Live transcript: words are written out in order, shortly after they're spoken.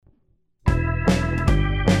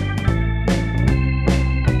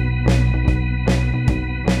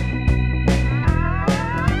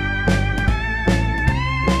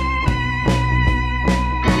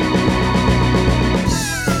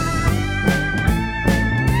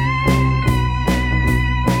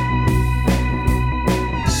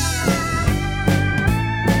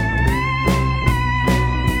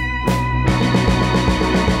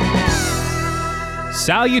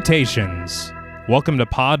Salutations! Welcome to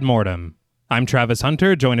Pod Mortem. I'm Travis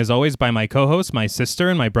Hunter, joined as always by my co-host, my sister,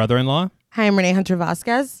 and my brother-in-law. Hi, I'm Renee Hunter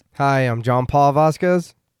Vasquez. Hi, I'm John Paul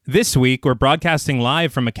Vasquez. This week, we're broadcasting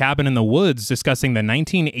live from a cabin in the woods discussing the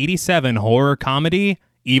 1987 horror comedy,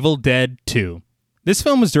 Evil Dead 2. This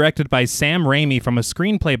film was directed by Sam Raimi from a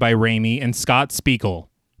screenplay by Raimi and Scott Spiegel.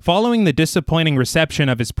 Following the disappointing reception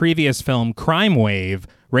of his previous film, Crime Wave,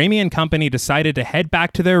 Raimi and company decided to head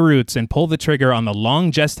back to their roots and pull the trigger on the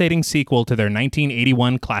long-gestating sequel to their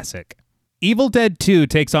 1981 classic. Evil Dead 2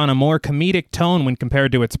 takes on a more comedic tone when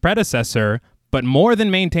compared to its predecessor, but more than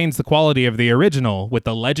maintains the quality of the original, with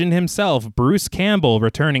the legend himself, Bruce Campbell,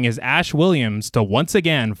 returning as Ash Williams to once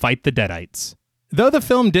again fight the Deadites. Though the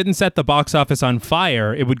film didn't set the box office on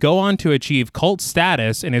fire, it would go on to achieve cult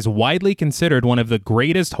status and is widely considered one of the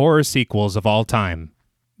greatest horror sequels of all time.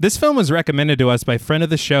 This film was recommended to us by friend of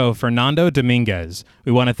the show, Fernando Dominguez.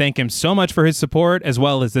 We want to thank him so much for his support as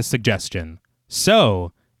well as this suggestion.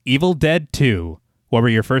 So, Evil Dead 2. What were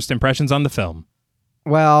your first impressions on the film?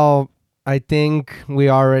 Well, I think we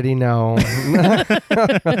already know.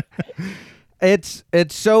 It's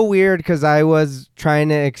so weird because I was trying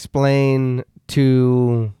to explain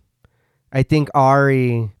to, I think,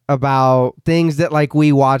 Ari about things that like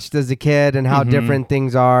we watched as a kid and how different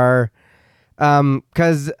things are.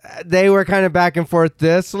 Because they were kind of back and forth.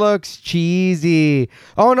 This looks cheesy.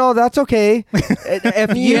 Oh no, that's okay.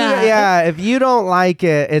 If you don't like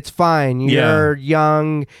it, it's fine. You're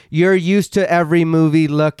young. You're used to every movie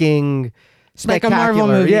looking spectacular. Like a Marvel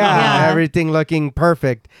movie. Yeah, everything looking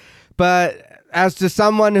perfect. But as to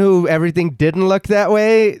someone who everything didn't look that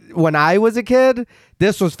way when I was a kid,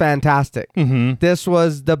 this was fantastic. This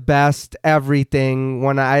was the best everything.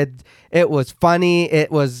 It was funny.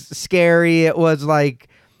 It was scary. It was like,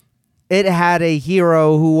 it had a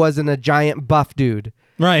hero who wasn't a giant buff dude.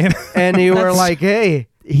 Right. And you were like, hey,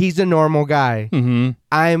 he's a normal guy.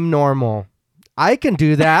 I'm normal. I can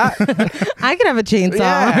do that. I could have a chainsaw.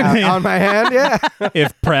 Yeah, on my hand, yeah.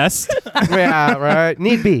 If pressed. Yeah, right.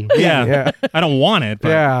 Need be. Yeah. I don't want it. But.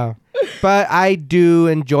 Yeah. But I do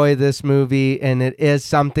enjoy this movie, and it is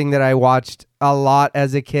something that I watched a lot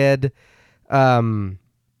as a kid.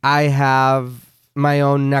 I have my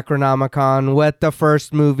own Necronomicon with the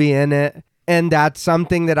first movie in it, and that's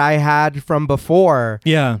something that I had from before.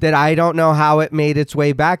 Yeah. That I don't know how it made its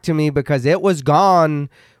way back to me because it was gone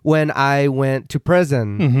when I went to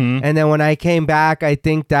prison. And then when I came back, I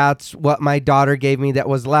think that's what my daughter gave me that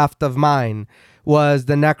was left of mine, was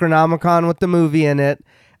the Necronomicon with the movie in it,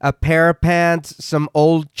 a pair of pants, some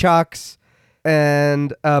old Chucks,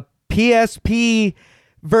 and a PSP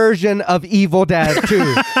version of Evil Dead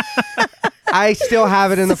 2. I still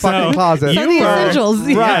have it in the fucking closet. So the essentials.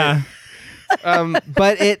 Yeah.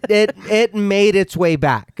 But it made its way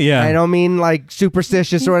back. Yeah. I don't mean like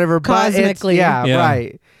superstitious or whatever, Cosmically. but Yeah.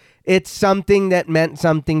 right. It's something that meant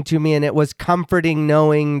something to me, and it was comforting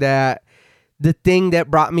knowing that the thing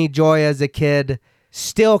that brought me joy as a kid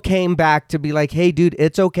still came back to be like, hey, dude,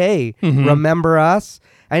 it's okay. Remember us?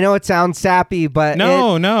 I know it sounds sappy, but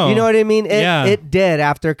No. You know what I mean? Yeah. It did.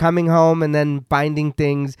 After coming home and then finding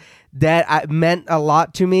things that meant a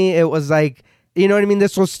lot to me, it was like, you know what I mean?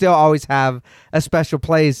 This will still always have a special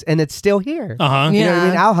place, and it's still here. Uh-huh. You know what I Yeah.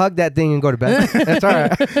 mean? I'll hug that thing and go to bed. It's all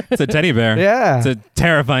right. It's a teddy bear. Yeah. It's a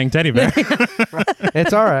terrifying teddy bear.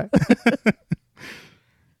 It's all right.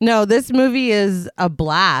 No, this movie is a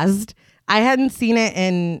blast. I hadn't seen it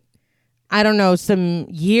in, I don't know, some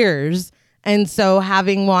years. And so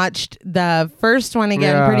having watched the first one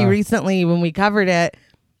again pretty recently when we covered it,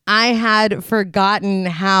 I had forgotten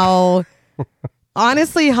how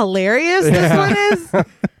honestly hilarious this one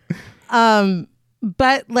is.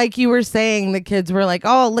 But like you were saying, the kids were like,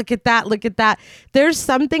 oh, look at that. Look at that. There's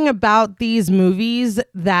something about these movies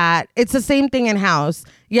that it's the same thing in House.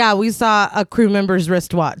 Yeah, we saw a crew member's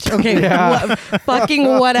wristwatch. Okay,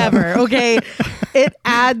 fucking whatever. Okay, it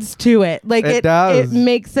adds to it. Like It does. It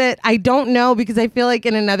makes it. I don't know, because I feel like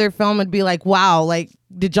in another film it'd be like, wow, like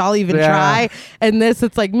did y'all even try? And this,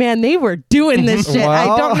 it's like, man, they were doing this shit. I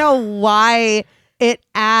Well- don't know why it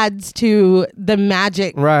adds to the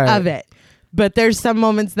magic of it. But there's some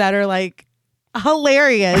moments that are like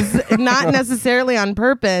hilarious, not necessarily on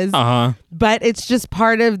purpose, but it's just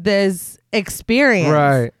part of this experience.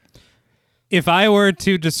 Right. If I were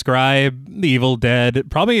to describe The Evil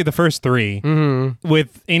Dead, probably the first three,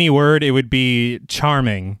 with any word, it would be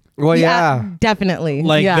charming. Well, yeah. Definitely.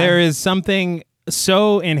 Like, yeah. there is something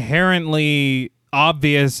so inherently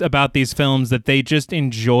obvious about these films that they just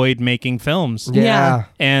enjoyed making films Yeah.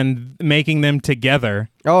 and making them together.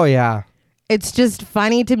 Oh, yeah. it's just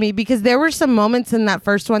funny to me because there were some moments in that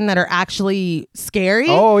first one that are actually scary.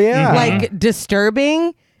 Oh, yeah. Like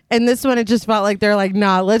disturbing. And this one, it just felt like they're like,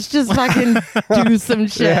 nah, let's just fucking do some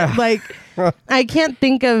shit. Yeah. Like, I can't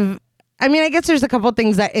think of, I mean, I guess there's a couple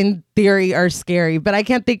things that in theory are scary, but I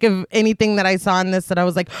can't think of anything that I saw in this that I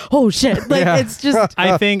was like, oh shit. Like, Yeah. it's just,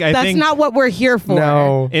 I think that's not what we're here for.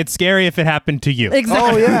 No. it's scary if it happened to you.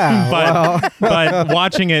 Exactly. Oh, yeah. But but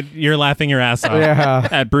watching it, you're laughing your ass off Yeah.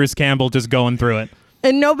 at Bruce Campbell just going through it.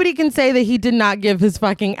 And nobody can say that he did not give his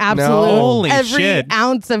fucking absolute Holy every shit.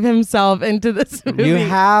 ounce of himself into this movie. You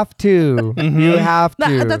have to. You have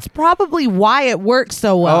to. That's probably why it works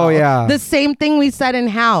so well. Oh, yeah. The same thing we said in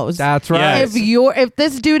House. That's right. Yes. If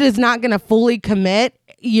this dude is not gonna fully commit,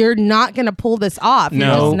 you're not gonna pull this off. You're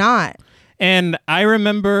No. just not. And I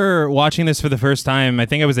remember watching this for the first time. I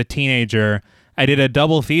think I was a teenager. I did a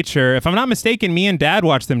double feature. If I'm not mistaken, me and Dad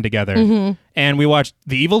watched them together. Mm-hmm. And we watched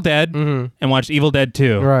The Evil Dead and watched Evil Dead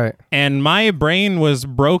 2. Right. And my brain was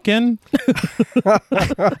broken.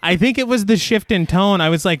 I think it was the shift in tone. I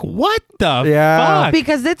was like, what the Yeah. fuck?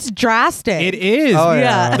 Because it's drastic. It is. Oh,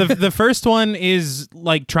 yeah. The first one is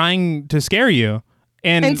like trying to scare you.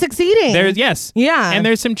 And succeeding. There's yes. Yeah. And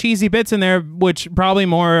there's some cheesy bits in there which probably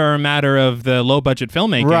more are a matter of the low budget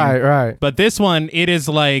filmmaking. Right. But this one, it is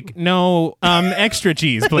like, no, extra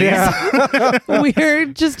cheese, please. Yeah. We're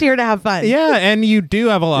just here to have fun. Yeah, and you do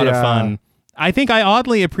have a lot of Yeah. fun. I think I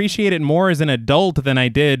oddly appreciate it more as an adult than I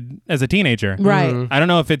did as a teenager. Right. I don't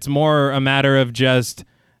know if it's more a matter of just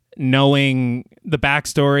knowing the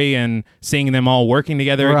backstory and seeing them all working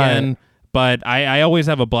together Right. again, but I always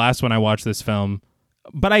have a blast when I watch this film.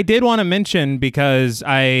 But I did want to mention, because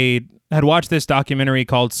I had watched this documentary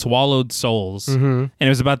called Swallowed Souls, and it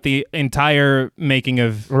was about the entire making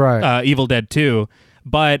of Right. Evil Dead 2.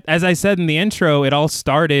 But as I said in the intro, it all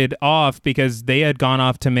started off because they had gone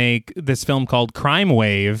off to make this film called Crime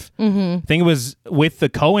Wave. I think it was with the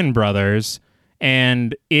Coen brothers,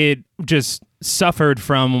 and it just suffered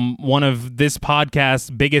from one of this podcast's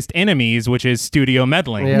biggest enemies, which is studio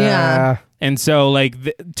meddling. Yeah. And so, like,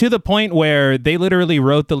 to the point where they literally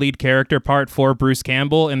wrote the lead character part for Bruce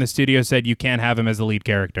Campbell, and the studio said, you can't have him as the lead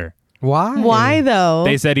character. Why? Why though?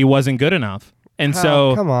 They said he wasn't good enough. And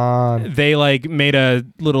so come on. they, like, made a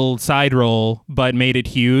little side role, but made it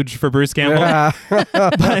huge for Bruce Campbell.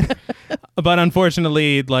 Yeah. But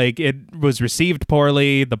unfortunately, like, it was received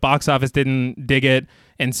poorly. The box office didn't dig it.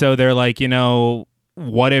 And so they're like,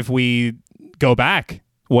 what if we go back?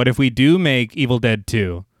 What if we do make Evil Dead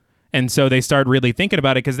 2? And so they start really thinking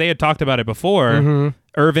about it because they had talked about it before.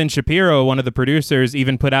 Irvin Shapiro, one of the producers,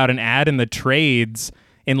 even put out an ad in the trades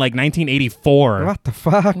in like 1984 What the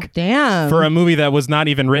fuck? Damn. for a movie that was not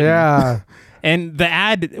even written. Yeah. And the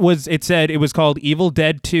ad it was called Evil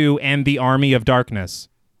Dead 2 and the Army of Darkness,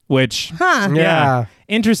 which, Yeah.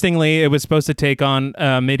 interestingly, it was supposed to take on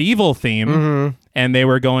a medieval theme, and they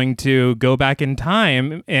were going to go back in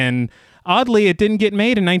time. And oddly, it didn't get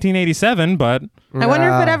made in 1987, but I wonder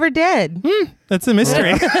if it ever did. that's a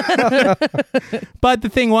mystery. But the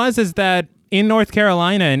thing is that in North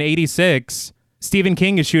Carolina in 86, Stephen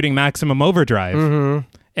King is shooting Maximum Overdrive.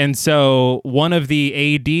 And so one of the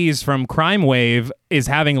ADs from Crime Wave is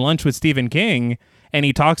having lunch with Stephen King, and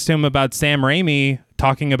he talks to him about Sam Raimi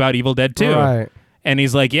talking about Evil Dead 2. Right. And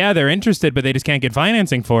he's like, yeah, they're interested, but they just can't get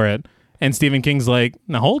financing for it. And Stephen King's like,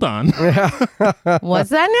 now hold on.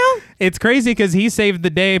 What's that now? It's crazy because he saved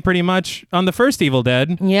the day pretty much on the first Evil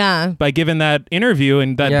Dead Yeah. by giving that interview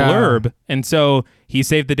and that Yeah. blurb. And so he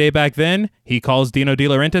saved the day back then. He calls Dino De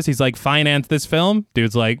Laurentiis. He's like, finance this film.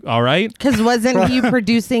 Dude's like, all right. Because wasn't he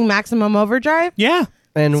producing Maximum Overdrive? Yeah.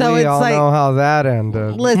 And So we it's all like- know how that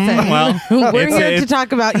ended. Listen, Well, we're it's- here to it's-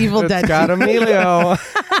 talk about Evil Dead. It's got Emilio.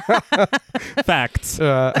 Facts.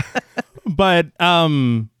 But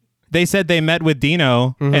they said they met with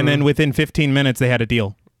Dino, and then within 15 minutes, they had a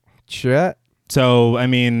deal. Shit. So, I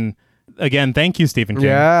mean, again, thank you, Stephen King.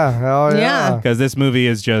 Yeah. Hell Yeah. yeah. Because this movie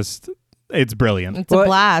is just, it's brilliant. It's a But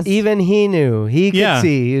blast. Even he knew. He could Yeah.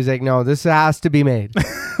 see. He was like, no, this has to be made.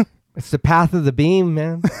 It's the path of the beam,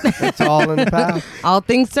 man. It's all in the path. All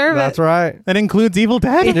things serve That's it. right. That includes Evil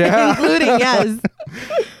Dead. Yeah. Including, yes.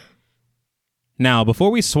 Now, before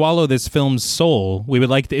we swallow this film's soul, we would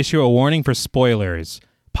like to issue a warning for spoilers.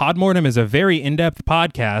 Podmortem is a very in-depth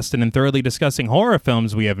podcast, and in thoroughly discussing horror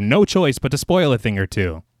films, we have no choice but to spoil a thing or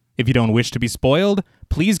two. If you don't wish to be spoiled,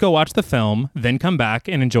 please go watch the film, then come back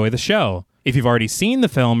and enjoy the show. If you've already seen the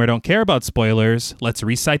film or don't care about spoilers, let's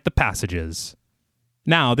recite the passages.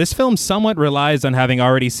 Now, this film somewhat relies on having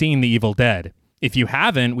already seen The Evil Dead. If you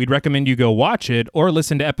haven't, we'd recommend you go watch it or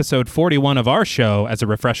listen to episode 41 of our show as a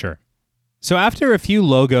refresher. So after a few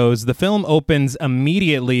logos, the film opens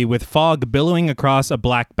immediately with fog billowing across a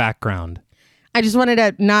black background. I just wanted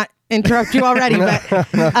to not interrupt you already,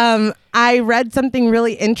 but I read something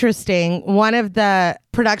really interesting. One of the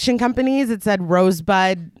production companies, it said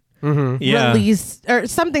Rosebud release or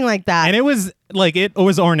something like that. And it was like, it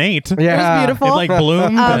was ornate. Yeah. It was beautiful. It like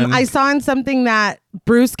bloomed. and- I saw in something that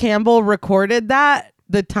Bruce Campbell recorded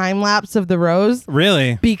the time lapse of the rose,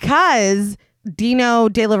 Really? because Dino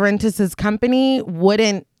De Laurentiis' company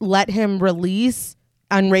wouldn't let him release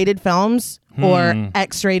unrated films or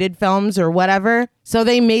X-rated films or whatever. So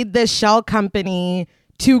they made this shell company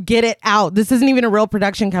to get it out. This isn't even a real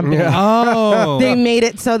production company. Oh. They made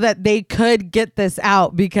it so that they could get this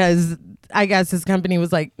out because I guess his company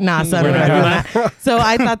was like, nah, son, We're we're not not doing doing that. So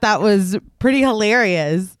I thought that was pretty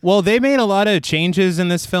hilarious. Well, they made a lot of changes in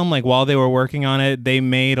this film. Like while they were working on it, they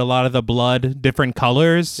made a lot of the blood different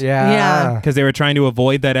colors. Yeah. Because they were trying to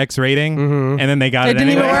avoid that X rating. And then they got it, It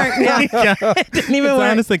didn't anyway. even work. Yeah. It didn't even It's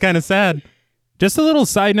work. honestly kind of sad. Just a little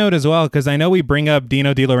side note as well, because I know we bring up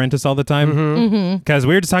Dino De Laurentiis all the time. Because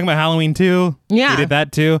we were just talking about Halloween 2. Yeah. He did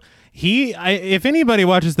that too. If anybody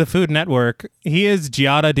watches the Food Network, he is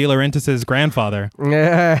Giada De Laurentiis' grandfather.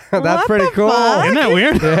 Yeah, that's What pretty the cool. fuck? Isn't that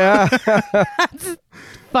weird? Yeah.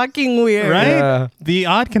 Fucking weird. Right? Yeah. The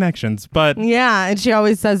odd connections. But, Yeah, and she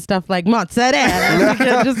always says stuff like mozzarella. She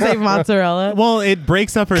can't just say mozzarella. well, it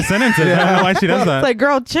breaks up her sentences. I don't know why she does that. It's like,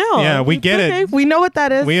 girl, chill. Yeah, we It's get it. okay. We know what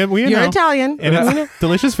that is. We You're know. Italian. And it's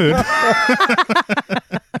delicious food.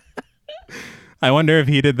 I wonder if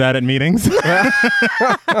he did that at meetings.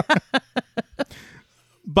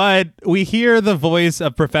 But we hear the voice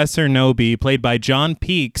of Professor Nobi, played by John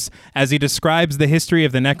Peakes, as he describes the history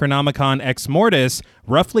of the Necronomicon Ex Mortis,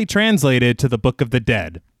 roughly translated to the Book of the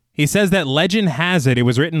Dead. He says that legend has it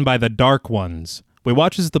was written by the Dark Ones. We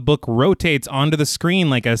watch as the book rotates onto the screen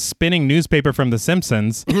like a spinning newspaper from The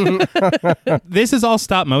Simpsons. This is all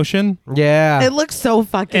stop motion. Yeah. It looks so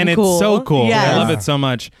fucking And cool. it's so cool. Yes. I love it so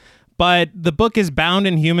much. But the book is bound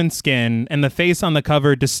in human skin, and the face on the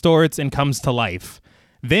cover distorts and comes to life.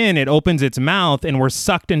 Then it opens its mouth, and we're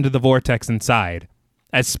sucked into the vortex inside.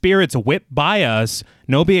 As spirits whip by us,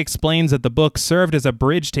 Nobi explains that the book served as a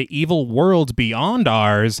bridge to evil worlds beyond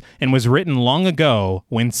ours and was written long ago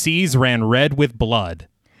when seas ran red with blood.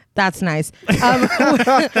 That's nice.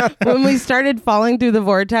 When we started falling through the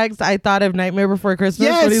vortex, I thought of Nightmare Before Christmas.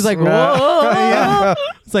 Yes. When he's like, Yeah. whoa. Yeah.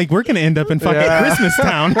 It's like, we're going to end up in fucking Christmas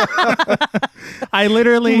Town. I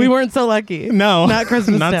literally... We weren't so lucky. No. Not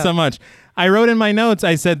Christmas Not Town. so much. I wrote in my notes,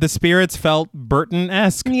 I said the spirits felt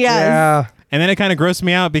Burton-esque. Yes. Yeah. And then it kind of grossed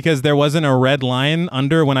me out because there wasn't a red line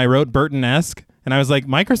under when I wrote Burton-esque. And I was like,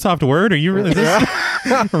 Microsoft Word? Are you really...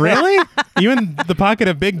 Really? Are you in the pocket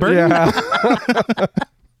of Big Burton? Yeah.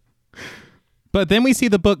 But then we see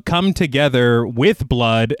the book come together with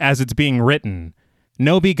blood as it's being written.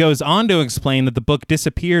 Nobi goes on to explain that the book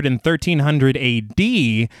disappeared in 1300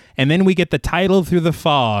 AD, and then we get the title through the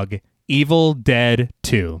fog, Evil Dead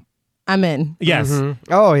 2. I'm in. Yes.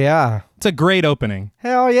 Oh, yeah. It's a great opening.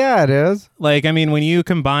 Hell yeah, it is. Like, I mean, when you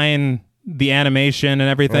combine the animation and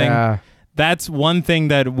everything, Yeah. that's one thing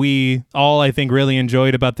that we all, I think, really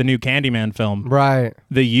enjoyed about the new Candyman film. Right.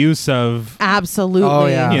 The use of, Absolutely. Oh,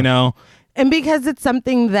 yeah. you know, And because it's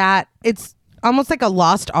something that it's almost like a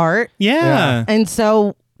lost art. yeah. And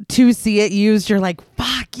so to see it used, you're like,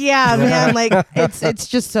 fuck yeah, man. Like it's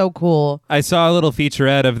just so cool. I saw a little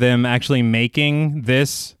featurette of them actually making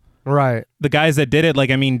this. Right. The guys that did it,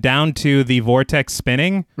 like, I mean, down to the vortex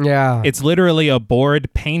spinning, Yeah. it's literally a board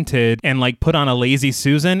painted and like put on a Lazy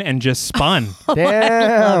Susan and just spun.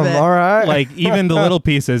 Damn. it. All right. Like even the little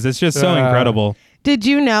pieces. It's just so Yeah. incredible. Did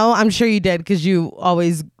you know? I'm sure you did because you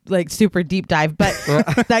always like super deep dive, but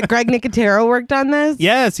that Greg Nicotero worked on this.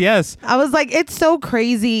 Yes, yes. I was like, it's so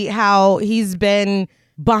crazy how he's been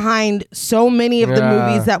behind so many of the Yeah.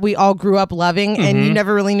 movies that we all grew up loving, and you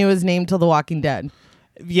never really knew his name till The Walking Dead.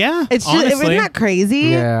 Yeah. It's just, honestly. isn't that crazy?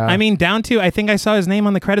 yeah. I mean, down to, I think I saw his name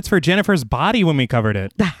on the credits for Jennifer's Body when we covered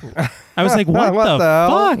it. I was like, what, What the, the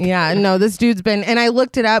hell? fuck? Yeah, no, this dude's been, and I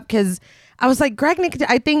looked it up because I was like, Greg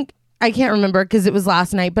Nicotero, I can't remember because it was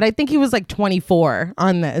last night, but I think he was like 24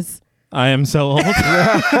 on this. I am so old.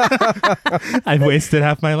 I've wasted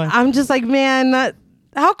half my life. I'm just like, man,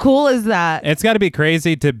 how cool is that? It's got to be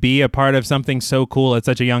crazy to be a part of something so cool at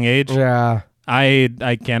such a young age. yeah.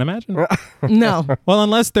 I can't imagine. No. Well,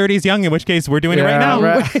 unless 30's young, in which case we're doing it right now.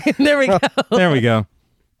 right. There we go. There we go.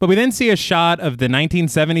 But we then see a shot of the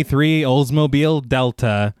 1973 Oldsmobile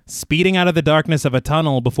Delta speeding out of the darkness of a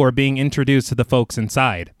tunnel before being introduced to the folks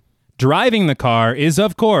inside. Driving the car is,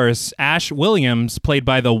 of course, Ash Williams, played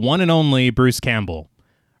by the one and only Bruce Campbell.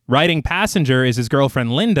 Riding passenger is his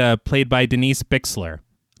girlfriend Linda, played by Denise Bixler.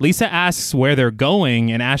 Lisa asks where they're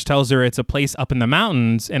going, and Ash tells her it's a place up in the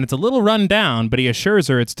mountains, and it's a little run down, but he assures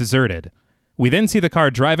her it's deserted. We then see the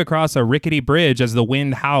car drive across a rickety bridge as the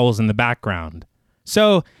wind howls in the background.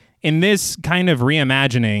 So, in this kind of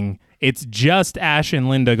reimagining, it's just Ash and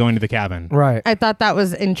Linda going to the cabin. Right. I thought that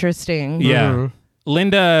was interesting. Yeah.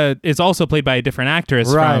 Linda is also played by a different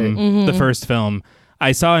actress from the first film.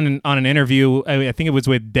 I saw on an interview, I think it was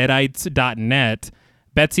with Deadites.net,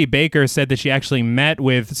 Betsy Baker said that she actually met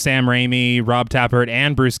with Sam Raimi, Rob Tappert,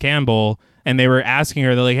 and Bruce Campbell, and they were asking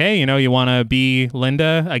her, they're like, hey, you want to be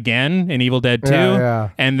Linda again in Evil Dead 2? Yeah.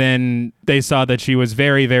 And then they saw that she was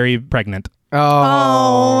very, very pregnant.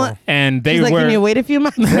 Oh. And they She's like, were... can you wait a few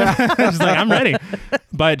months? She's like, I'm ready.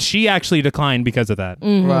 But she actually declined because of that.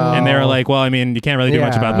 Wow. And they were like, well, I mean, you can't really do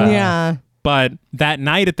much about that. Yeah. But that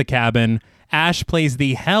night at the cabin, Ash plays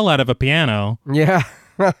the hell out of a piano. Yeah.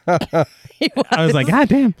 I was like, God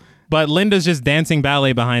damn. But Linda's just dancing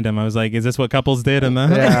ballet behind him. I was like, is this what couples did in the...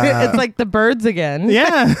 Yeah. It's like the birds again.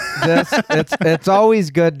 Yeah. It's always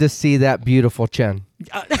good to see that beautiful chin.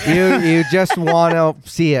 You just want to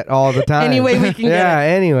see it all the time. Any way we can get Yeah,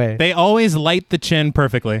 it. anyway. They always light the chin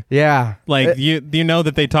perfectly. Yeah. Like, you know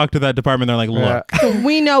that they talk to that department. They're like, look.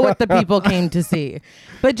 We know what the people came to see.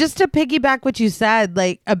 But just to piggyback what you said,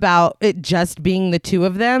 like about it just being the two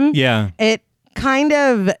of them, Yeah. it kind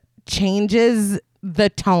of changes the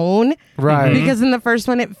tone. Right. Because in the first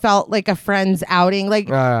one, it felt like a friend's outing. Like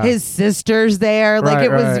Yeah. his sister's there. Like Right,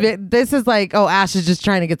 it was, right. this is like, oh, Ash is just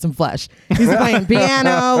trying to get some flesh. He's playing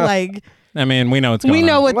piano. Like, I mean, we know what's going on. we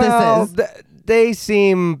know what Well, this is. they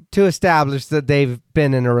seem to establish that they've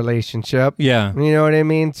been in a relationship. Yeah. You know what I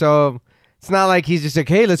mean? So it's not like he's just like,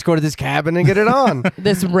 hey, let's go to this cabin and get it on.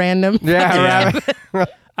 This random. Yeah, right.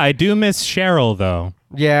 I do miss Cheryl, though.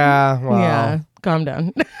 Yeah. Well, Yeah. Calm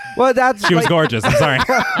down. Well, that's She was like, gorgeous. I'm sorry.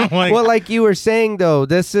 Like, well, like you were saying though,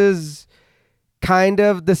 this is kind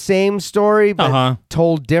of the same story but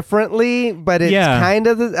told differently. But it's kind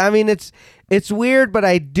of I mean, it's weird, but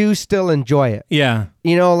I do still enjoy it. yeah.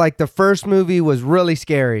 You know, like the first movie was really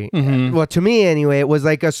scary. Well, to me anyway, it was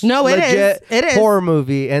like a No, it is. legit It is. horror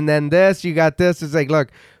movie. And then you got this. It's like, look,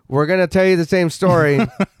 we're gonna tell you the same story,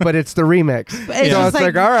 but it's the remix. It's So just it's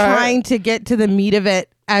like, all right. trying to get to the meat of it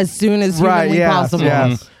as soon as humanly yes, possible.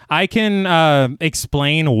 yes. I can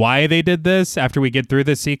explain why they did this after we get through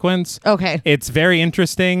this sequence. Okay. It's very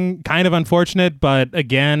interesting, kind of unfortunate, but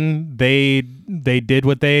again, they did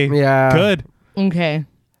what they could. Okay.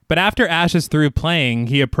 But after Ash is through playing,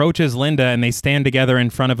 he approaches Linda and they stand together in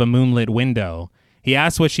front of a moonlit window. He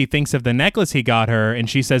asks what she thinks of the necklace he got her, and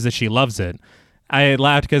she says that she loves it. I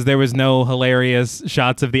laughed because there was no hilarious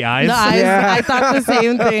shots of the eyes. The eyes, Yeah. I thought the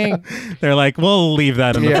same thing. They're like, we'll leave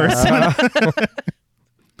that in the first one.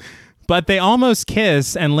 But they almost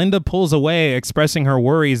kiss, and Linda pulls away, expressing her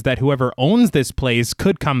worries that whoever owns this place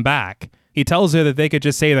could come back. He tells her that they could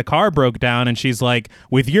just say the car broke down, and she's like,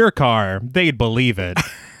 with your car, they'd believe it.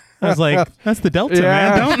 I was like, that's the Delta,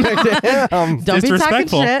 man. Don't Don't be talking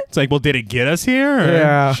Disrespectful. shit. It's like, well, did it get us here? Or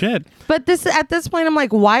Yeah. Shit. But at this point, I'm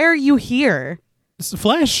like, why are you here? It's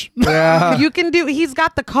flesh. Yeah. You can do. He's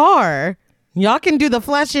got the car. Y'all can do the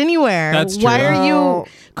flesh anywhere. That's true. Why are No.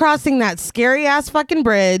 you crossing that scary ass fucking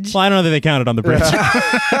bridge? Well, I don't know that they counted on the bridge.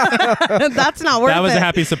 That's not worth it. That was a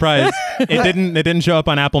happy surprise. It didn't show up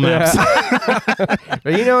on Apple Maps.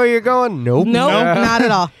 You know where you're going? Nope. Nope, not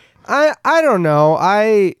at all. I don't know.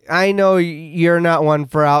 I know you're not one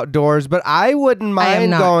for outdoors, but I wouldn't I am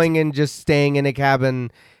mind not. going and just staying in a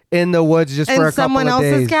cabin in the woods just In for a someone couple of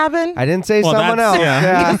else's days. cabin? I didn't say Well, someone that's- else.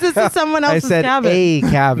 yeah. Because this is someone I else's said cabin. a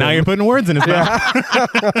cabin. Now you're putting words in his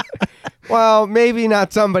mouth. Well, maybe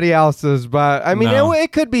not somebody else's, but I mean, No.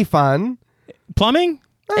 it could be fun. Plumbing?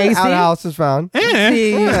 AC? Outhouse is fun.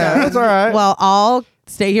 See, Yeah, that's all right. Well, I'll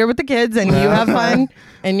stay here with the kids and you have fun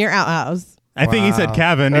in your outhouse. I think he said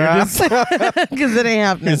cabin. You're Yeah. just, Because it ain't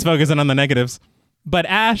happening. just focusing on the negatives. But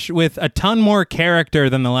Ash, with a ton more character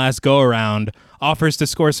than the last go-around, offers to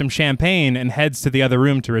score some champagne and heads to the other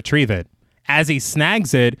room to retrieve it. As he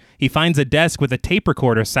snags it, he finds a desk with a tape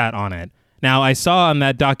recorder sat on it. Now, I saw on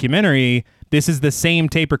that documentary, this is the same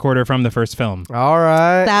tape recorder from the first film. All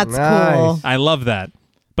right. That's Nice. cool. I love that.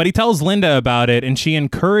 But he tells Linda about it, and she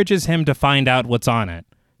encourages him to find out what's on it.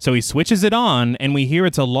 So he switches it on, and we hear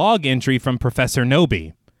it's a log entry from Professor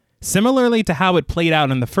Nobi. Similarly to how it played out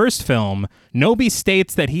in the first film, Nobi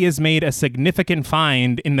states that he has made a significant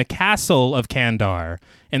find in the castle of Kandar.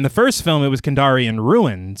 In the first film, it was Kandarian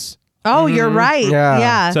ruins. Oh, you're right.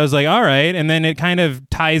 Yeah. So I was like, all right. And then it kind of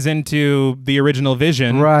ties into the original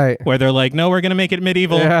vision. Right. Where they're like, no, we're going to make it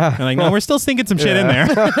medieval. Yeah. They're like, no, we're still sinking some shit in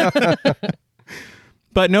there.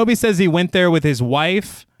 But Noby says he went there with his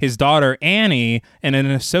wife, his daughter, Annie, and an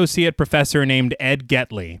associate professor named Ed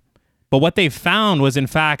Getley. But what they found was, in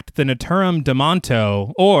fact, the Naturum de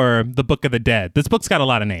Monto, or the Book of the Dead. This book's got a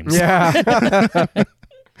lot of names. Yeah.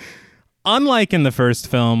 Unlike in the first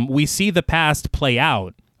film, we see the past play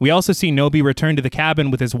out. We also see Noby return to the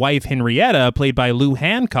cabin with his wife, Henrietta, played by Lou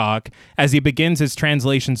Hancock, as he begins his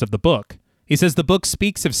translations of the book. He says the book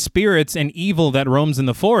speaks of spirits and evil that roams in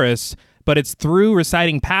the forest, but it's through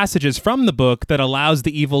reciting passages from the book that allows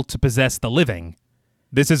the evil to possess the living.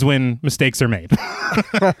 This is when mistakes are made.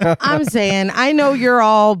 I'm saying, I know you're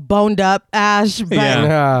all boned up, Ash, but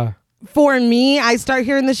Yeah. for me, I start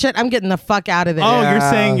hearing this shit, I'm getting the fuck out of there. Oh,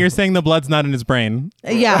 Yeah. you're saying the blood's not in his brain.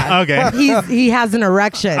 Yeah. Okay. He has an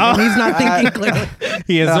erection. And he's not thinking clearly.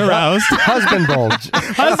 He is aroused. Husband bulge.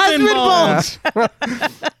 Husband bulge.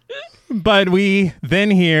 But we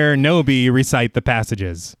then hear Noby recite the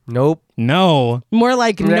passages. Nope. No. More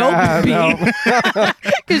like Yeah, nope.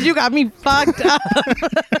 Because you got me fucked up.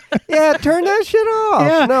 Yeah, turn that shit off.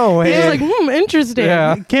 Yeah. No way. He's like, interesting.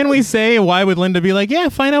 Yeah. Can we say, why would Linda be like, yeah,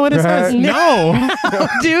 find out what it says? Right. No.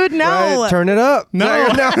 Dude, no. Right, turn it up. No.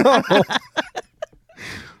 No.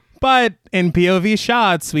 But in POV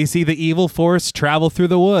shots, we see the evil force travel through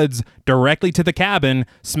the woods directly to the cabin,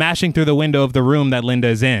 smashing through the window of the room that Linda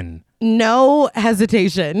is in. No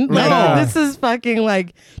hesitation. Like, No. this is fucking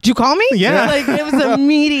like, did you call me? Yeah. Like, it was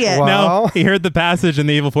immediate. Wow. Now, he heard the passage and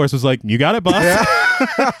the evil force was like, you got it, boss.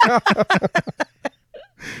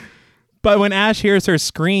 But when Ash hears her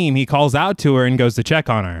scream, he calls out to her and goes to check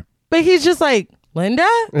on her. But he's just like, Linda?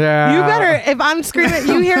 Yeah. You better, if I'm screaming,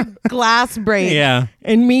 you hear glass break. Yeah.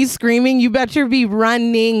 And me screaming, you better be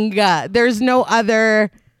running. There's no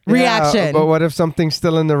other reaction. Yeah, but what if something's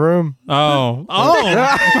still in the room? Oh.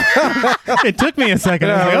 It took me a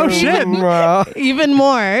second. I was like, oh, shit. Well, Even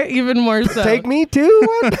more so. take me too?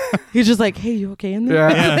 What? He's just like, hey, you okay in there?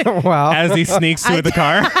 Yeah. Wow. As he sneaks through the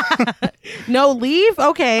car. No, leave?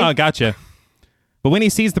 Okay. Oh, gotcha. But when he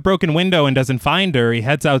sees the broken window and doesn't find her, he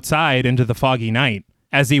heads outside into the foggy night.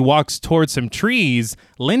 As he walks towards some trees,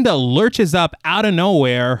 Linda lurches up out of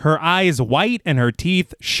nowhere, her eyes white and her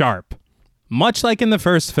teeth sharp. Much like in the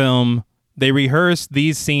first film, they rehearsed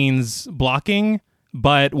these scenes blocking,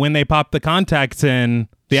 but when they pop the contacts in,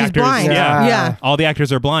 the She's actors, blind. Yeah. all the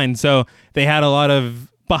actors are blind. So they had a lot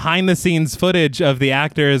of behind the scenes footage of the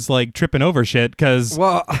actors like tripping over shit because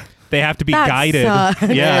Well, they have to be That guided. sucks.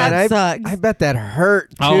 Yeah. That sucks. I bet that hurt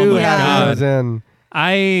too. Oh my having God. those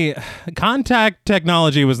in. Contact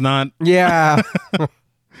technology was not, Yeah.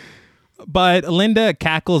 but Linda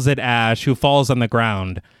cackles at Ash, who falls on the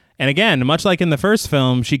ground. And again, much like in the first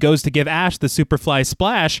film, she goes to give Ash the Superfly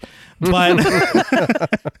splash, but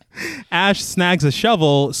Ash snags a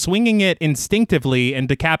shovel, swinging it instinctively and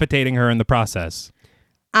decapitating her in the process.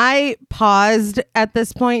 I paused at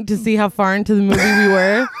this point to see how far into the movie we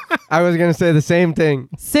were. I was going to say the same thing.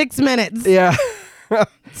 6 minutes. Yeah.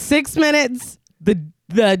 6 minutes.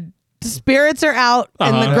 The spirits are out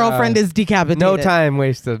and the Uh-huh. girlfriend is decapitated. No time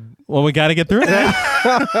wasted. Well, we got to get through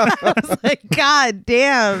it. Like, God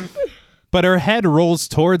damn. But her head rolls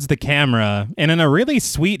towards the camera, and in a really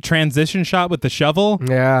sweet transition shot with the shovel,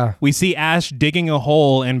 Yeah. we see Ash digging a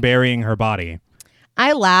hole and burying her body.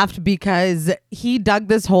 I laughed because he dug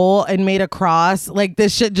this hole and made a cross. Like,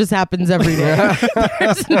 this shit just happens every day.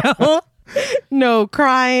 There's no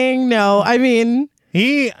crying. No, I mean,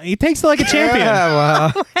 He takes it like a champion.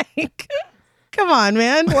 Yeah, well, like, come on,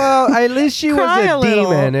 man. well, at least she was Cry a a little.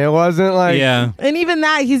 demon. It wasn't like Yeah. And even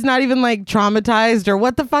that, he's not even like traumatized or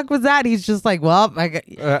what the fuck was that? He's just like, well,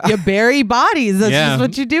 you bury bodies. That's Yeah. just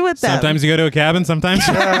what you do with them. Sometimes you go to a cabin, sometimes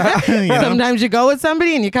you know? Sometimes you go with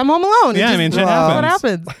somebody and you come home alone. Yeah, I mean, shit that's what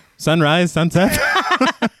happens. happens. Sunrise, sunset.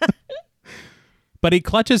 But he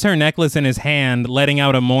clutches her necklace in his hand, letting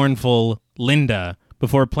out a mournful Linda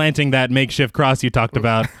before planting that makeshift cross you talked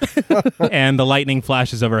about, and the lightning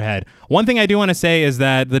flashes overhead. One thing I do want to say is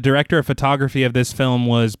that the director of photography of this film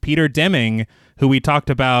was Peter Deming, who we talked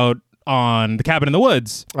about on The Cabin in the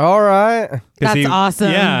Woods. All right. 'Cause That's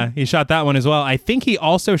awesome. Yeah, he shot that one as well. I think he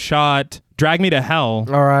also shot Drag Me to Hell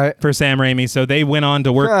All right. for Sam Raimi, so they went on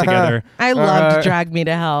to work together. I loved Drag Me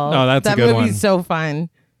to Hell. Oh, that's a that good movie's one. so fun.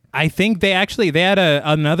 I think they had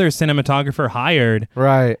another cinematographer hired.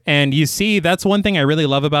 Right. And you see, that's one thing I really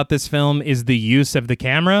love about this film is the use of the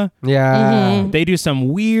camera. Yeah. They do some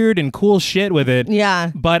weird and cool shit with it.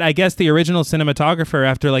 Yeah. But I guess the original cinematographer,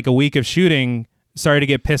 after like a week of shooting, started to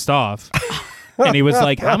get pissed off. And he was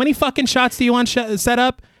like, how many fucking shots do you want set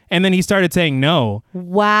up? And then he started saying no.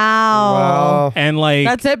 Wow. Wow. And like,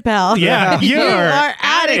 That's it, pal. yeah, you You are are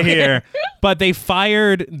out of here. But they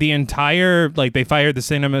fired the entire, like they fired the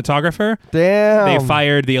cinematographer. Damn. They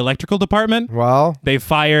fired the electrical department. Well, They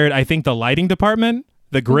fired, I think, the lighting department.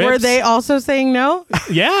 The grips. Were they also saying no?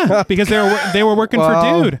 Yeah, because they were working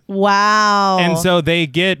Wow. for Dude. Wow. And so they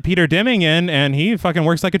get Peter Dimming in, and he fucking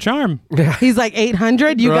works like a charm. he's like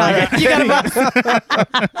 800. You Right. got it. You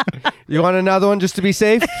got it. you want another one just to be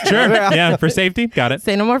safe? Sure. Yeah, for safety. Got it.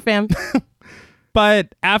 Say no more, fam.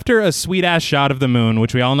 But after a sweet ass shot of the moon,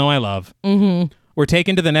 which we all know I love, we're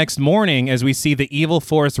taken to the next morning as we see the evil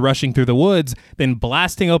force rushing through the woods, then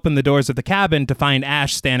blasting open the doors of the cabin to find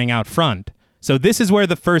Ash standing out front. So this is where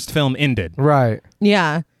the first film ended. Right.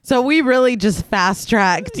 Yeah. So we really just fast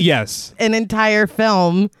tracked Yes. an entire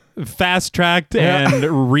film. Fast tracked and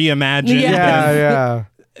reimagined. Yeah. Yeah, yeah.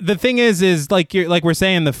 The thing is like we're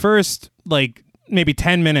saying, the first like maybe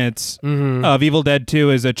 10 minutes of Evil Dead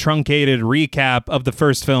 2 is a truncated recap of the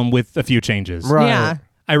first film with a few changes. Right. Yeah.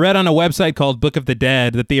 I read on a website called Book of the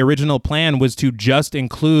Dead that the original plan was to just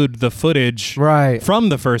include the footage Right. from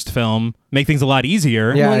the first film, make things a lot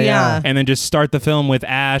easier. Yeah, Well, yeah. yeah. And then just start the film with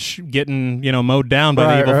Ash getting, mowed down by the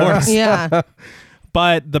Right, evil right. force. Yeah.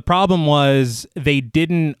 But the problem was they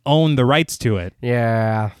didn't own the rights to it.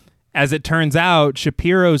 Yeah. As it turns out,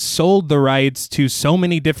 Shapiro sold the rights to so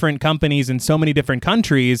many different companies in so many different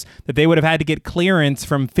countries that they would have had to get clearance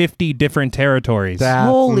from 50 different territories. That's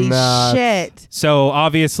Holy nuts. shit. So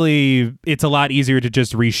obviously, it's a lot easier to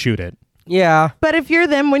just reshoot it. Yeah. But if you're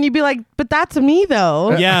them, when you be like, but that's me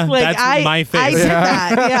though. Yeah, that's my face. I did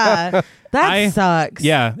that. Yeah. That I- sucks.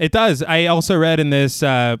 Yeah, it does. I also read in this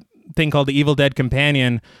thing called the Evil Dead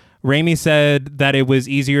Companion, Raimi said that it was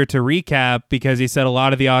easier to recap because he said a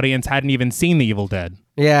lot of the audience hadn't even seen the Evil Dead.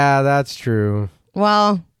 Yeah, that's true.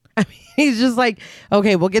 Well, I mean, he's just like,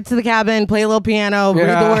 okay, we'll get to the cabin, play a little piano, read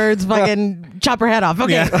Yeah. the words, fucking chop her head off.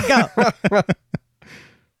 Okay, go.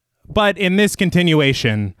 But in this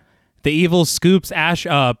continuation, the evil scoops Ash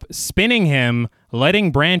up, spinning him,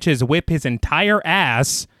 letting branches whip his entire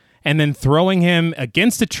ass, and then throwing him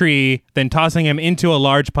against a tree, then tossing him into a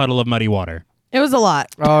large puddle of muddy water. It was a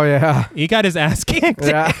lot. Oh, yeah. He got his ass kicked.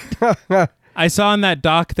 Yeah. I saw in that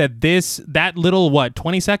doc that that little,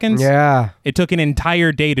 20 seconds? Yeah. It took an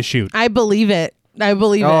entire day to shoot. I believe it. I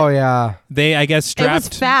believe Oh, it. yeah. They, I guess, It was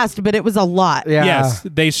strapped... fast, but it was a lot. Yeah. Yes,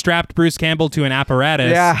 they strapped Bruce Campbell to an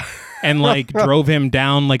apparatus Yeah. and drove him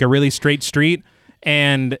down like a really straight street.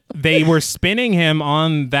 And they were spinning him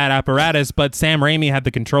on that apparatus, but Sam Raimi had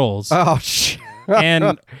the controls. Oh, shit.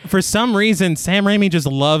 And for some reason, Sam Raimi just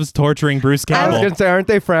loves torturing Bruce I was Campbell. going to say, aren't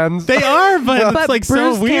they friends? They are, but But it's like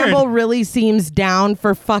Bruce so weird. Campbell really seems down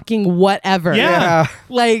for fucking whatever. Yeah. Yeah.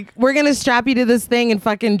 Like, we're going to strap you to this thing and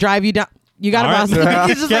fucking drive you down. You got it, All boss. right. Like,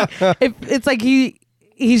 he's just like, it's like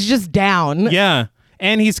he's just down. Yeah.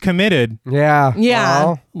 And he's committed. Yeah. Yeah.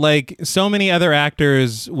 Well, Like so many other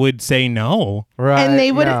actors would say no. right. And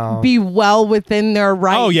they would no. be well within their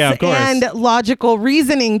rights Oh, yeah, of course. and logical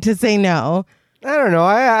reasoning to say no. I don't know.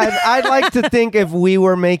 I'd like to think if we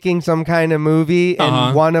were making some kind of movie and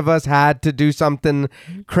Uh-huh. one of us had to do something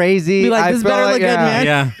crazy, Be like, I this feel better like, look good, yeah, man.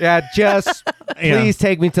 Yeah. Yeah, just Yeah. please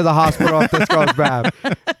take me to the hospital if this goes bad.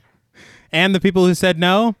 And the people who said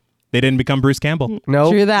no, they didn't become Bruce Campbell.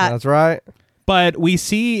 Nope. True that. That's right. But we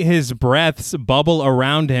see his breaths bubble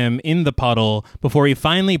around him in the puddle before he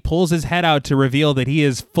finally pulls his head out to reveal that he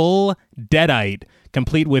is full deadite,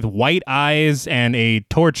 complete with white eyes and a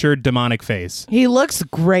tortured demonic face. He looks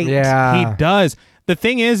great. Yeah. He does. The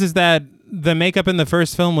thing is that the makeup in the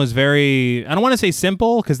first film was very, I don't want to say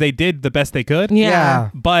simple because they did the best they could.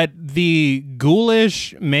 Yeah. But the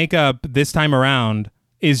ghoulish makeup this time around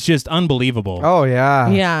is just unbelievable. Oh, yeah.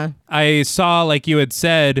 Yeah. I saw, like you had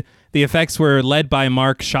said, the effects were led by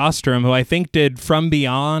Mark Shostrom, who I think did From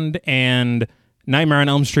Beyond and Nightmare on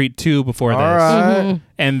Elm Street 2 before All this. right.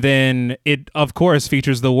 And then it, of course,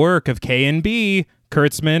 features the work of K&B,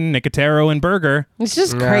 Kurtzman, Nicotero, and Berger. It's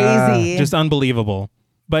just Yeah. crazy. Just unbelievable.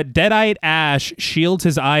 But Deadite Ash shields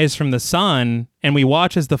his eyes from the sun, and we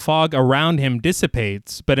watch as the fog around him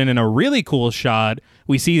dissipates. But in a really cool shot,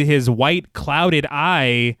 we see his white clouded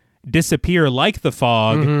eye disappear like the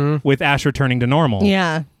fog, with Ash returning to normal.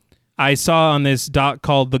 yeah. I saw on this doc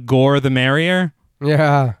called The Gore the Merrier.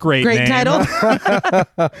 Yeah. Great Great name.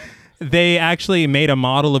 title. They actually made a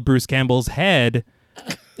model of Bruce Campbell's head,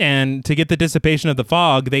 and to get the dissipation of the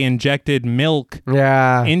fog, they injected milk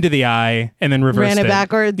Yeah. into the eye and then reversed Ran it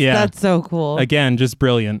backwards. Yeah. That's so cool. Again, just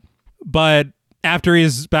brilliant. But After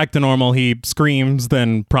he's back to normal, he screams,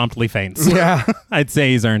 then promptly faints. Yeah. I'd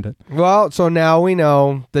say he's earned it. Well, so now we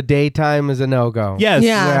know the daytime is a no-go. Yes.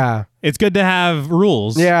 Yeah. Yeah. It's good to have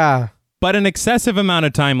rules. Yeah. But an excessive amount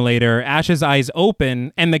of time later, Ash's eyes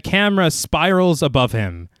open and the camera spirals above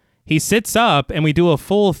him. He sits up and we do a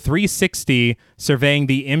full 360 surveying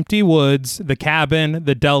the empty woods, the cabin,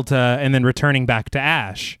 the delta, and then returning back to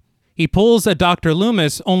Ash. He pulls a Dr.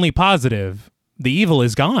 Loomis only positive. The evil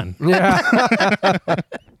is gone. Yeah.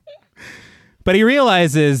 But he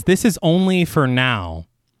realizes this is only for now.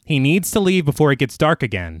 He needs to leave before it gets dark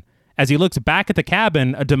again. As he looks back at the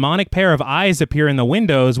cabin, a demonic pair of eyes appear in the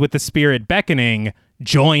windows with the spirit beckoning,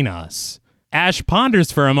 "Join us." Ash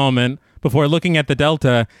ponders for a moment before looking at the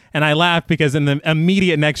delta, and I laugh because in the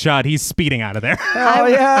immediate next shot, he's speeding out of there. Oh,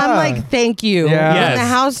 yeah. I'm like, thank you. Yeah. Yes. When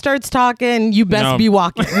the house starts talking, you best No. be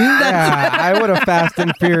walking. Yeah, I would have Fast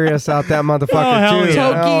and Furious out that motherfucker Oh, hell too. yeah.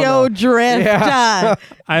 Hell Tokyo no. Drift. Yeah.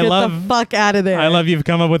 I Get love- the fuck out of there. I love you've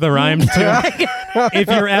come up with a rhyme too. If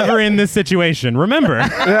you're ever in this situation, remember.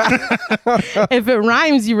 If it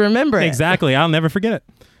rhymes, you remember it. Exactly. I'll never forget it.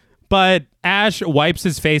 But Ash wipes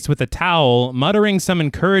his face with a towel, muttering some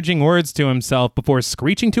encouraging words to himself before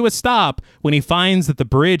screeching to a stop when he finds that the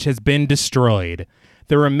bridge has been destroyed.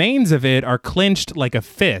 The remains of it are clenched like a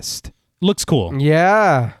fist. Looks cool.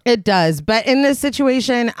 Yeah. It does. But in this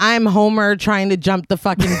situation, I'm Homer trying to jump the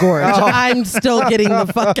fucking gorge. I'm still getting the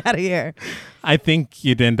fuck out of here. I think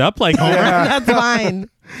you'd end up like Homer. That's fine.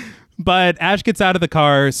 But Ash gets out of the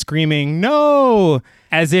car screaming, "No!"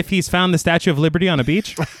 as if he's found the Statue of Liberty on a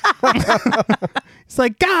beach. It's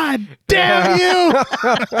like, God damn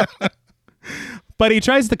you! But he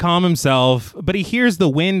tries to calm himself, but he hears the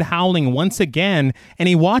wind howling once again, and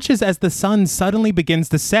he watches as the sun suddenly begins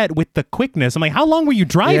to set with the quickness. I'm like, how long were you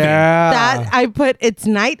driving? Yeah. That I put it's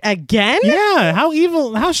night again? Yeah,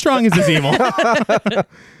 how strong is this evil?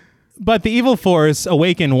 But the evil force,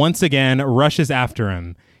 awakened once again, rushes after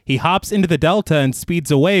him. He hops into the delta and speeds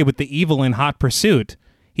away with the evil in hot pursuit.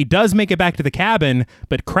 He does make it back to the cabin,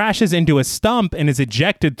 but crashes into a stump and is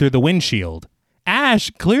ejected through the windshield. Ash,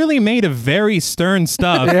 clearly made of very stern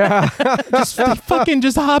stuff, just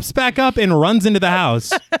hops back up and runs into the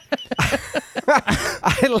house.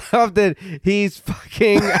 I love that he's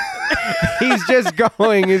fucking he's just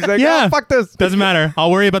going. He's like, Yeah. oh, fuck this. Doesn't matter.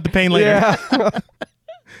 I'll worry about the pain later. Yeah.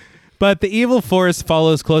 But the evil force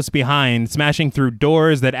follows close behind, smashing through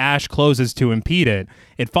doors that Ash closes to impede it.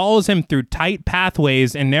 It follows him through tight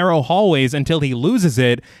pathways and narrow hallways until he loses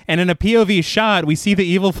it, and in a POV shot, we see the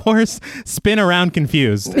evil force spin around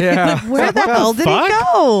confused. Yeah. Where the hell did fuck? he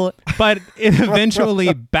go? But it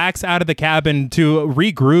eventually backs out of the cabin to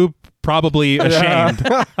regroup, probably ashamed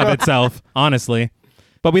of itself, honestly.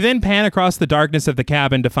 But we then pan across the darkness of the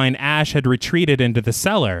cabin to find Ash had retreated into the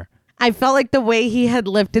cellar. I felt like the way he had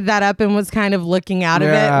lifted that up and was kind of looking out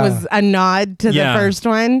Yeah. of it was a nod to Yeah. the first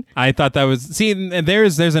one. I thought that was... See,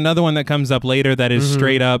 there's another one that comes up later that is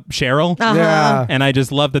straight up Cheryl. Uh-huh. Yeah. And I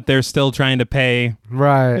just love that they're still trying to pay.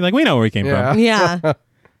 Right. Like, we know where he came Yeah. from. Yeah.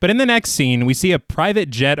 But in the next scene, we see a private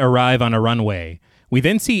jet arrive on a runway. We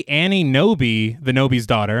then see Annie Noby, the Noby's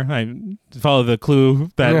daughter. I follow the clue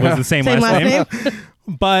that was the same, Same last last name.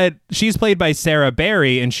 But she's played by Sarah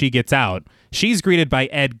Berry, and she gets out. She's greeted by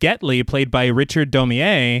Ed Getley, played by Richard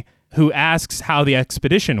Daumier, who asks how the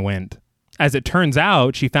expedition went. As it turns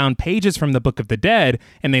out, she found pages from the Book of the Dead,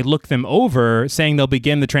 and they look them over, saying they'll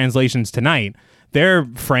begin the translations tonight. They're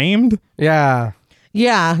framed. Yeah.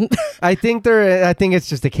 Yeah. I think it's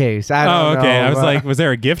just a case. I don't know. Okay. I was but- like, was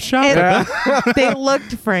there a gift shop? They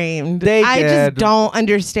looked framed. They I did. just don't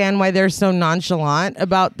understand why they're so nonchalant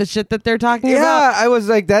about the shit that they're talking about. yeah, I was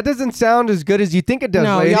like, that doesn't sound as good as you think it does,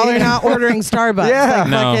 No, lady. y'all are not ordering Starbucks. Yeah. Like,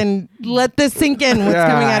 No. fucking let this sink in. What's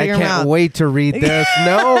coming out of your I can't mouth? wait to read this.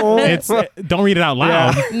 No. Don't read it out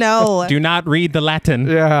loud. No. Do not read the Latin.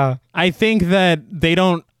 Yeah. I think that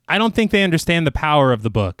I don't think they understand the power of the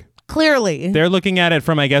book. Clearly. They're looking at it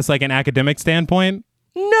from, I guess, like an academic standpoint.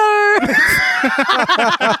 Nerd.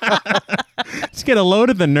 Just get a load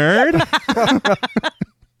of the nerd.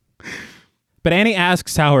 But Annie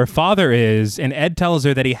asks how her father is, and Ed tells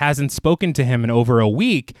her that he hasn't spoken to him in over a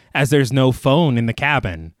week as there's no phone in the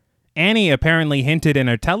cabin. Annie apparently hinted in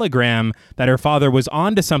her telegram that her father was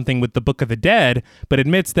onto something with the Book of the Dead, but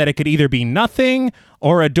admits that it could either be nothing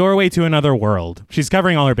or a doorway to another world. She's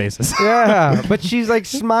covering all her bases. Yeah. But she's like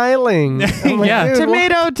smiling. I'm like, Yeah.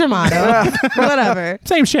 dude, Tomato. Whatever.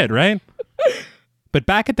 Same shit, right? But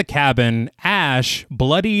back at the cabin, Ash,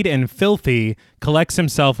 bloodied and filthy, collects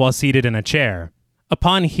himself while seated in a chair.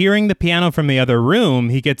 Upon hearing the piano from the other room,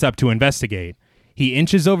 he gets up to investigate. He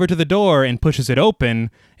inches over to the door and pushes it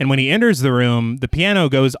open, and when he enters the room, the piano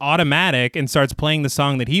goes automatic and starts playing the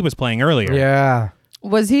song that he was playing earlier. Yeah.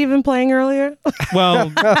 Was he even playing earlier?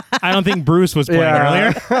 Well, I don't think Bruce was playing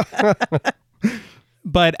earlier.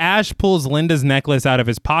 But Ash pulls Linda's necklace out of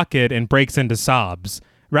his pocket and breaks into sobs.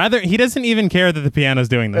 Rather, he doesn't even care that the piano's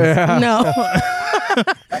doing this. No.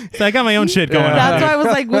 So I got my own shit going on. That's why I was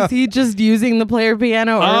like, was he just using the player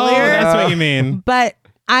piano Oh, earlier? that's what you mean. But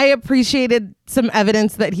I appreciated some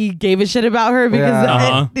evidence that he gave a shit about her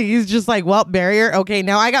because he's just like, well, barrier. Okay,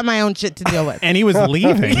 now I got my own shit to deal with. And he was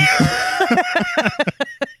leaving.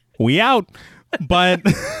 We out. But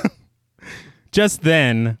just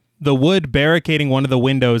then, the wood barricading one of the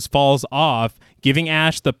windows falls off, giving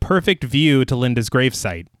Ash the perfect view to Linda's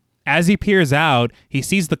gravesite. As he peers out, he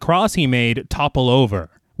sees the cross he made topple over.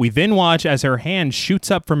 We then watch as her hand shoots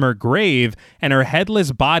up from her grave and her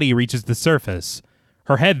headless body reaches the surface.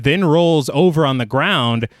 Her head then rolls over on the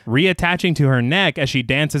ground, reattaching to her neck as she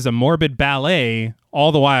dances a morbid ballet,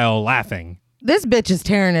 all the while laughing. This bitch is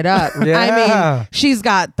tearing it up. Yeah. I mean, she's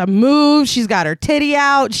got the move. She's got her titty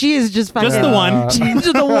out. She is just fucking... Just the one.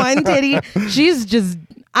 She's the one titty. She's just...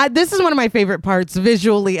 this is one of my favorite parts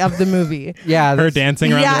visually of the movie. Yeah. Her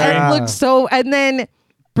dancing around the grave. Yeah, it looks so... And then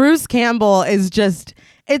Bruce Campbell is just...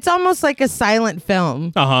 It's almost like a silent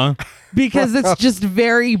film Uh-huh. because it's just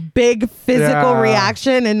very big physical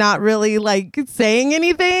reaction and not really like saying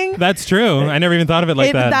anything. That's true. I never even thought of it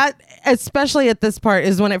like that. Especially at this part,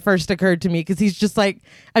 is when it first occurred to me because he's just like,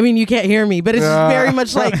 I mean, you can't hear me, but it's just very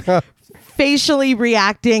much like facially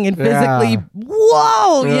reacting and physically,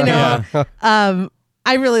 whoa, you know. Yeah.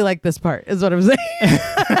 I really like this part, is what I'm saying.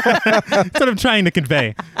 That's what I'm trying to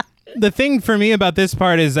convey. The thing for me about this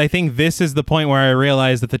part is I think this is the point where I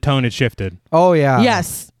realized that the tone had shifted. Oh, yeah.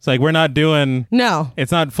 Yes. It's like we're not doing... No.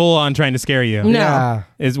 It's not full on trying to scare you. No. Yeah.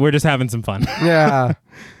 We're just having some fun. Yeah.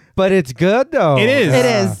 But it's good, though. It is. It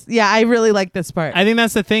is. Yeah, I really like this part. I think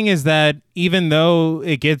that's the thing is that even though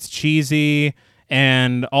it gets cheesy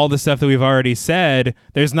and all the stuff that we've already said,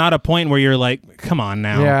 there's not a point where you're like, come on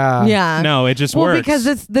now. Yeah. yeah. No, it just well, works.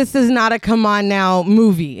 because this is not a come on now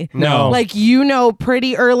movie. No. Like, you know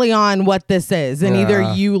pretty early on what this is, and either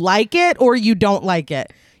you like it or you don't like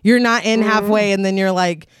it. You're not in halfway and then you're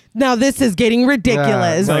like, no, this is getting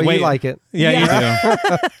ridiculous. No, Like, wait. you like it. Yeah, you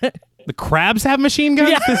do. The crabs have machine guns?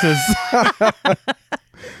 Yeah. This is...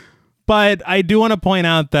 But I do want to point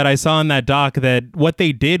out that I saw in that doc that what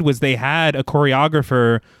they did was they had a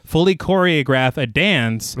choreographer fully choreograph a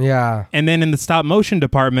dance. Yeah. And then in the stop motion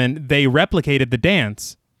department, they replicated the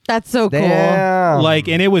dance. That's so cool. Damn.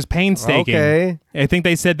 And it was painstaking. Okay. I think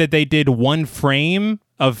they said that they did one frame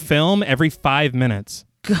of film every 5 minutes.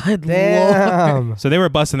 Good Lord. Damn. So they were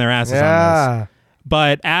busting their asses on this. Yeah.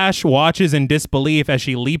 But Ash watches in disbelief as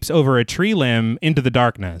she leaps over a tree limb into the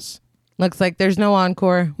darkness. Looks like there's no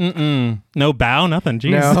encore. No bow, nothing.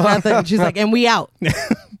 Jeez. No. Nothing. She's like, and we out.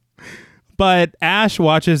 But Ash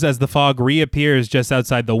watches as the fog reappears just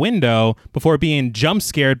outside the window before being jump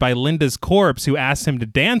scared by Linda's corpse, who asks him to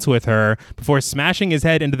dance with her before smashing his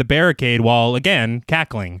head into the barricade while, again,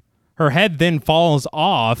 cackling. Her head then falls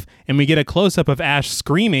off, and we get a close-up of Ash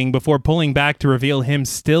screaming before pulling back to reveal him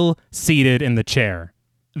still seated in the chair.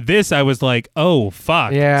 This, I was like, oh,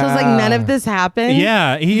 fuck. Yeah. So it's like none of this happened.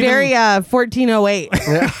 Yeah. He even- Very 1408.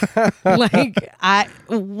 Like,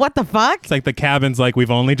 what the fuck? It's like the cabin's like, we've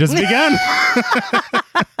only just begun.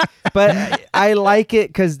 But I like it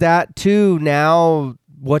because that, too, now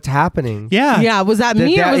what's happening. Yeah. Yeah, was that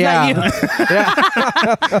me or was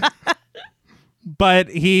that you? But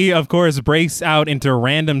he, of course, breaks out into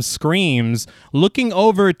random screams, looking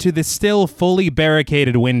over to the still fully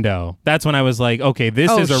barricaded window. That's when I was like, okay, this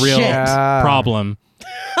Oh, is a real shit. Yeah. problem.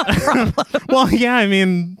 Well, yeah, I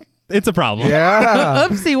mean, it's a problem. Yeah.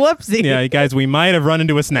 Oopsie whoopsie. Yeah, guys, we might have run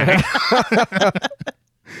into a snag.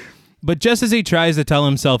 But just as he tries to tell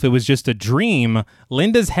himself it was just a dream,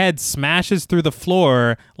 Linda's head smashes through the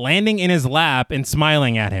floor, landing in his lap and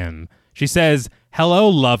smiling at him. She says, "Hello,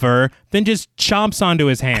 lover," then just chomps onto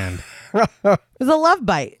his hand. It was a love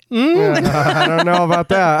bite. I don't know about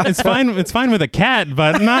that. It's fine. It's fine with a cat,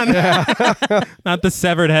 but not not the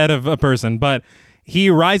severed head of a person. But he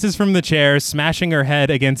rises from the chair, smashing her head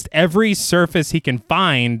against every surface he can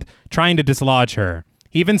find, trying to dislodge her.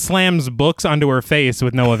 He even slams books onto her face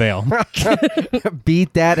with no avail.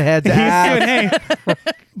 Beat that head's Dude, ass. hey.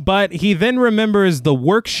 But he then remembers the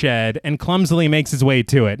work shed and clumsily makes his way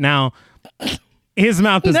to it. Now, his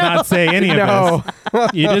mouth does not say any of No.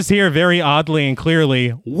 this. You just hear very oddly and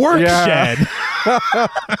clearly, work Yeah. shed.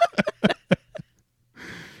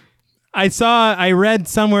 I read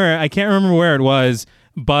somewhere, I can't remember where it was,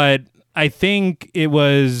 but I think it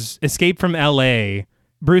was Escape from L.A.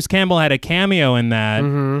 Bruce Campbell had a cameo in that,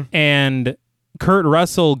 and Kurt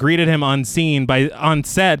Russell greeted him on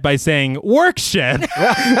set by saying, "Work shed."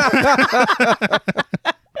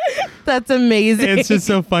 That's amazing. It's just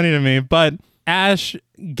so funny to me. But Ash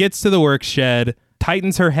gets to the work shed,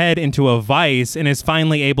 tightens her head into a vice, and is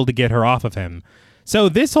finally able to get her off of him. So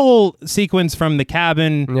this whole sequence from the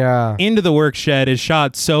cabin into the work shed is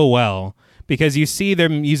shot so well because you see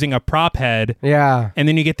them using a prop head. Yeah. And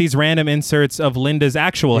then you get these random inserts of Linda's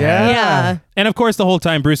actual head. Yeah. And of course, the whole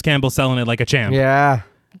time, Bruce Campbell's selling it like a champ. Yeah.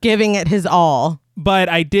 Giving it his all. But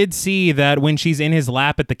I did see that when she's in his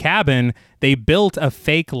lap at the cabin, they built a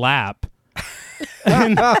fake lap.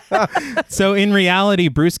 So in reality,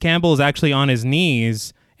 Bruce Campbell is actually on his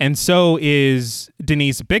knees, and so is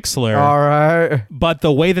Denise Bixler. All right. But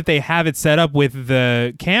the way that they have it set up with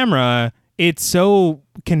the camera, it's so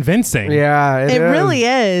convincing. Yeah, It really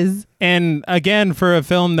is. And again, for a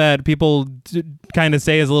film that people kind of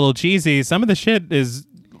say is a little cheesy, some of the shit is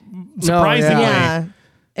surprisingly. Yeah.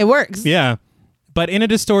 It works. Yeah. But in a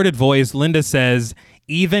distorted voice, Linda says,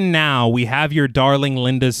 "Even now, we have your darling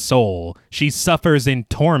Linda's soul. She suffers in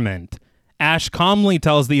torment." Ash calmly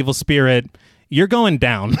tells the evil spirit, "You're going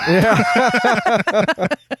down."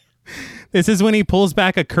 This is when he pulls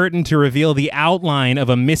back a curtain to reveal the outline of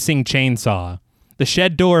a missing chainsaw. The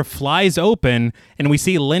shed door flies open, and we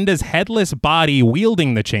see Linda's headless body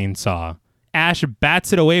wielding the chainsaw. Ash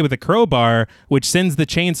bats it away with a crowbar, which sends the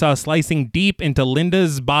chainsaw slicing deep into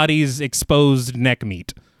Linda's body's exposed neck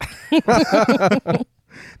meat.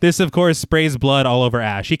 This, of course, sprays blood all over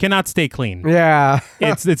Ash. He cannot stay clean. Yeah.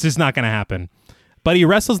 It's just not going to happen. But he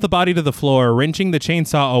wrestles the body to the floor, wrenching the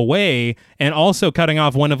chainsaw away and also cutting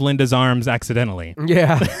off one of Linda's arms accidentally.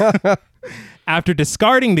 Yeah. After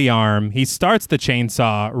discarding the arm, he starts the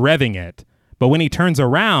chainsaw, revving it. But when he turns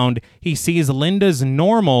around, he sees Linda's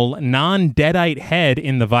normal, non-deadite head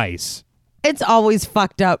in the vise. It's always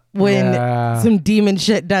fucked up when some demon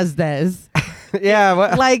shit does this. Yeah.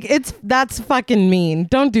 Like, that's fucking mean.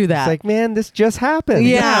 Don't do that. It's like, man, this just happened.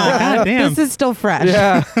 Yeah. goddamn. This is still fresh.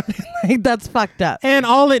 Yeah. Like, that's fucked up. And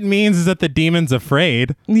all it means is that the demon's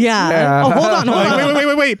afraid. Yeah. Oh, hold on.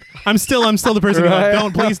 Like, wait. I'm still the person Right.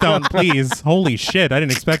 going, don't, please. Holy shit, I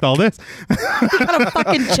didn't expect all this. You got a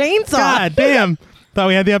fucking chainsaw. God damn. Thought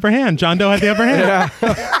we had the upper hand. John Doe had the upper hand.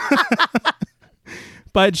 Yeah.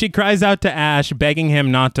 But she cries out to Ash, begging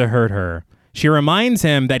him not to hurt her. She reminds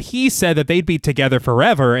him that he said that they'd be together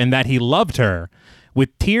forever and that he loved her. With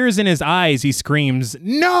tears in his eyes, he screams,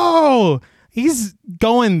 "No!" He's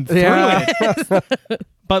going through it.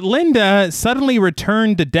 But Linda, suddenly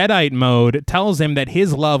returned to Deadite mode, tells him that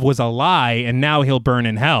his love was a lie and now he'll burn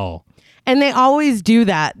in hell. And they always do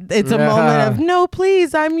that. It's a moment of, "No,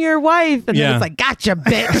 please, I'm your wife." And then it's like, "Gotcha,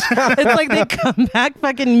 bitch." It's like they come back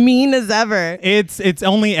fucking mean as ever. It's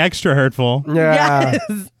only extra hurtful. Yeah.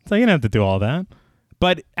 Yes. So you don't have to do all that.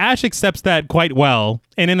 But Ash accepts that quite well,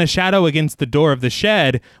 and in a shadow against the door of the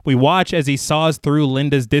shed, we watch as he saws through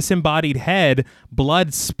Linda's disembodied head,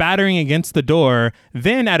 blood spattering against the door,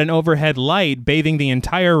 then at an overhead light bathing the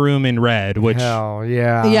entire room in red, which... Hell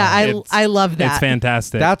yeah. Yeah, I love that. It's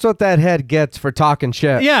fantastic. That's what that head gets for talking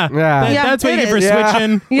shit. Yeah. That's what you get for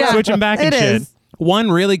switching back and it shit. is.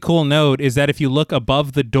 One really cool note is that if you look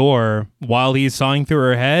above the door while he's sawing through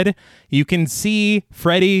her head, you can see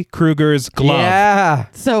Freddy Krueger's glove. Yeah.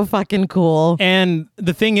 So fucking cool. And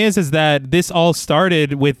the thing is that this all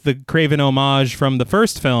started with the Craven homage from the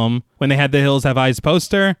first film when they had the Hills Have Eyes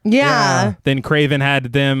poster. Yeah. Then Craven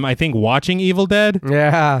had them, I think, watching Evil Dead.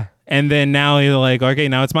 Yeah. And then now he's like, okay,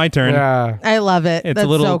 now it's my turn. Yeah. I love it. It's That's a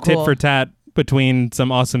little so cool. tit for tat between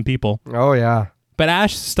some awesome people. Oh, yeah. But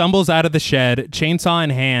Ash stumbles out of the shed, chainsaw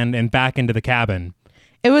in hand, and back into the cabin.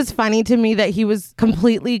 It was funny to me that he was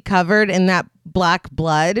completely covered in that black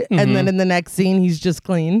blood, and then in the next scene, he's just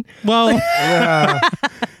clean. Well,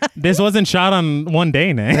 this wasn't shot on one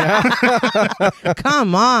day, Nick.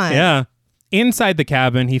 Come on. Yeah. Inside the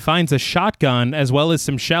cabin, he finds a shotgun as well as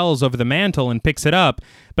some shells over the mantle and picks it up,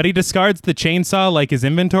 but he discards the chainsaw like his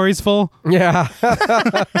inventory's full. Yeah.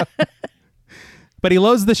 But he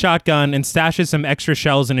loads the shotgun and stashes some extra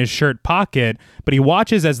shells in his shirt pocket, but he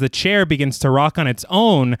watches as the chair begins to rock on its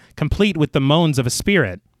own, complete with the moans of a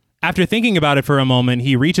spirit. After thinking about it for a moment,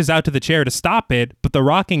 he reaches out to the chair to stop it, but the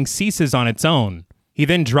rocking ceases on its own. He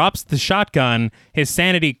then drops the shotgun, his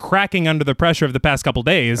sanity cracking under the pressure of the past couple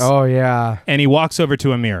days, Oh, yeah. and he walks over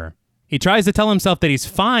to a mirror. He tries to tell himself that he's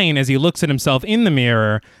fine as he looks at himself in the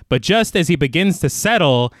mirror, but just as he begins to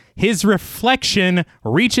settle, his reflection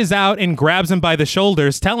reaches out and grabs him by the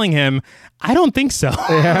shoulders, telling him, I don't think so.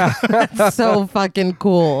 That's so fucking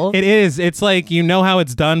cool. It is. It's like, you know how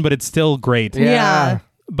it's done, but it's still great. Yeah.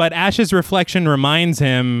 But Ash's reflection reminds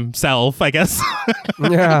himself, I guess,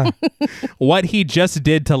 Yeah. what he just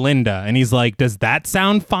did to Linda. And he's like, does that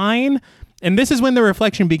sound fine? And this is when the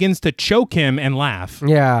reflection begins to choke him and laugh.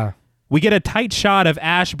 Yeah. We get a tight shot of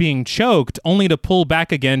Ash being choked, only to pull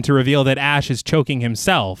back again to reveal that Ash is choking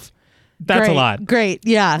himself. That's Great, a lot. Great.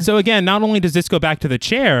 Yeah. So again, not only does this go back to the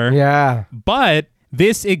chair, Yeah. but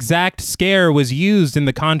this exact scare was used in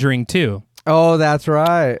The Conjuring 2. Oh, that's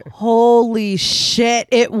right. Holy shit.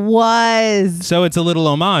 It was. So it's a little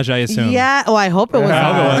homage, I assume. Yeah. Oh, I hope it was. I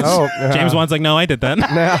hope it was. Oh, yeah. James Wan's like, no, I did that.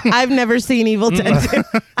 I've never seen Evil Dead 2.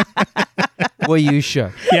 Well, you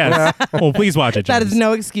should. Yes. Well, please watch it, James. That is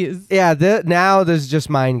no excuse. Yeah. Now there's just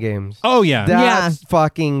mind games. Oh, yeah. That's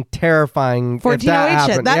fucking terrifying. if that 1408 shit.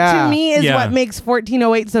 happened. That Yeah. to me is Yeah. what makes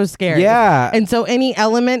 1408 so scary. Yeah. And so any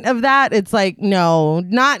element of that, it's like, no,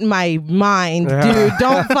 not in my mind, dude.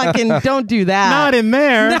 Don't do that. Not in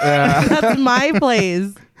there. That's my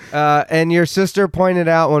place. And your sister pointed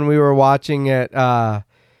out when we were watching it,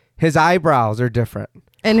 his eyebrows are different.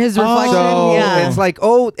 And his reflection, So yeah. it's like,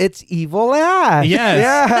 oh, it's evil Ash.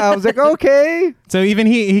 Yes. Yeah. I was like, okay. So even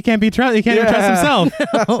he can't be trusted. He can't even trust Yeah.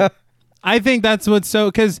 himself. I think that's what's so,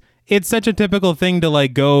 because it's such a typical thing to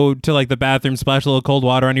like go to like the bathroom, splash a little cold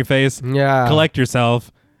water on your face, Yeah. collect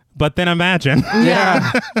yourself, but then imagine.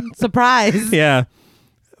 Yeah. Surprise. Yeah.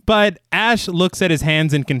 But Ash looks at his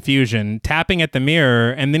hands in confusion, tapping at the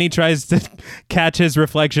mirror, and then he tries to catch his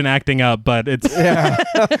reflection acting up, but it's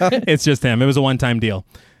it's just him. It was a one-time deal.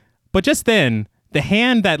 But just then, the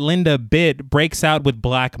hand that Linda bit breaks out with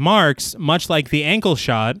black marks, much like the ankle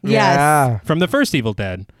shot Yes. Yeah. from the first Evil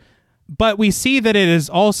Dead. But we see that it is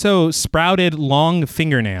also sprouted long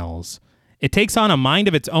fingernails. It takes on a mind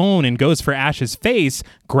of its own and goes for Ash's face,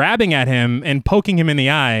 grabbing at him and poking him in the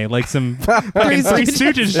eye like some fucking Three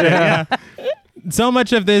Stooges shit. Yeah. So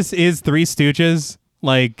much of this is Three Stooges,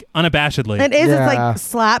 like unabashedly. It is. Yeah.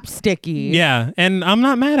 It's like slapsticky. Yeah, and I'm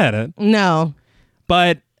not mad at it. No.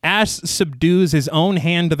 But Ash subdues his own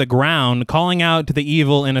hand to the ground, calling out to the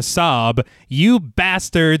evil in a sob, "You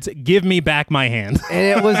bastards, give me back my hand."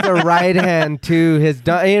 And it was the right hand too. Even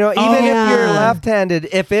if you're left-handed,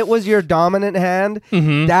 if it was your dominant hand,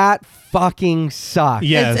 that fucking sucks.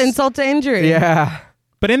 Yes. It's insult to injury. Yeah.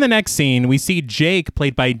 But in the next scene, we see Jake,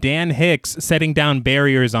 played by Dan Hicks, setting down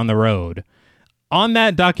barriers on the road. On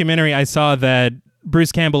that documentary, I saw that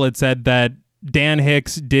Bruce Campbell had said that Dan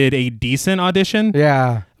Hicks did a decent audition,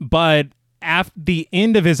 Yeah. but at the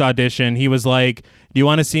end of his audition, he was like, "Do you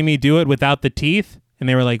want to see me do it without the teeth?" And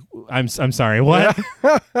they were like, I'm sorry, what?"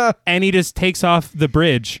 And he just takes off the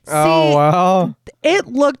bridge. Oh, well. It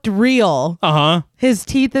looked real. Uh-huh. His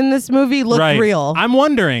teeth in this movie looked Right. real. I'm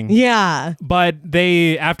wondering. Yeah. But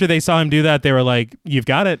after they saw him do that, they were like, "You've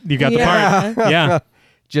got it. You got Yeah. the part." Yeah.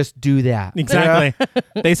 Just do that. Exactly.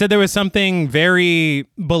 They said there was something very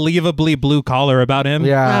believably blue collar about him.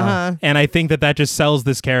 Yeah. Uh-huh. And I think that just sells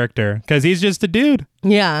this character because he's just a dude.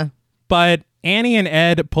 Yeah. But Annie and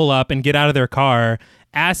Ed pull up and get out of their car,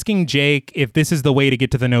 asking Jake if this is the way to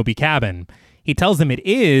get to the Nobi cabin. He tells them it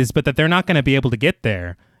is, but that they're not going to be able to get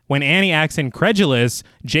there. When Annie acts incredulous,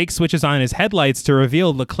 Jake switches on his headlights to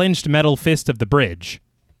reveal the clenched metal fist of the bridge.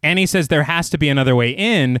 Annie says there has to be another way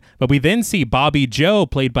in, but we then see Bobby Joe,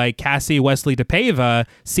 played by Cassie Wesley DePaiva,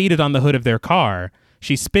 seated on the hood of their car.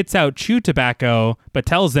 She spits out chew tobacco, but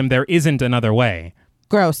tells them there isn't another way.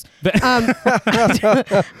 Gross.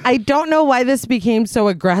 I don't know why this became so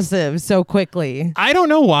aggressive so quickly. I don't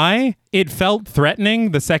know why. It felt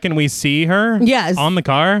threatening the second we see her Yes. on the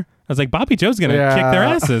car. I was like, Bobby Joe's going to Yeah. kick their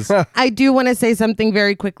asses. I do want to say something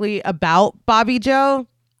very quickly about Bobby Joe.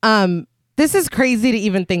 This is crazy to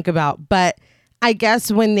even think about, but I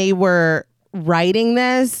guess when they were writing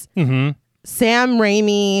this, Sam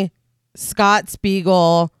Raimi, Scott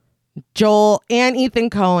Spiegel, Joel and Ethan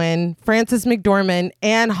Cohen, Frances McDormand,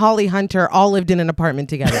 and Holly Hunter all lived in an apartment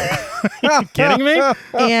together. You kidding me?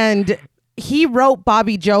 And he wrote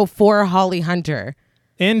Bobby Joe for Holly Hunter.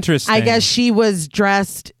 Interesting. I guess she was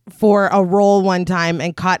dressed for a role one time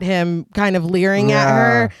and caught him kind of leering at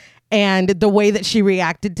her. And the way that she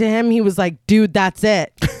reacted to him, he was like, dude, that's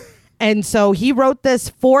it. And so he wrote this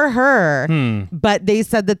for her, but they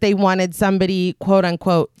said that they wanted somebody, quote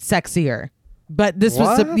unquote, sexier. But this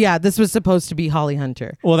this was supposed to be Holly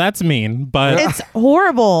Hunter. Well, that's mean, but It's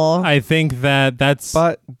horrible. I think that's...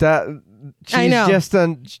 But I know.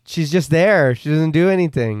 she's just there. She doesn't do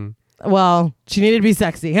anything. Well, she needed to be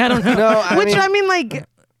sexy. I don't know. No, I mean, like,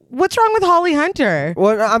 what's wrong with Holly Hunter?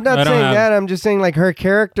 Well, I'm not saying that. I'm just saying, like, her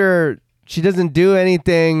character, she doesn't do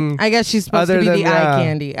anything. I guess she's supposed to be the eye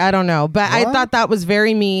candy. I don't know. But I thought that was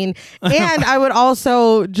very mean. And I would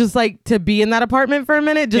also just like to be in that apartment for a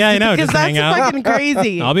minute. Just I know. Because just that's fucking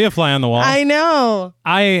crazy. I'll be a fly on the wall. I know.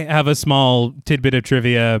 I have a small tidbit of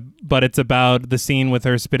trivia, but it's about the scene with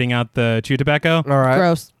her spitting out the chew tobacco. All right.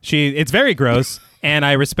 Gross. It's very gross. And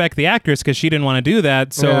I respect the actress because she didn't want to do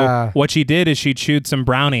that. So what she did is she chewed some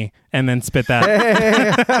brownie and then spit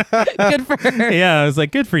that. Good for her. Yeah, I was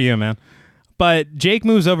like, good for you, man. But Jake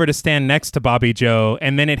moves over to stand next to Bobby Joe,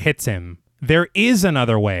 and then it hits him. There is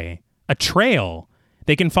another way, a trail.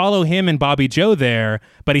 They can follow him and Bobby Joe there,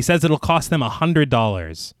 but he says it'll cost them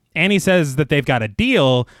 $100. And he says that they've got a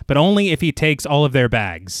deal, but only if he takes all of their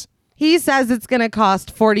bags. He says it's going to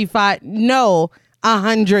cost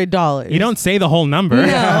 $100. You don't say the whole number.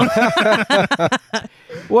 No.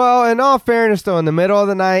 Well, in all fairness, though, in the middle of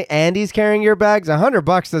the night, Andy's carrying your bags. $100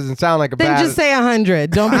 doesn't sound like a Then bad. just say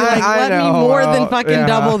 100. Don't be like, let me more than fucking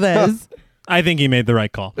double this. I think he made the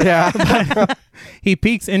right call. Yeah. He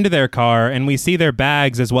peeks into their car, and we see their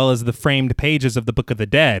bags as well as the framed pages of the Book of the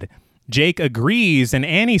Dead. Jake agrees, and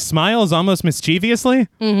Annie smiles almost mischievously.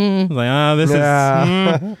 Mm-hmm. Like, oh, this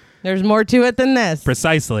is... There's more to it than this.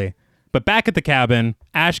 Precisely. But back at the cabin,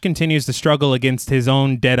 Ash continues to struggle against his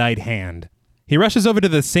own dead-eyed hand. He rushes over to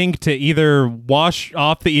the sink to either wash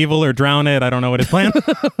off the evil or drown it. I don't know what his plan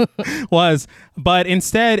was. But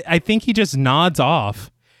instead, I think he just nods off.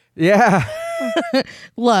 Yeah.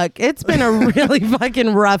 Look, it's been a really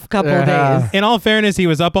fucking rough couple days. In all fairness, he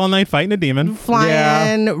was up all night fighting a demon.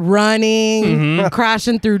 Flying, running,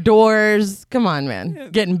 crashing through doors. Come on,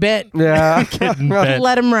 man. Getting bit. Yeah. Getting bit.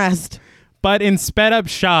 Let him rest. But in sped up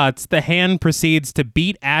shots, the hand proceeds to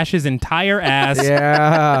beat Ash's entire ass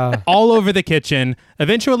all over the kitchen,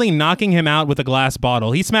 eventually knocking him out with a glass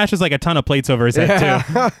bottle. He smashes like a ton of plates over his head, too.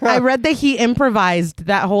 I read that he improvised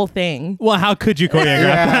that whole thing. Well, how could you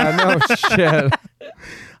choreograph that? No shit.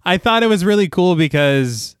 I thought it was really cool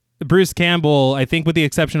because Bruce Campbell, I think with the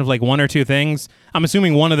exception of like one or two things, I'm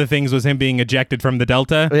assuming one of the things was him being ejected from the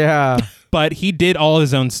Delta. Yeah. But he did all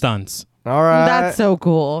his own stunts. All right. That's so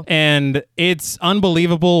cool. And it's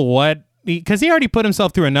unbelievable because he already put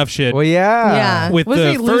himself through enough shit. Well, yeah. With Was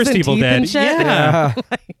the he first losing Evil teeth Dead. and shit? Yeah.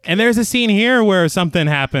 And there's a scene here where something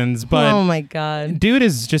happens, but oh my God. dude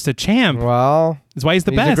is just a champ. Well, That's why he's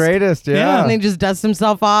the he's best. the greatest. Yeah. And he just dusts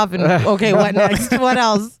himself off and okay, what next? What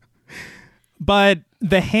else? But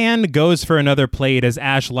the hand goes for another plate as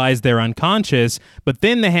Ash lies there unconscious, but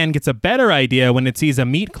then the hand gets a better idea when it sees a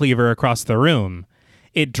meat cleaver across the room.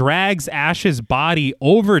 It drags Ash's body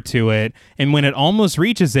over to it, and when it almost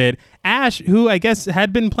reaches it, Ash, who I guess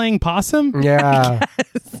had been playing possum, Yeah.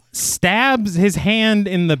 stabs his hand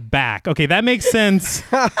in the back. Okay, that makes sense.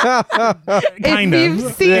 Kind of.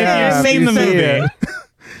 You've seen Yeah. it, You've seen the makes movie. sense.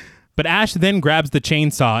 But Ash then grabs the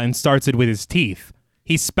chainsaw and starts it with his teeth.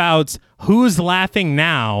 He spouts, "Who's laughing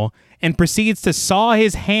now?" and proceeds to saw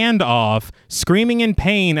his hand off, screaming in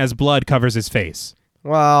pain as blood covers his face.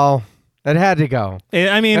 Well, it had to go.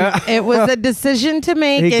 I mean, It was a decision to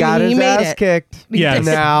make, He got and he his made ass it. kicked. Yes.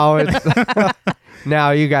 Now it's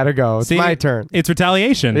now you got to go. It's see, my turn. It's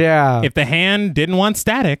retaliation. Yeah. If the hand didn't want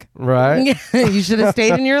static. Right. You should have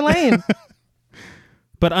stayed in your lane.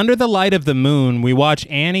 But under the light of the moon, we watch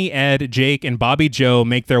Annie, Ed, Jake, and Bobby Joe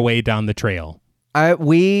make their way down the trail.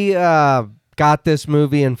 We got this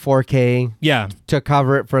movie in 4K Yeah. to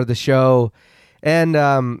cover it for the show, and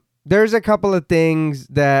there's a couple of things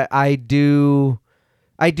that I do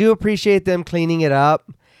appreciate them cleaning it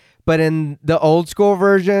up. But in the old school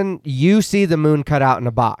version, you see the moon cut out in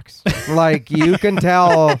a box. Like, you can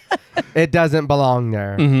tell it doesn't belong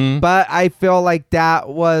there. Mm-hmm. But I feel like that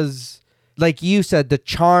was, like you said, the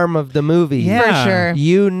charm of the movie. Yeah. For sure.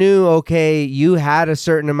 You knew, okay, you had a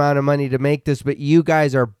certain amount of money to make this, but you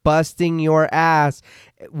guys are busting your ass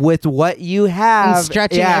with what you have. And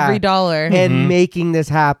stretching every dollar. And making this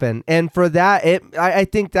happen. And for that, I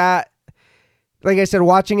think that, like I said,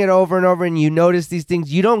 watching it over and over, and you notice these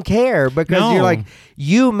things, you don't care because you're like,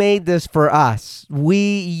 you made this for us.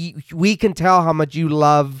 We can tell how much you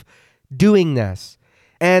love doing this,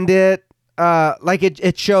 and it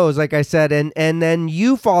shows, like I said, and then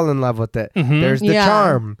you fall in love with it. There's the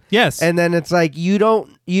charm. Yes. And then it's like you don't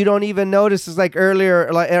even notice. It's like earlier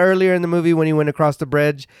in the movie when he went across the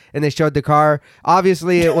bridge and they showed the car.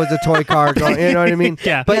 Obviously, it was a toy car going. You know what I mean?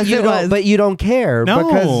 Yeah. But you don't care No.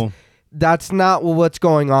 because that's not what's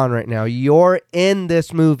going on right now. You're in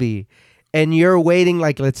this movie, and you're waiting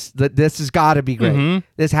like this has got to be great.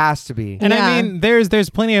 This has to be. And Yeah. I mean, there's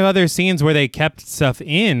plenty of other scenes where they kept stuff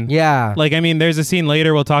in. Yeah. Like, I mean, there's a scene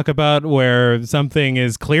later we'll talk about where something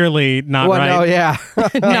is clearly not well, right. no, yeah.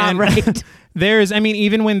 Not And right. There's, I mean,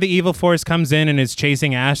 even when the evil force comes in and is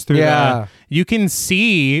chasing Ash through Yeah. you can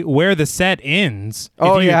see where the set ends.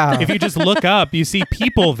 Oh, if you, yeah. If you just look up, you see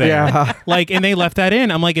people there. Yeah. Like, and they left that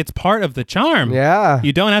in. I'm like, it's part of the charm. Yeah.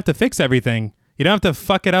 You don't have to fix everything. You don't have to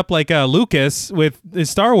fuck it up like Lucas with his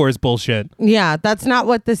Star Wars bullshit. Yeah, that's not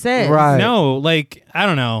what this is. Right. No, like, I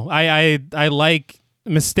don't know. I like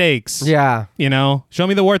mistakes. Yeah. You know, show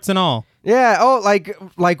me the warts and all. Yeah. Oh,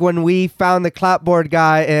 like when we found the clapboard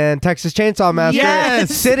guy in Texas Chainsaw Massacre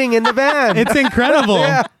Yes. sitting in the van. It's incredible.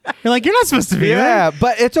 Yeah. You're like, you're not supposed to be yeah, there.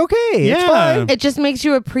 but it's okay. It's Yeah. fine. It just makes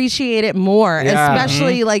you appreciate it more, Yeah.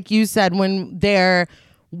 especially like you said, when they're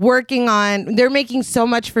they're making so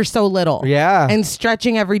much for so little. Yeah. And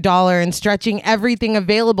stretching every dollar and stretching everything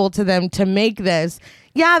available to them to make this.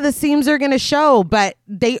 Yeah, the seams are going to show, but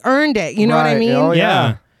they earned it. You know what I Right. mean? Oh,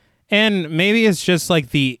 Yeah. And maybe it's just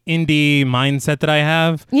like the indie mindset that I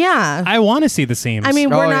have. Yeah. I want to see the seams. I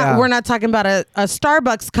mean, Oh, we're yeah. not talking about a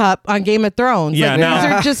Starbucks cup on Game of Thrones. Yeah, like, no. these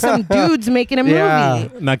are just some dudes making a movie. Yeah.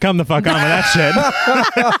 now come the fuck on with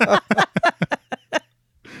that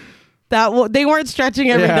shit. They weren't stretching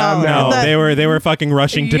every Yeah, dollar. No, That- they were fucking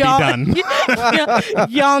rushing to be y'all- done.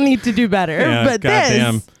 y'all need to do better. Yeah, but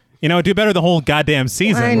goddamn. this, You know, do better the whole goddamn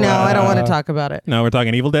season. I know. I don't want to talk about it. No, we're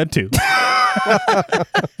talking Evil Dead 2.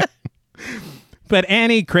 But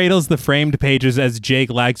Annie cradles the framed pages as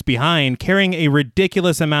Jake lags behind, carrying a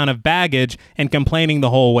ridiculous amount of baggage and complaining the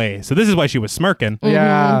whole way. So this is why she was smirking.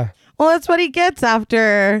 Yeah. Well, that's what he gets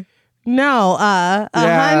after. No, Yeah.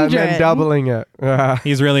 And 100. then doubling it. Yeah.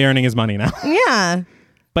 He's really earning his money now. Yeah.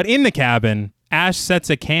 But in the cabin, Ash sets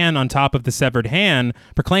a can on top of the severed hand,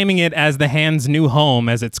 proclaiming it as the hand's new home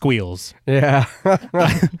as it squeals. Yeah.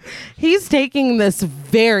 He's taking this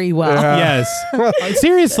very well. Yeah. Yes.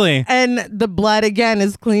 Seriously. And the blood again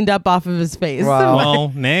is cleaned up off of his face. Wow.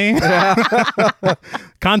 Well, nay.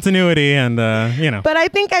 Continuity and, you know. But I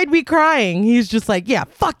think I'd be crying. He's just like, yeah,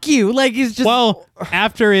 fuck you. Like he's just Well,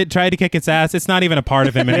 after it tried to kick its ass, it's not even a part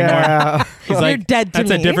of him anymore. Yeah. He's You're like, dead to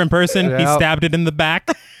that's a me." different person. He Yep. stabbed it in the back.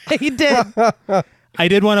 he did. I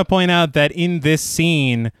did want to point out that in this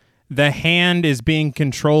scene, the hand is being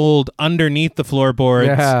controlled underneath the floorboards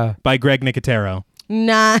Yeah. by Greg Nicotero.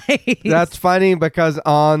 Nice. That's funny because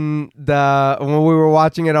when we were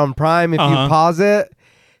watching it on Prime, if you pause it,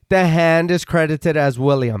 the hand is credited as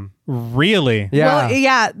William. Really? Yeah. Well,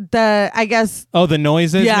 yeah, I guess Oh, the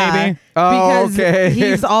noises, yeah, maybe? Oh, because okay.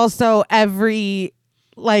 he's also every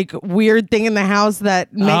like weird thing in the house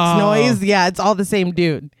that makes Oh. noise. Yeah, it's all the same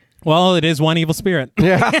dude. Well, it is one evil spirit.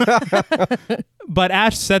 Yeah. But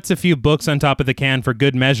Ash sets a few books on top of the can for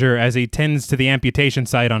good measure as he tends to the amputation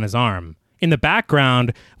site on his arm. In the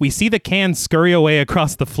background, we see the can scurry away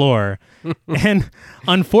across the floor. And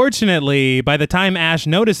unfortunately, by the time Ash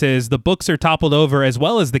notices, the books are toppled over as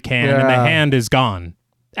well as the can, and the Yeah. hand is gone.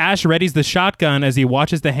 Ash readies the shotgun as he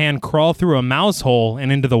watches the hand crawl through a mouse hole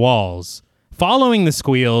and into the walls. Following the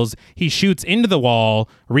squeals, he shoots into the wall,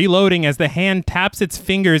 reloading as the hand taps its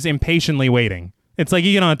fingers, impatiently waiting. It's like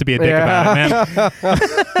you don't have to be a dick about it,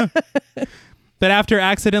 man. But after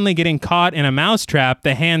accidentally getting caught in a mousetrap,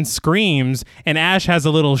 the hand screams, and Ash has a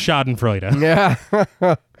little schadenfreude.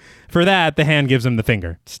 Yeah. For that, the hand gives him the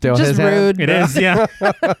finger. Still Just his hand. rude. It is, yeah.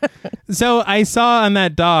 So I saw on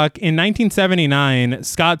that doc in 1979,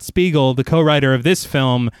 Scott Spiegel, the co-writer of this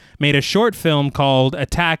film, made a short film called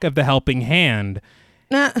Attack of the Helping Hand.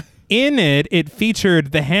 Nah. In it, it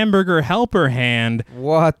featured the hamburger helper hand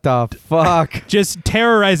What the fuck? just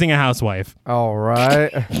terrorizing a housewife. All right.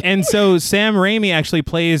 And so Sam Raimi actually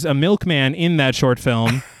plays a milkman in that short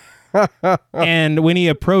film. And when he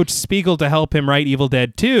approached Spiegel to help him write Evil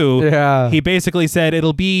Dead 2, Yeah. he basically said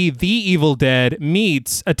it'll be The Evil Dead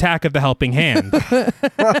meets Attack of the Helping Hand.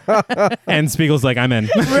 And Spiegel's like, I'm in.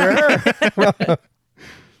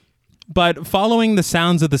 But following the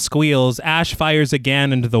sounds of the squeals, Ash fires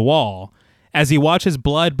again into the wall. As he watches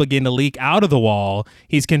blood begin to leak out of the wall,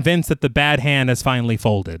 he's convinced that the bad hand has finally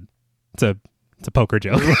folded. It's a poker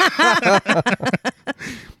joke.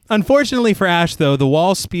 Unfortunately for Ash, though, the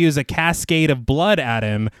wall spews a cascade of blood at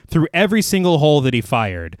him through every single hole that he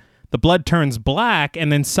fired. The blood turns black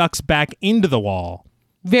and then sucks back into the wall.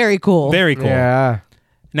 Very cool. Very cool. Yeah.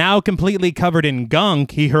 Now completely covered in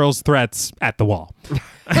gunk, he hurls threats at the wall.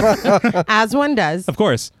 As one does. Of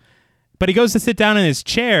course. But he goes to sit down in his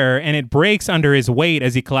chair, and it breaks under his weight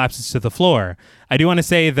as he collapses to the floor. I do want to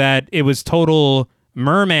say that it was total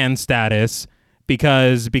merman status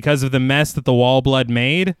because of the mess that the wall blood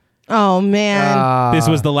made. Oh man. This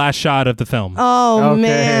was the last shot of the film. Oh Okay.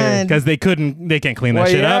 man. Because they can't clean that Well,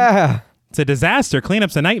 shit up. yeah. It's a disaster.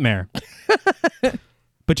 Cleanup's a nightmare.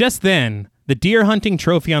 But just then, the deer hunting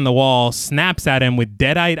trophy on the wall snaps at him with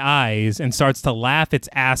dead-eyed eyes and starts to laugh its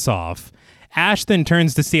ass off. Ash then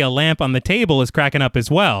turns to see a lamp on the table is cracking up as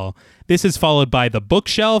well. This is followed by the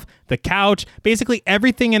bookshelf, the couch. Basically,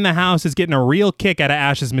 everything in the house is getting a real kick out of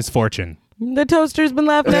Ash's misfortune. The toaster's been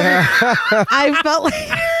laughing at me.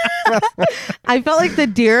 I felt like the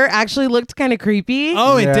deer actually looked kind of creepy.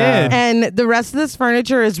 Oh, it Yeah. did. And the rest of this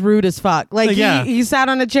furniture is rude as fuck. Like Yeah. he sat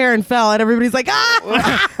on a chair and fell, and everybody's like,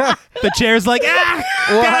 ah! The chair's like, ah,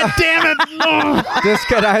 God damn it. Oh. This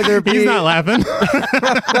could either be He's not laughing.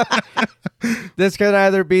 this could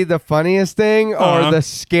either be the funniest thing or the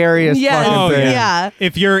scariest Yes. fucking Oh, thing. yeah.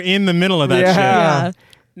 If you're in the middle of that Yeah. shit. Yeah.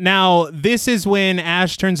 Now, this is when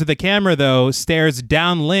Ash turns to the camera, though, stares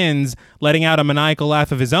down Lynn's, letting out a maniacal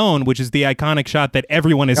laugh of his own, which is the iconic shot that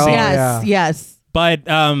everyone has Oh, seen. Yes, yeah. yes. But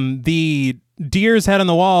the deer's head on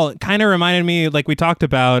the wall kind of reminded me, like we talked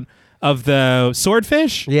about, of the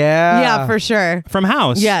swordfish Yeah. Yeah, for sure. from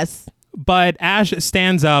House. Yes. But Ash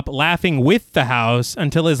stands up, laughing with the house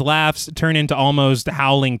until his laughs turn into almost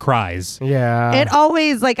howling cries. Yeah. It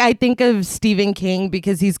always, like, I think of Stephen King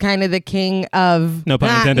because he's kind of the king of... No pun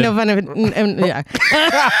intended. No pun yeah.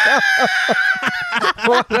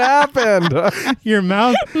 What happened? Your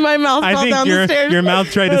mouth. My mouth I fell think down the stairs. your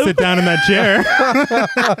mouth tried to sit down in that chair.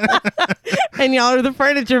 And y'all are the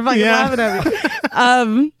furniture fucking Yeah. laughing at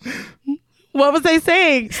me. What was I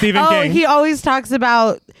saying? Stephen King. He always talks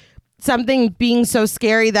about something being so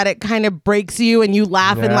scary that it kind of breaks you and you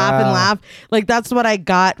laugh and laugh and Yeah. laugh. Like, that's what I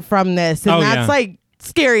got from this. And Oh, that's yeah. like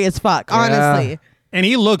scary as fuck, honestly. And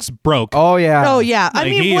he looks broke. Oh yeah. Oh yeah, I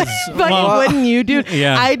Like, mean, he what, is- fucking well- wouldn't you, dude?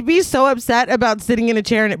 Yeah. I'd be so upset about sitting in a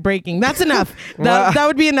chair and it breaking. That's enough. that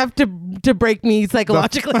would be enough to break me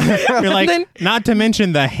psychologically. You're like, Then- not to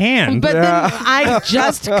mention the hand. But then I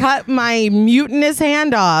just cut my mutinous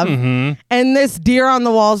hand off, and this deer on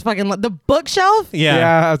the wall is fucking the bookshelf. yeah.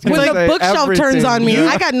 Yeah. I was When gonna the say bookshelf turns everything. on me,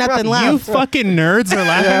 I got nothing You left. fucking nerds are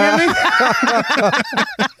laughing at me.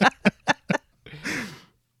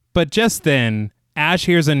 But just then, Ash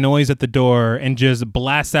hears a noise at the door and just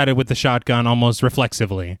blasts at it with the shotgun almost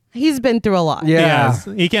reflexively. He's been through a lot. Yeah. Yes.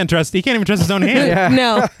 He can't even trust his own hand. Yeah.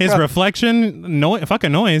 No. His reflection,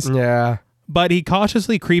 fucking noise. Yeah. But he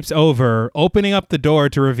cautiously creeps over, opening up the door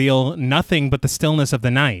to reveal nothing but the stillness of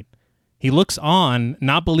the night. He looks on,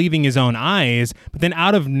 not believing his own eyes, but then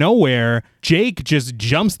out of nowhere, Jake just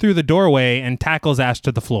jumps through the doorway and tackles Ash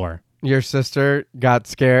to the floor. Your sister got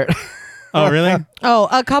scared. Oh, really? Oh,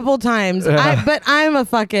 a couple times. But I'm a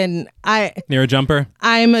fucking You're a jumper?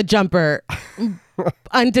 I'm a jumper.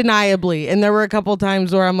 Undeniably. And there were a couple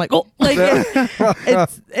times where I'm like, oh, like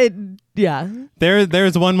yeah.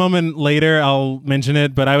 There's one moment later, I'll mention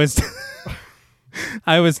it, but I was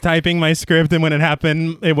I was typing my script, and when it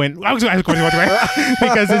happened, it went because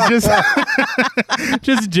it's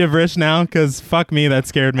just gibberish now, because fuck me, that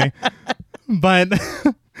scared me. But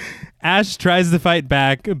Ash tries to fight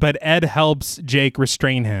back, but Ed helps Jake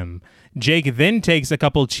restrain him. Jake then takes a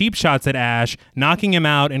couple cheap shots at Ash, knocking him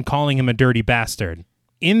out and calling him a dirty bastard.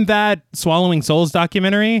 In that Swallowing Souls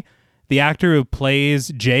documentary, the actor who plays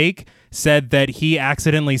Jake said that he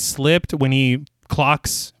accidentally slipped when he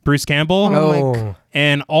clocks Bruce Campbell, Oh my Oh.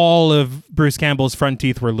 and all of Bruce Campbell's front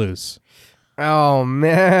teeth were loose. Oh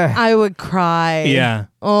man. I would cry. Yeah.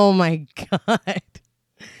 Oh my God.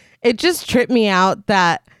 It just tripped me out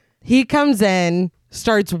that he comes in,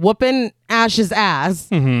 starts whooping Ash's ass,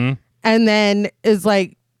 and then is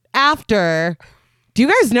like, after, do you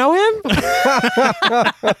guys know him?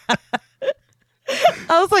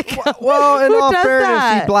 I was like, Well, in who all does fairness,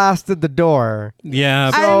 that? he blasted the door.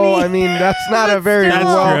 Yeah. So I I mean, that's not a very That's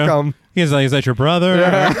true. welcome. He's like, is that your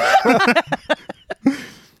brother?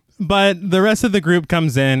 But the rest of the group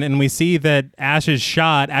comes in, and we see that Ash's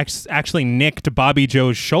shot actually nicked Bobby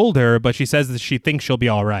Joe's shoulder, but she says that she thinks she'll be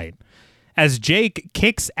all right. As Jake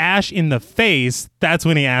kicks Ash in the face, that's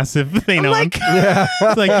when he asks if they know him.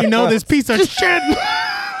 It's like, you know this piece of shit.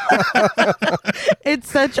 it's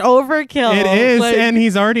such overkill. It is, Like, and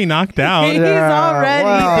he's already knocked out. he's Yeah, already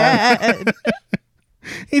wow. dead.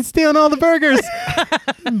 He's stealing all the burgers.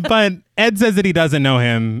 But Ed says that he doesn't know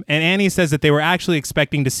him, and Annie says that they were actually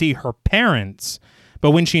expecting to see her parents.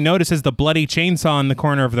 But when she notices the bloody chainsaw in the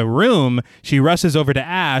corner of the room, she rushes over to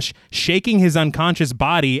Ash, shaking his unconscious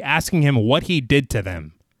body, asking him what he did to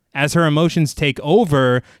them. As her emotions take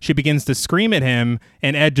over, she begins to scream at him,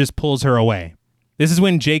 and Ed just pulls her away. This is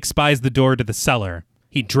when Jake spies the door to the cellar.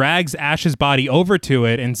 He drags Ash's body over to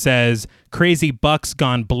it and says, "Crazy Buck's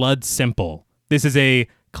gone blood simple." This is a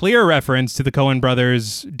clear reference to the Coen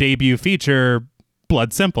brothers' debut feature,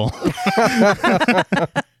 Blood Simple.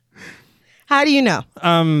 How do you know?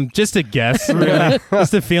 Just a guess, really.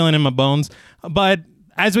 Just a feeling in my bones. But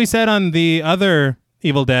as we said on the other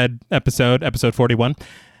Evil Dead episode 41,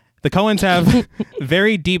 the Coens have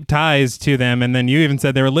very deep ties to them. And then you even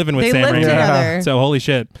said they were living with They Sam live Raimi. together. So holy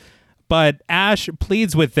shit. But Ash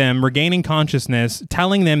pleads with them, regaining consciousness,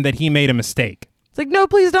 telling them that he made a mistake. It's like, no,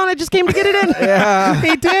 please don't. I just came to get it in. Yeah.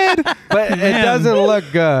 He did. But it Man. doesn't look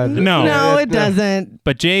good. No. No, it doesn't.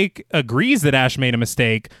 But Jake agrees that Ash made a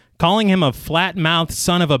mistake, calling him a flat-mouthed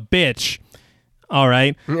son of a bitch. All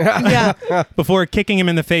right. Yeah. Before kicking him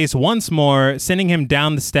in the face once more, sending him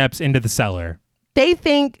down the steps into the cellar. They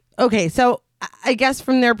think, okay, so I guess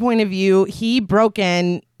from their point of view, he broke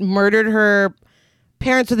in, murdered her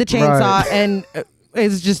parents with a chainsaw, Right. and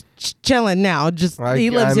is just chilling now. He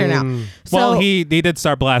lives here now. So Well, he did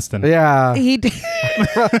start blasting. Yeah. he did.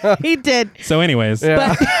 He did. So anyways,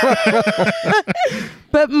 Yeah.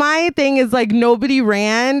 But my thing is like nobody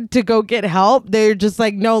ran to go get help. They're just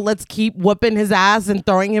like, no, let's keep whooping his ass and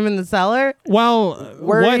throwing him in the cellar. well,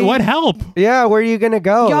 Worry. what help? Yeah, where are you going to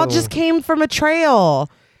go? Y'all just came from a trail.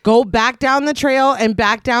 Go back down the trail and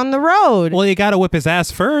back down the road. Well, you got to whip his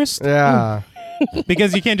ass first Yeah.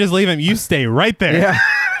 because you can't just leave him. You stay right there. Yeah.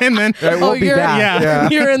 And then, It won't be you're, back. yeah.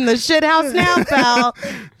 You're in the shit house now, pal.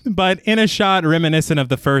 but in a shot reminiscent of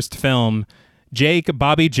the first film, Jake,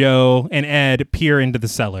 Bobby Joe, and Ed peer into the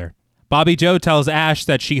cellar. Bobby Joe tells Ash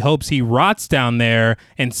that she hopes he rots down there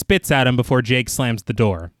and spits at him before Jake slams the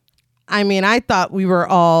door. I mean, I thought we were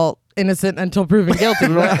all innocent until proven guilty.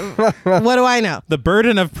 What do I know? The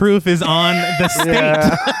burden of proof is on the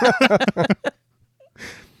state.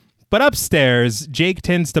 But upstairs, Jake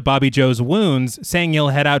tends to Bobby Joe's wounds, saying he'll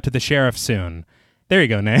head out to the sheriff soon. There you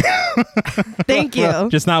go, Nate. Thank you.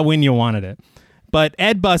 Just not when you wanted it. But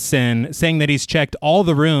Ed busts in, saying that he's checked all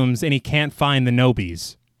the rooms and he can't find the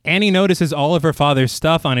Nobies. Annie notices all of her father's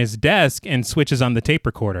stuff on his desk and switches on the tape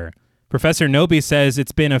recorder. Professor Nobi says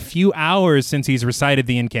it's been a few hours since he's recited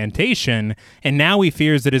the incantation, and now he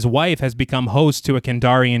fears that his wife has become host to a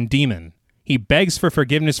Kandarian demon. He begs for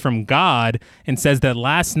forgiveness from God and says that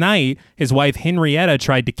last night his wife Henrietta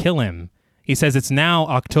tried to kill him. He says it's now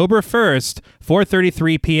October 1st,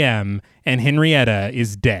 4:33 p.m., and Henrietta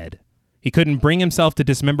is dead. He couldn't bring himself to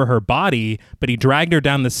dismember her body, but he dragged her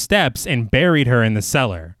down the steps and buried her in the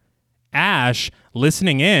cellar. Ash,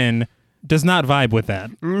 listening in, does not vibe with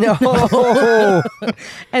that. No.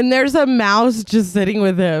 And there's a mouse just sitting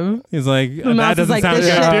with him. He's like, The that mouse is doesn't like, sound this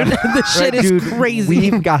good, shit, dude. this shit is Dude,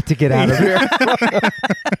 crazy. We've got to get out of here.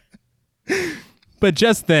 But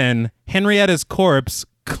just then, Henrietta's corpse,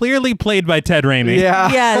 clearly played by Ted Raimi,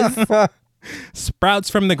 Yeah. Yes. sprouts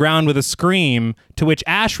from the ground with a scream, to which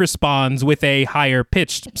Ash responds with a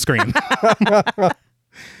higher-pitched scream.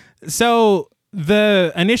 So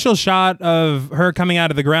the initial shot of her coming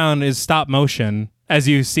out of the ground is stop motion as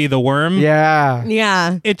you see the worm. Yeah.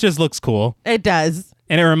 Yeah, It just looks cool. it does.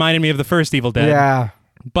 And it reminded me of the first Evil Dead. Yeah.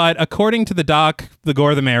 But according to the doc, the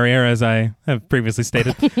gore the merrier, as I have previously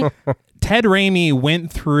stated, Ted Raimi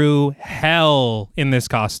went through hell in this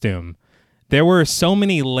costume. There were so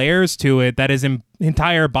many layers to it that his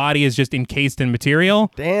entire body is just encased in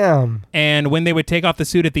material. Damn. And when they would take off the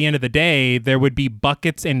suit at the end of the day, there would be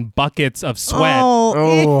buckets and buckets of sweat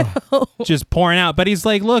Oh. just pouring out. But he's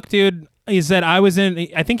like, look, dude, he said, I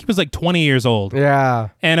think he was like 20 years old. Yeah.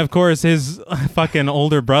 And of course, his fucking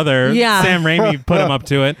older brother, Yeah. Sam Raimi, put him up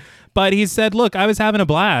to it. But he said, look, I was having a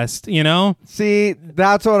blast, you know? See,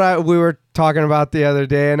 that's what we were talking about the other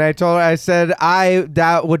day, and I said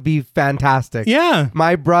that would be fantastic. Yeah.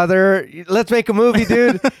 My brother, let's make a movie,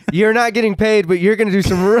 dude. You're not getting paid, but you're gonna do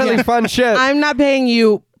some really fun shit. I'm not paying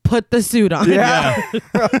you. Put the suit on. Yeah.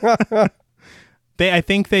 I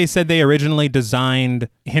think they said they originally designed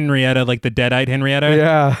Henrietta, like the dead-eyed Henrietta,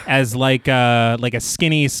 Yeah. as like a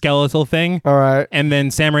skinny skeletal thing. All right. And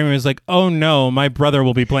then Sam Raimi was like, oh no, my brother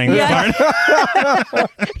will be playing this Yeah.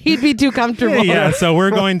 part. He'd be too comfortable. Yeah, so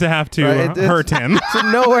we're going to have to Right, hurt him. So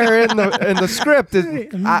nowhere in the script is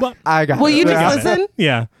I got Will it. you just Yeah. listen?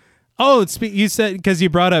 Yeah. Oh, you said, because you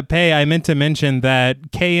brought up pay, I meant to mention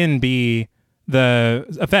that K&B, the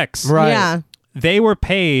effects, Right. Yeah. they were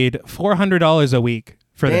paid $400 a week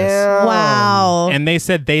for this. Damn. Wow. And they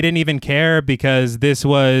said they didn't even care because they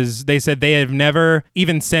said they have never,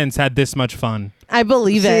 even since, had this much fun. I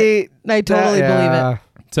believe See, it. I totally believe it.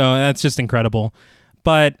 So that's just incredible.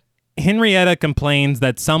 But Henrietta complains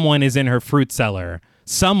that someone is in her fruit cellar,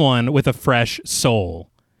 someone with a fresh soul.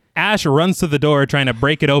 Ash runs to the door trying to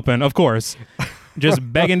break it open, of course, just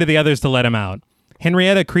begging to the others to let him out.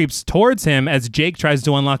 Henrietta creeps towards him as Jake tries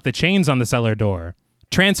to unlock the chains on the cellar door.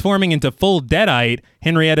 Transforming into full Deadite,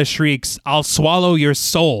 Henrietta shrieks, "I'll swallow your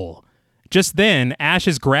soul." Just then, Ash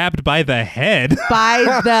is grabbed by the head. By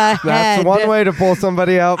the head. That's one way to pull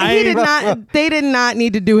somebody out. They did not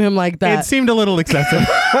need to do him like that. It seemed a little excessive.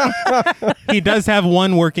 He does have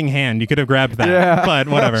one working hand. You could have grabbed that, but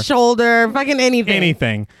whatever. Shoulder, fucking anything.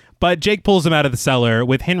 Anything. But Jake pulls him out of the cellar,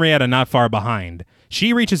 with Henrietta not far behind.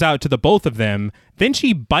 She reaches out to the both of them. Then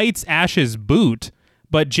she bites Ash's boot,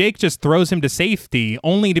 but Jake just throws him to safety,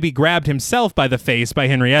 only to be grabbed himself by the face by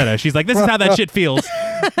Henrietta. She's like, this is how that shit feels.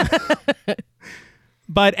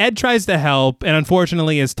 But Ed tries to help, and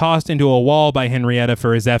unfortunately is tossed into a wall by Henrietta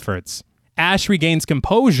for his efforts. Ash regains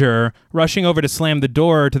composure, rushing over to slam the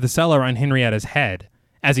door to the cellar on Henrietta's head.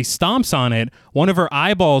 As he stomps on it, one of her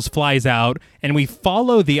eyeballs flies out, and we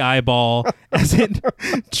follow the eyeball as it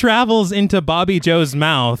travels into Bobby Joe's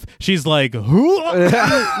mouth. She's like,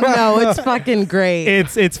 No, it's fucking great.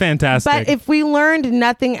 It's fantastic. But if we learned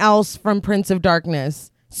nothing else from Prince of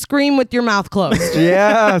Darkness, scream with your mouth closed.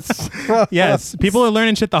 Yes. Yes, people are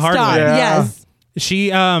learning shit the hard Stop. way. Yeah. Yes.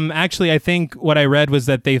 She, actually, I think what I read was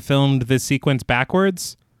that they filmed this sequence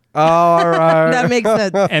backwards. Oh, all right. That makes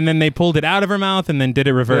sense. And then they pulled it out of her mouth and then did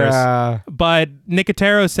it reverse. Yeah. But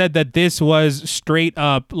Nicotero said that this was straight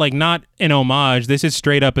up, like, not an homage. This is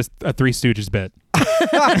straight up a Three Stooges bit.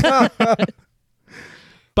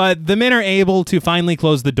 But the men are able to finally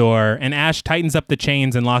close the door, and Ash tightens up the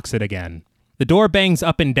chains and locks it again. The door bangs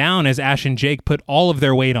up and down as Ash and Jake put all of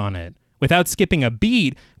their weight on it. Without skipping a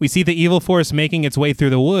beat, we see the evil force making its way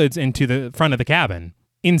through the woods into the front of the cabin.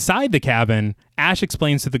 Inside the cabin, Ash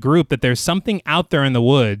explains to the group that there's something out there in the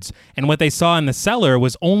woods, and what they saw in the cellar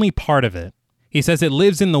was only part of it. He says it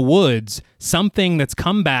lives in the woods, something that's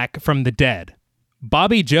come back from the dead.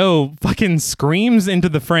 Bobby Joe fucking screams into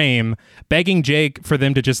the frame, begging Jake for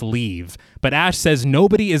them to just leave, but Ash says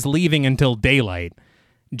nobody is leaving until daylight.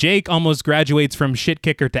 Jake almost graduates from shit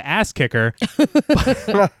kicker to ass kicker,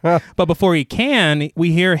 but before he can,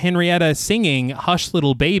 we hear Henrietta singing Hush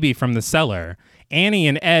Little Baby from the cellar. Annie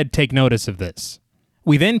and Ed take notice of this.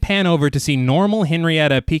 We then pan over to see normal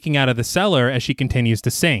Henrietta peeking out of the cellar as she continues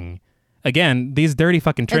to sing. Again, these dirty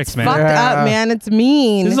fucking tricks, It's man. fucked up, man. It's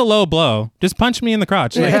mean. This is a low blow. Just punch me in the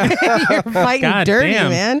crotch. Like, You're fighting God dirty,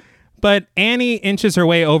 damn. man. But Annie inches her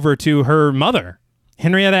way over to her mother.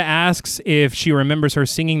 Henrietta asks if she remembers her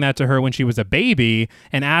singing that to her when she was a baby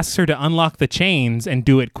and asks her to unlock the chains and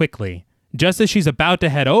do it quickly. Just as she's about to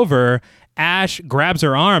head over, Ash grabs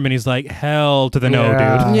her arm and he's like, hell to the no,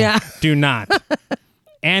 Yeah. dude. Yeah. Do not.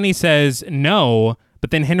 Annie says no, but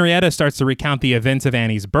then Henrietta starts to recount the events of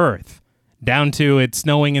Annie's birth, down to it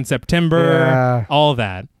snowing in September, Yeah. all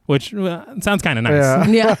that, which sounds kind of nice.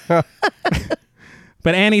 Yeah. Yeah.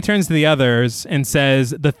 But Annie turns to the others and says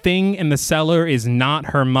the thing in the cellar is not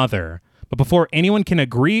her mother. But before anyone can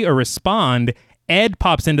agree or respond, Ed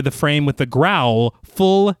pops into the frame with the growl,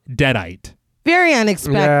 full Deadite. Very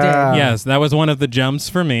unexpected. Yeah. Yes, that was one of the jumps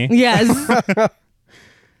for me. Yes.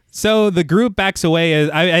 So the group backs away. As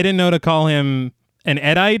I didn't know to call him an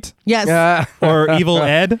Edite Yes. Yeah. or Evil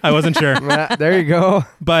Ed. I wasn't sure. There you go.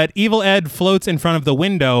 But Evil Ed floats in front of the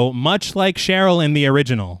window, much like Cheryl in the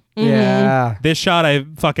original. Yeah. This shot I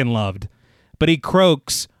fucking loved. But he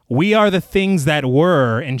croaks, "We are the things that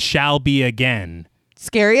were and shall be again."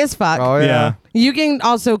 Scary as fuck. Oh yeah. You can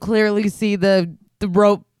also clearly see the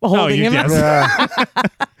rope holding him yes. up.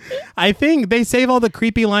 Yeah. I think they save all the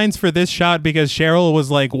creepy lines for this shot because Cheryl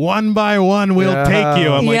was like, "One by one, we'll Yeah. take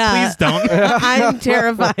you." I'm like, Yeah. please don't. I'm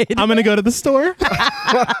terrified. I'm going to go to the store.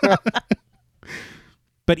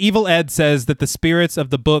 But Evil Ed says that the spirits of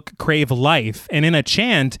the book crave life, and in a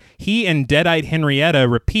chant, he and Deadite Henrietta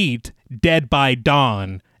repeat, "Dead by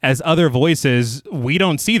dawn," as other voices, we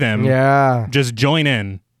don't see them, Yeah. just join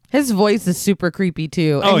in. His voice is super creepy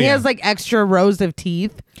too. Oh, And he yeah. has like extra rows of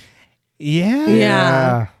teeth. Yeah.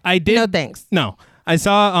 Yeah. I did. No thanks. No. I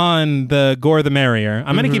saw on the Gore the Merrier.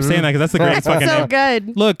 I'm going to keep saying that because that's the greatest fucking So name.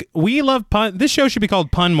 good. Look, we love pun. This show should be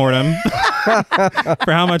called Pun Mortem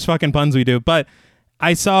for how much fucking puns we do. But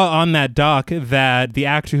I saw on that doc that the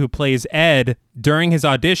actor who plays Ed, during his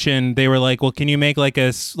audition, they were like, "Well, can you make like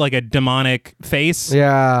a demonic face?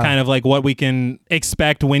 Yeah. Kind of like what we can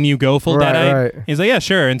expect when you go full Right, Deadite." right. He's like, "Yeah,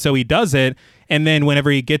 sure." And so he does it. And then whenever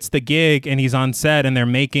he gets the gig and he's on set and they're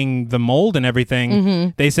making the mold and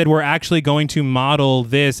everything, they said, we're actually going to model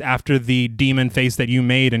this after the demon face that you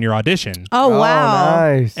made in your audition. Oh, wow.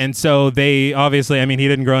 Nice. And so they obviously, I mean, he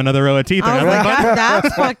didn't grow another row of teeth. I was like,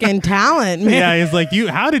 that's fucking talent, man. Yeah, he's like,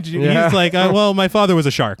 how did you? Yeah. He's like, well, my father was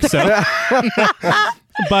a shark. So,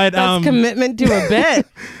 but That's commitment to a bit.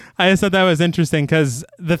 I just thought that was interesting because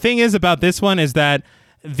the thing is about this one is that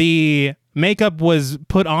the makeup was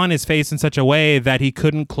put on his face in such a way that he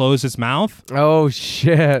couldn't close his mouth. Oh,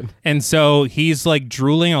 shit. And so he's like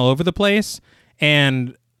drooling all over the place.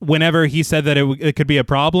 And whenever he said that it could be a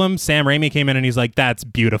problem, Sam Raimi came in and he's like, that's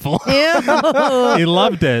beautiful. Ew. He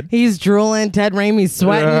loved it. He's drooling. Ted Raimi's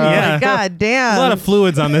sweating. Yeah. Like, God damn. A lot of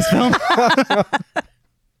fluids on this film.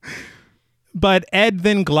 But Ed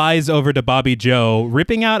then glides over to Bobby Joe,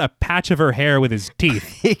 ripping out a patch of her hair with his teeth.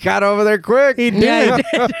 He got over there quick. He did. Yeah,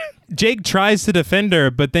 he did. Jake tries to defend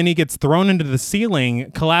her, but then he gets thrown into the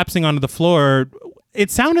ceiling, collapsing onto the floor.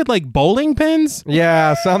 It sounded like bowling pins.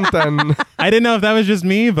 Yeah, something. I didn't know if that was just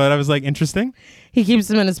me, but I was like, interesting. He keeps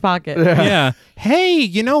them in his pocket. Yeah. Hey,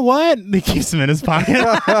 you know what? He keeps him in his pocket.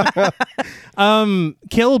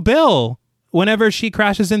 Kill Bill. Whenever she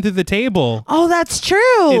crashes into the table, Oh, that's true.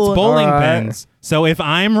 it's bowling All right. pins. So if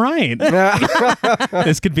I'm right,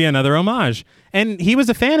 this could be another homage. And he was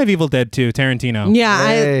a fan of Evil Dead 2, Tarantino. Yeah,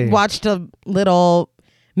 Hey. I watched a little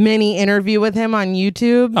mini interview with him on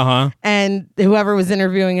YouTube. Uh-huh. And whoever was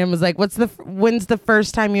interviewing him was like, when's the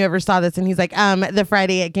first time you ever saw this? And he's like, the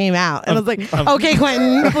Friday it came out. And I was like, okay,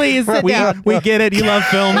 Quentin, please sit down. We get it. You love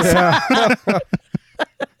films.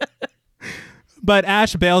 But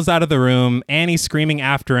Ash bails out of the room, Annie screaming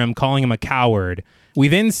after him, calling him a coward. We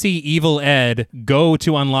then see Evil Ed go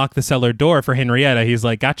to unlock the cellar door for Henrietta. He's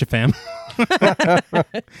like, gotcha, fam.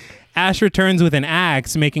 Ash returns with an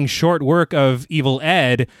axe, making short work of Evil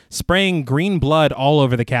Ed, spraying green blood all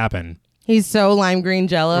over the cabin. He's so lime green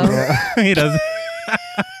jello. He does.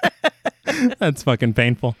 That's fucking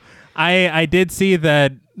painful. I did see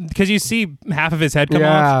that because you see half of his head come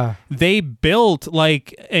off. They built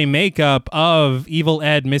like a makeup of Evil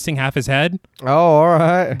Ed missing half his head, Oh, all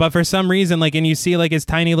right. but for some reason, like, and you see like his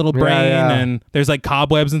tiny little brain, yeah. and there's like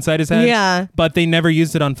cobwebs inside his head. Yeah. but they never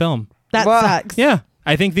used it on film. That Well, sucks. Yeah,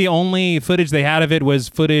 I think the only footage they had of it was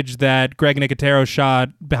footage that Greg Nicotero shot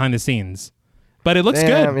behind the scenes. But it looks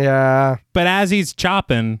Damn, good. yeah. But as he's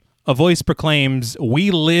chopping, a voice proclaims, "We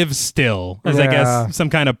live still," as I Yeah. guess some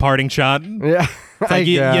kind of parting shot. Yeah. like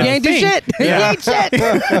you- guess. You ain't do Think. shit. Yeah. You ain't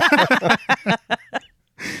shit.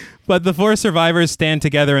 But the four survivors stand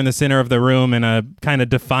together in the center of the room in a kind of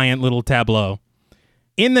defiant little tableau.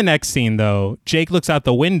 In the next scene, though, Jake looks out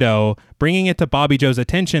the window, bringing it to Bobby Joe's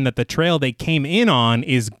attention that the trail they came in on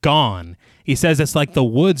is gone. He says it's like the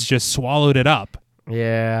woods just swallowed it up.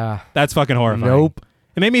 Yeah. That's fucking horrifying. Nope.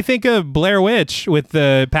 It made me think of Blair Witch with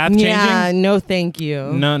the path changing. Yeah, no thank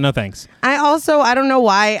you. No thanks. I don't know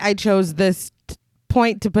why I chose this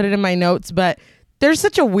point to put it in my notes, but they're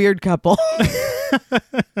such a weird couple.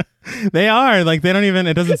 They are. Like, they don't even,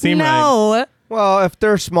 it doesn't seem right. No. Well, if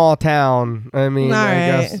they're small town, I mean, All I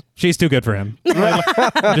right. guess. She's too good for him.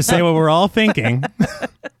 Just say what we're all thinking.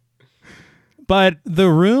 But the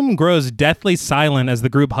room grows deathly silent as the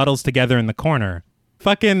group huddles together in the corner.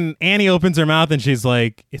 Fucking Annie opens her mouth and she's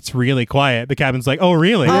like, it's really quiet. The cabin's like, oh,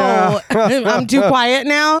 really? Oh, I'm too quiet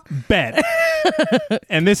now. Bet.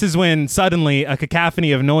 And this is when suddenly a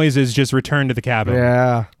cacophony of noises just return to the cabin.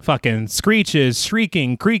 Yeah. Fucking screeches,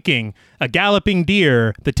 shrieking, creaking, a galloping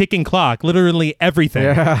deer, the ticking clock, literally everything.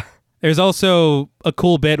 Yeah. There's also a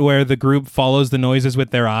cool bit where the group follows the noises with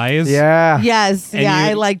their eyes. Yeah. Yes, And yeah,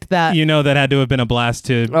 you- I liked that. You know that had to have been a blast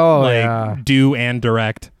to yeah. do and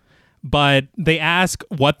direct. But they ask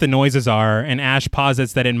what the noises are, and Ash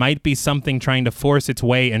posits that it might be something trying to force its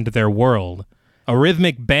way into their world. A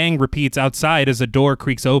rhythmic bang repeats outside as a door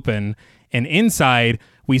creaks open, and inside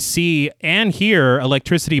we see and hear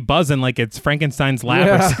electricity buzzing like it's Frankenstein's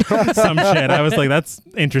lab or some shit. I was like, that's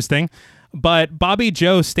interesting. But Bobby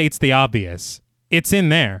Joe states the obvious. It's in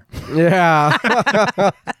there. Yeah.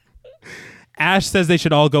 Ash says they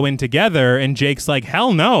should all go in together, and Jake's like,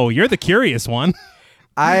 hell no, you're the curious one.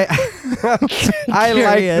 I I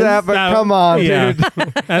like Curious. that, but Now- come on, yeah.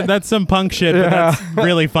 dude. That's some punk shit, but that's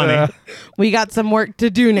really funny. We got some work to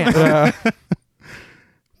do now.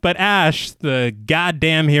 But Ash, the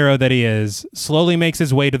goddamn hero that he is, slowly makes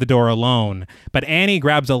his way to the door alone. But Annie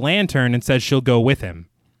grabs a lantern and says she'll go with him.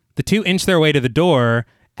 The two inch their way to the door,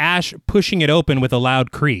 Ash pushing it open with a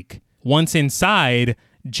loud creak. Once inside,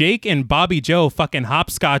 Jake and Bobby Joe fucking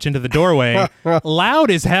hopscotch into the doorway, loud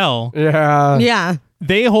as hell. Yeah. Yeah.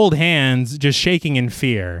 They hold hands, just shaking in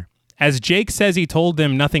fear. As Jake says he told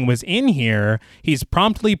them nothing was in here, he's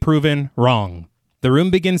promptly proven wrong. The room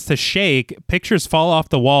begins to shake, pictures fall off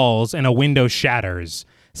the walls, and a window shatters.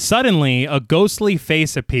 Suddenly, a ghostly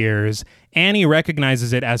face appears. Annie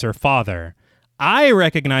recognizes it as her father. I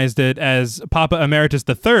recognized it as Papa Emeritus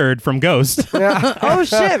III from Ghost. Oh,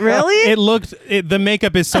 shit, really? The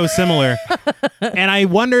makeup is so similar. And I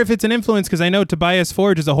wonder if it's an influence because I know Tobias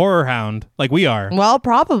Forge is a horror hound, like we are. Well,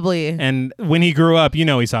 probably. And when he grew up,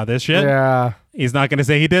 he saw this shit. Yeah. He's not going to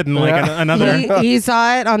say he didn't, like another. He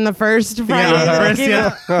saw it on the first Friday.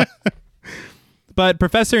 Yeah. But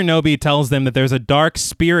Professor Nobi tells them that there's a dark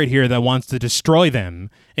spirit here that wants to destroy them.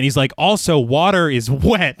 And he's like, also, water is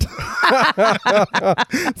wet.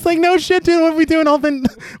 It's like, no shit, dude. What have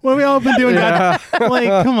we all been doing? Yeah.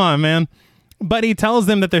 Like, come on, man. But he tells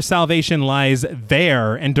them that their salvation lies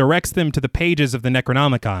there and directs them to the pages of the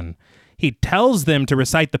Necronomicon. He tells them to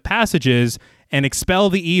recite the passages and expel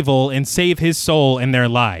the evil and save his soul and their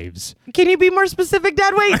lives. Can you be more specific,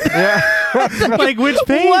 Dad? Wait. Like, which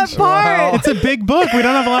page? What part? Wow. It's a big book. We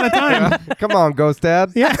don't have a lot of time. Come on, Ghost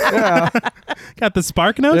Dad. Yeah. Got the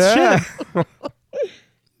Spark Notes Yeah. shit.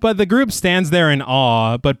 But the group stands there in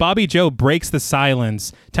awe, but Bobby Joe breaks the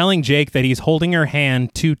silence, telling Jake that he's holding her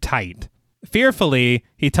hand too tight. Fearfully,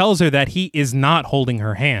 he tells her that he is not holding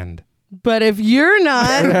her hand. But if you're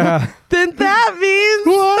not, then that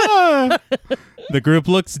means... The group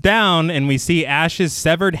looks down, and we see Ash's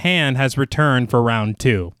severed hand has returned for round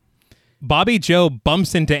 2. Bobby Joe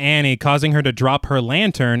bumps into Annie, causing her to drop her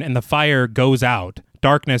lantern, and the fire goes out,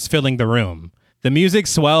 darkness filling the room. The music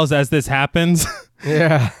swells as this happens.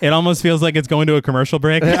 Yeah. It almost feels like it's going to a commercial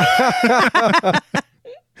break.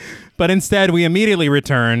 But instead, we immediately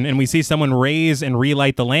return, and we see someone raise and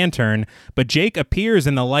relight the lantern, but Jake appears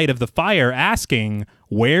in the light of the fire asking,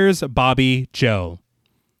 "Where's Bobby Joe?"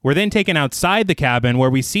 We're then taken outside the cabin where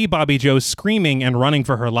we see Bobby Joe screaming and running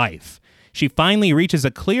for her life. She finally reaches a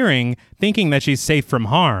clearing, thinking that she's safe from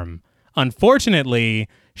harm. Unfortunately,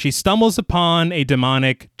 she stumbles upon a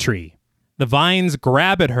demonic tree. The vines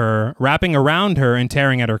grab at her, wrapping around her and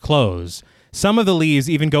tearing at her clothes. Some of the leaves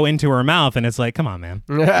even go into her mouth, and it's like, come on, man.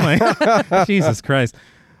 Like, Jesus Christ.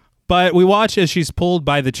 But we watch as she's pulled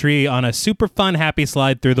by the tree on a super fun, happy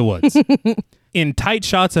slide through the woods. In tight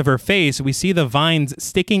shots of her face, we see the vines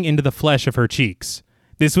sticking into the flesh of her cheeks.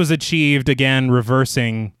 This was achieved, again,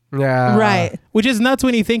 reversing. Yeah. Right. Which is nuts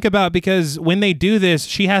when you think about, because when they do this,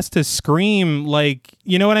 she has to scream like,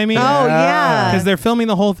 you know what I mean? Oh, yeah. Because they're filming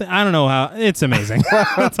the whole thing. I don't know how. It's amazing.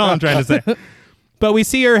 That's all I'm trying to say. But we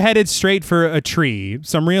see her headed straight for a tree,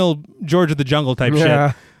 some real George of the Jungle type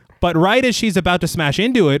shit. But right as she's about to smash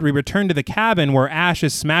into it, we return to the cabin where Ash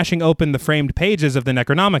is smashing open the framed pages of the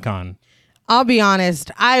Necronomicon. I'll be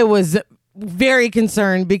honest. I was very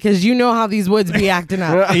concerned because you know how these woods be acting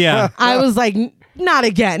up. Yeah. I was like, not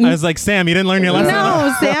again. I was like, Sam, you didn't learn your lesson?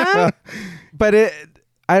 No, Sam. But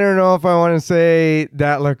I don't know if I want to say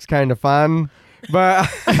that looks kind of fun. But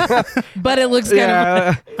But it looks kind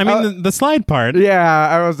of... I mean, the slide part. Yeah,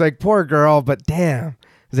 I was like, poor girl, but damn. I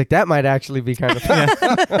was like, that might actually be kind of fun.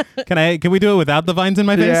 Can we do it without the vines in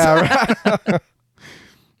my face? Yeah, right.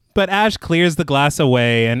 But Ash clears the glass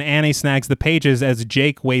away, and Annie snags the pages as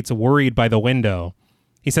Jake waits worried by the window.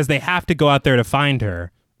 He says they have to go out there to find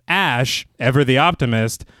her. Ash, ever the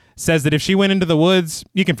optimist, says that if she went into the woods,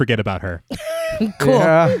 you can forget about her. Cool.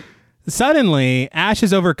 Yeah. Suddenly, Ash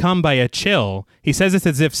is overcome by a chill. He says it's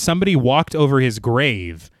as if somebody walked over his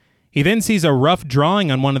grave. He then sees a rough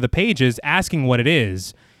drawing on one of the pages asking what it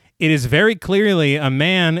is. It is very clearly a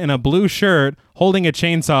man in a blue shirt holding a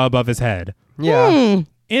chainsaw above his head. Yeah.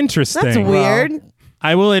 Interesting. That's weird.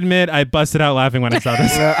 I will admit I busted out laughing when I saw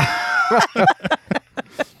this.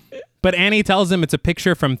 But Annie tells him it's a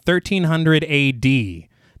picture from 1300 AD.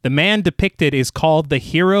 The man depicted is called the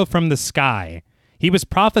Hero from the Sky. He was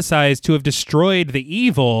prophesied to have destroyed the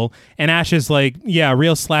evil, and Ash is like, yeah,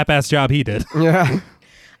 real slap-ass job he did. Yeah.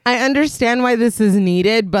 I understand why this is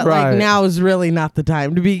needed, but Right. like now is really not the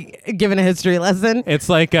time to be given a history lesson. It's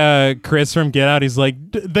like Chris from Get Out. He's like,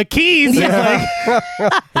 the keys! Yeah.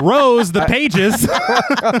 Like, Rose, the pages.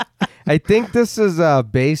 I think this is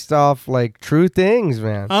based off like true things,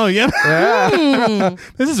 man. Oh, yeah. Yeah.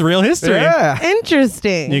 This is real history. Yeah.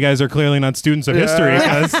 Interesting. You guys are clearly not students of history,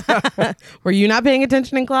 because Were you not paying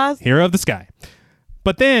attention in class? Hero of the Sky.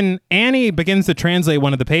 But then Annie begins to translate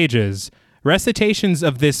one of the pages. Recitations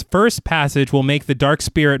of this first passage will make the dark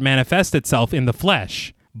spirit manifest itself in the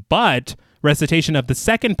flesh. But recitation of the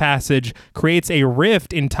second passage creates a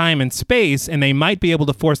rift in time and space, and they might be able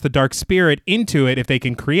to force the dark spirit into it if they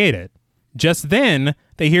can create it. Just then,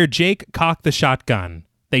 they hear Jake cock the shotgun.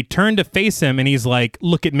 They turn to face him, and he's like,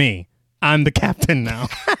 "Look at me." I'm the captain now.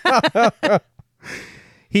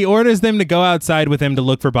 He orders them to go outside with him to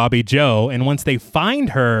look for Bobby Joe, and once they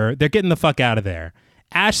find her, they're getting the fuck out of there.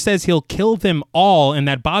 Ash says he'll kill them all and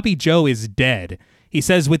that Bobby Joe is dead. He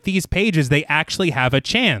says with these pages, they actually have a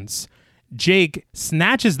chance. Jake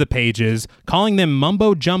snatches the pages, calling them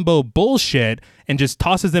mumbo-jumbo bullshit, and just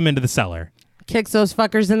tosses them into the cellar. Kicks those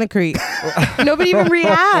fuckers in the creek. Nobody even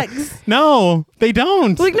reacts. No, they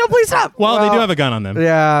don't. Like, no, please stop. Well, they do have a gun on them.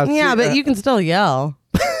 Yeah. Yeah, but you can still yell.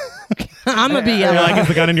 I'm going to be You're yelling. like, is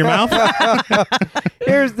the gun in your mouth?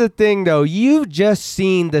 Here's the thing, though. You've just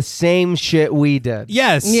seen the same shit we did.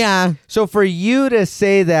 Yes. Yeah. So for you to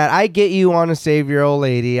say that, I get you want to save your old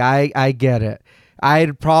lady. I get it.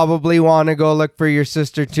 I'd probably want to go look for your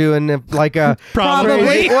sister too, and if, like a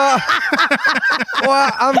Probably. Well,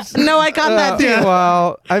 I'm No, I caught that too.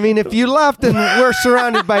 well. I mean, if you left and we're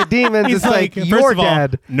surrounded by demons, He's it's like first you're of all,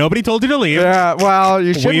 dead. nobody told you to leave. Yeah. Well,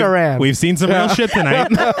 you shouldn't have ran. We've seen some real shit tonight.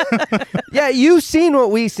 Yeah, you've seen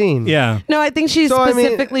what we've seen. Yeah. No, I think she So, I mean-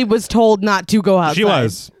 specifically was told not to go outside. She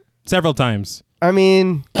was. Several times. I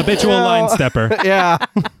mean, Habitual line stepper. yeah.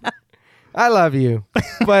 I love you,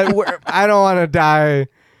 but I don't want to die.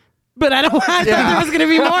 But I don't want there was going to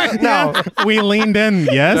be more. No. We leaned in,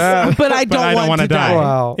 yes. But I don't want wanna to die.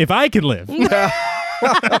 Wow. If I could live.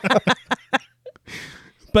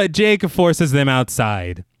 But Jake forces them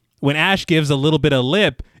outside. When Ash gives a little bit of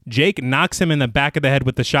lip, Jake knocks him in the back of the head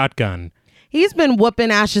with the shotgun. He's been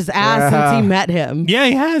whooping Ash's ass since he met him. Yeah,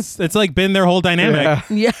 he has. It's like been their whole dynamic.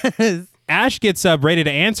 Yeah. Yes. Ash gets up ready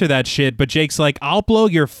to answer that shit, but Jake's like, I'll blow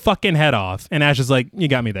your fucking head off. And Ash is like, you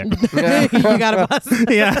got me there. You got a bus.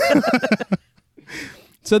 Yeah.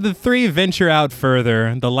 So the three venture out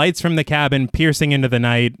further, the lights from the cabin piercing into the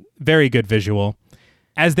night. Very good visual.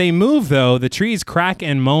 As they move, though, the trees crack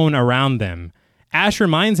and moan around them. Ash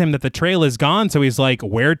reminds him that the trail is gone, so he's like,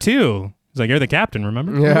 where to? He's like, you're the captain,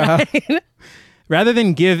 remember? Yeah. Rather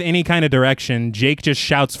than give any kind of direction, Jake just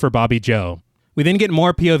shouts for Bobby Joe. We then get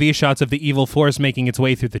more POV shots of the evil force making its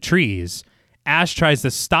way through the trees. Ash tries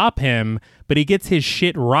to stop him, but he gets his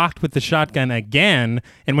shit rocked with the shotgun again,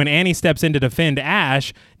 and when Annie steps in to defend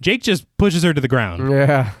Ash, Jake just pushes her to the ground.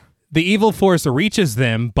 Yeah. The evil force reaches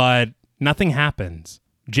them, but nothing happens.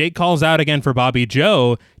 Jake calls out again for Bobby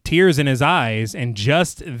Joe, tears in his eyes, and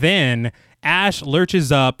just then, Ash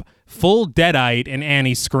lurches up, full deadite, and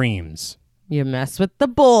Annie screams. You mess with the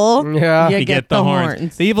bull. Yeah. You You get the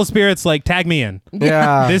horns. The evil spirit's like, tag me in.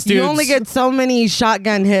 Yeah. This You dude's only get so many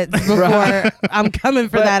shotgun hits before I'm coming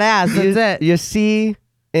for that ass. That's it. You see,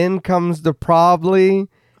 in comes the probably.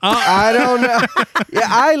 I don't know. Yeah,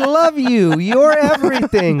 I love you. You're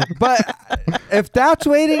everything. But if that's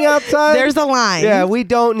waiting outside, There's a line. yeah, we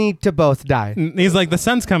don't need to both die. He's like, the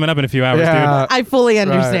sun's coming up in a few hours, Yeah. I fully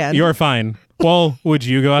understand. dude. You're fine. Well, would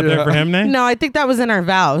you go out there for him, Nay? No, I think that was in our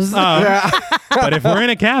vows. But if we're in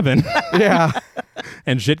a cabin Yeah.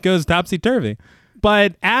 and shit goes topsy-turvy.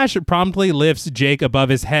 But Ash promptly lifts Jake above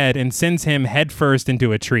his head and sends him headfirst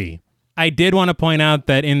into a tree. I did want to point out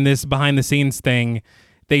that in this behind-the-scenes thing,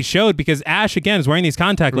 they showed, because Ash, again, is wearing these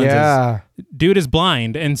contact lenses. Yeah. Dude is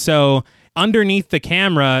blind. And so underneath the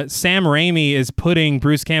camera, Sam Raimi is putting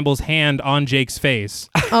Bruce Campbell's hand on Jake's face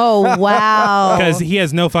Oh, wow. because he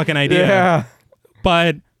has no fucking idea. Yeah.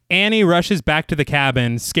 But Annie rushes back to the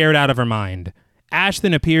cabin, scared out of her mind. Ash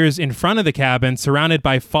then appears in front of the cabin, surrounded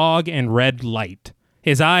by fog and red light.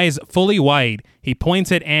 His eyes fully white, he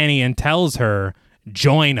points at Annie and tells her,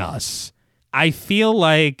 "Join us." I feel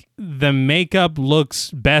like the makeup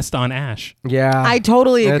looks best on Ash. Yeah. I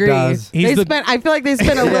totally It agree. does. I feel like they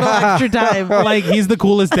spent a little extra time. Like, he's the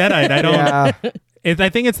coolest Deadite. I don't. Yeah. I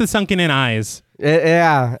think it's the sunken in eyes.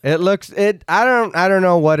 It looks it. I don't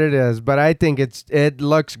know what it is, but I think it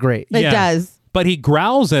looks great. It Yeah. does. But he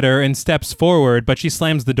growls at her and steps forward, but she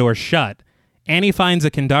slams the door shut. Annie finds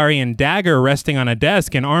a Kandarian dagger resting on a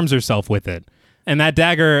desk and arms herself with it. And that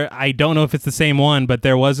dagger, I don't know if it's the same one, but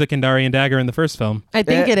there was a Kandarian dagger in the first film. I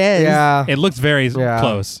think it is. Yeah. It looks very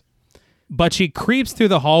close. But she creeps through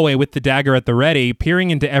the hallway with the dagger at the ready, peering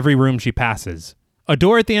into every room she passes. A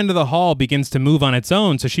door at the end of the hall begins to move on its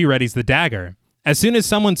own, so she readies the dagger. As soon as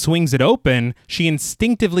someone swings it open, she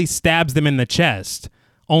instinctively stabs them in the chest.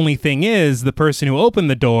 Only thing is, the person who opened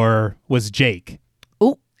the door was Jake.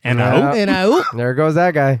 Ooh. And Yeah. You know? There goes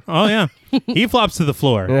that guy. oh yeah, he flops to the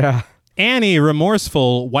floor. Yeah. Annie,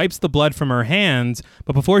 remorseful, wipes the blood from her hands,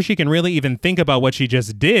 but before she can really even think about what she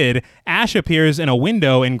just did, Ash appears in a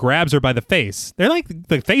window and grabs her by the face. They're like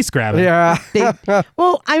the face grabbing. Yeah.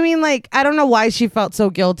 Well, I mean, like, I don't know why she felt so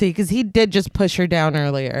guilty because he did just push her down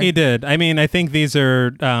earlier. He did. I mean, I think these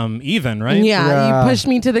are even, right? Yeah, you pushed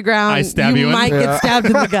me to the ground. I stab you in- might get stabbed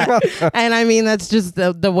in the gut. And I mean, that's just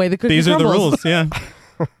the way the cookie These crumbles. are the rules,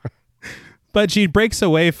 yeah. But she breaks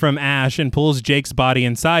away from Ash and pulls Jake's body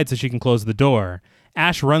inside so she can close the door.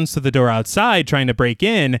 Ash runs to the door outside trying to break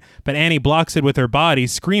in, but Annie blocks it with her body,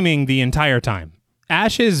 screaming the entire time.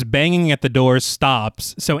 Ash's banging at the door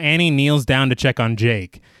stops, so Annie kneels down to check on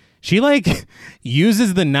Jake. She, like,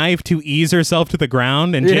 uses the knife to ease herself to the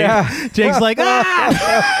ground, and Jake's like,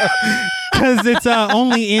 ah! Because it's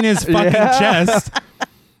only in his fucking chest.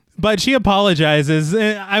 But she apologizes.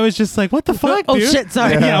 I was just like, what the fuck, Oh, dude? shit,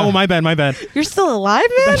 sorry. Yeah, oh, my bad. You're still alive,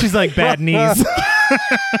 man? She's like, bad knees.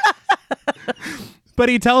 But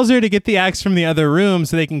he tells her to get the axe from the other room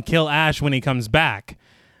so they can kill Ash when he comes back.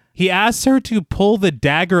 He asks her to pull the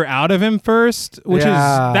dagger out of him first, which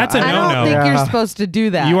that's a I no-no. don't think you're supposed to do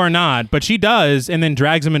that. You are not, but she does, and then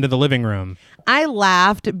drags him into the living room. I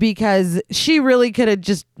laughed because she really could have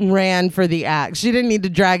just ran for the axe. She didn't need to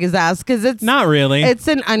drag his ass because it's Not really. It's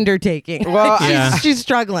an undertaking. Well, she's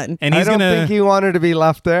struggling. And I he's don't gonna think he wanted to be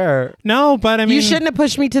left there. No, but I mean, You shouldn't have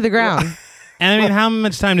pushed me to the ground. And I mean, how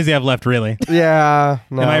much time does he have left, really? Yeah.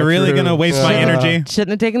 No, Am I really true. gonna waste my Yeah. energy?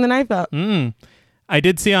 Shouldn't have taken the knife out. I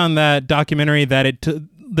did see on that documentary that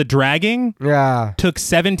the dragging Yeah. took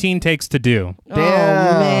 17 takes to do. Oh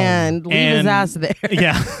man, leave his And- ass there.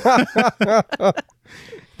 Yeah.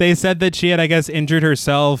 They said that she had, I guess, injured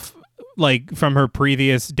herself like from her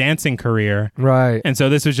previous dancing career. Right. And so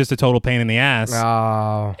this was just a total pain in the ass.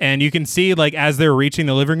 Oh. And you can see, like, as they're reaching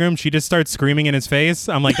the living room, she just starts screaming in his face.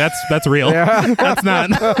 I'm like, that's real. That's not.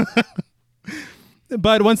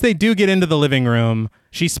 But once they do get into the living room,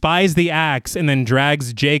 she spies the axe and then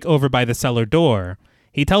drags Jake over by the cellar door.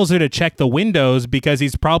 He tells her to check the windows because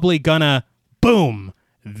he's probably gonna boom.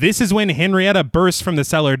 This is when Henrietta bursts from the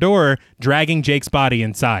cellar door, dragging Jake's body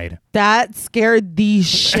inside. That scared the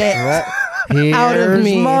shit Here's out of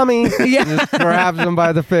me. Mommy. Yeah. Just grabs him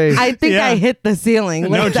by the face. I think Yeah. I hit the ceiling.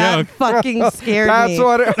 No That joke. fucking scared That's me.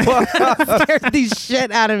 what it was. Scared the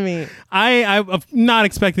shit out of me. I'm not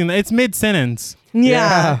expecting that. It's mid-sentence.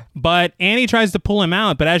 Yeah. But Annie tries to pull him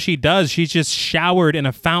out, but as she does, she's just showered in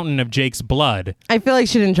a fountain of Jake's blood. I feel like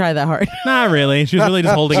she didn't try that hard. Not really. She was really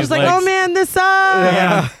just holding She's his like, legs. oh man, this sucks.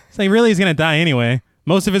 Yeah. It's like, really, he's going to die anyway.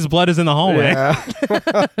 Most of his blood is in the hallway.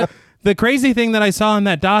 Yeah. The crazy thing that I saw in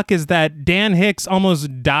that doc is that Dan Hicks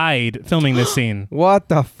almost died filming this scene. What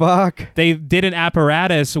the fuck? They did an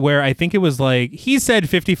apparatus where I think it was like, he said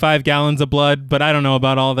 55 gallons of blood, but I don't know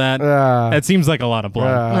about all that. That seems like a lot of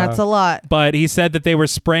blood. That's a lot. But he said that they were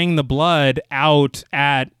spraying the blood out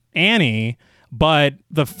at Annie, but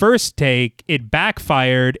the first take, it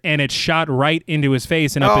backfired and it shot right into his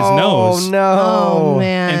face and up his nose. Oh, no. Oh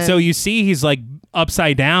man. And so you see he's like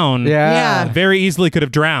upside down. Yeah. Yeah. Very easily could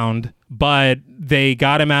have drowned, but they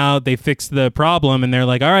got him out, they fixed the problem, and they're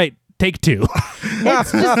like, all right, take two.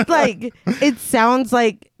 It's just like, it sounds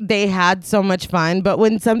like they had so much fun, but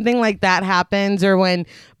when something like that happens, or when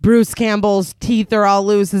Bruce Campbell's teeth are all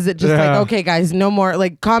loose, is it just Yeah. like, okay, guys, no more,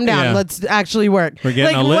 like, calm down, Yeah. let's actually work. We're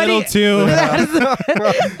getting Like, a what do little too...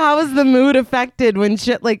 How is the mood affected when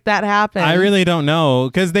shit like that happens? I really don't know,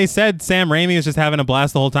 because they said Sam Raimi was just having a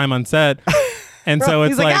blast the whole time on set. And so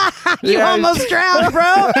it's He's like, ah, you Yeah. almost drowned,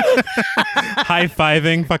 bro.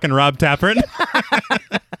 high-fiving fucking Rob Tappert.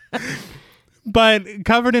 But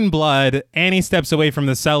covered in blood, Annie steps away from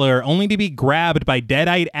the cellar only to be grabbed by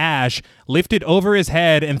dead-eyed Ash, lifted over his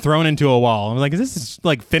head, and thrown into a wall. I'm like, is this his,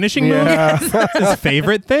 like, finishing move? Yeah. His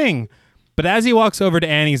favorite thing. But as he walks over to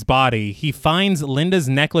Annie's body, he finds Linda's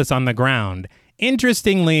necklace on the ground,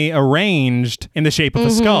 interestingly arranged in the shape of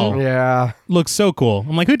a skull. Yeah. Looks so cool.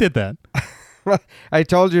 I'm like, who did that? I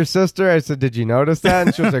told your sister, I said, did you notice that?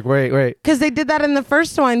 And she was like, wait. Because they did that in the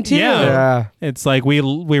first one, too. Yeah. Yeah. It's like we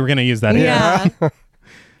were going to use that again. Yeah.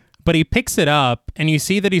 But he picks it up, and you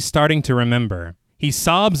see that he's starting to remember. He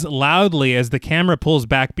sobs loudly as the camera pulls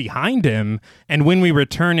back behind him, and when we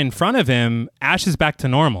return in front of him, Ash is back to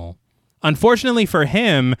normal. Unfortunately for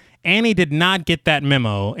him, Annie did not get that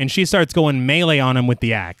memo, and she starts going melee on him with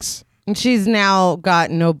the axe. And she's now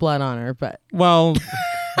got no blood on her, but Well,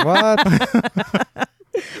 What?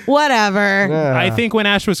 whatever. Yeah. I think when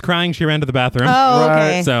Ash was crying, she ran to the bathroom. Oh,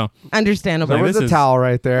 okay. Right. So, Understandable. There was this a is- towel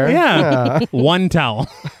right there. yeah. One towel.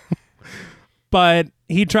 But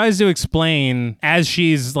he tries to explain as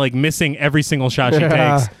she's like missing every single shot she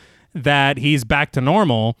Yeah. takes. that he's back to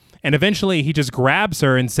normal. And eventually he just grabs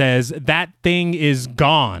her and says, "That thing is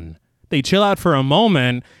gone." They chill out for a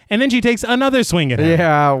moment, and then she takes another swing at him.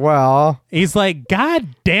 Yeah, well. He's like, "God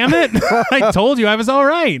damn it. I told you I was all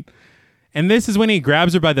right." And this is when he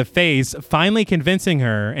grabs her by the face, finally convincing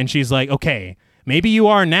her. And she's like, "Okay, maybe you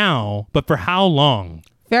are now, but for how long?"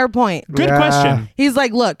 Fair point. Good Yeah. question. He's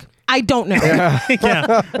like, look, I don't know.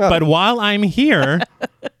 Yeah. But while I'm here,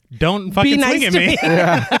 don't fucking nice swing at to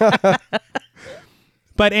me. me.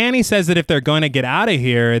 But Annie says that if they're going to get out of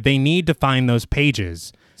here, they need to find those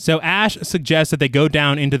pages. So Ash suggests that they go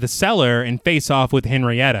down into the cellar and face off with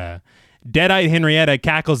Henrietta. Dead-eyed Henrietta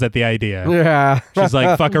cackles at the idea. Yeah. She's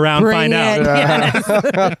like, "Fuck around, Bring find it. out."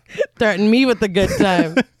 Yes. Threaten me with a good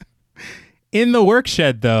time. In the work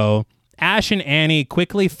shed, though, Ash and Annie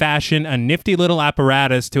quickly fashion a nifty little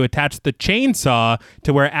apparatus to attach the chainsaw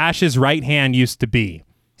to where Ash's right hand used to be.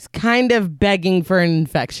 He's kind of begging for an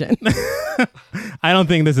infection. I don't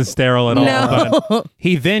think this is sterile at all. No. But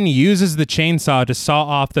he then uses the chainsaw to saw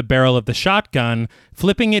off the barrel of the shotgun,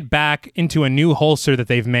 flipping it back into a new holster that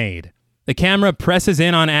they've made. The camera presses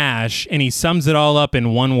in on Ash, and he sums it all up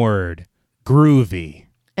in one word: groovy.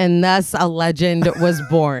 And thus a legend was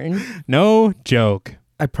born. No joke.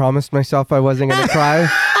 I promised myself I wasn't going to cry.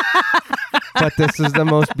 But this is the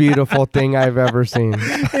most beautiful thing I've ever seen.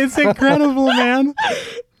 It's incredible, man.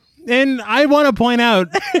 And I want to point out,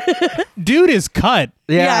 dude is cut.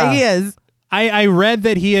 Yeah, he is. I read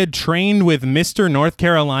that he had trained with Mr. North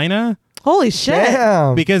Carolina Holy shit.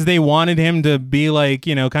 Damn. because they wanted him to be like,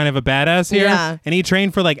 you know, kind of a badass here. Yeah. And he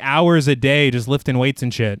trained for like hours a day just lifting weights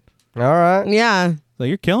and shit. All right. Yeah. So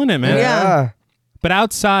you're killing it, man. Yeah. But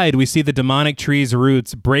outside, we see the demonic tree's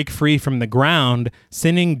roots break free from the ground,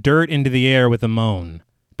 sending dirt into the air with a moan.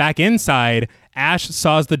 Back inside, Ash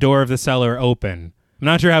saws the door of the cellar open. I'm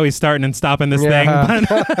not sure how he's starting and stopping this Yeah. thing,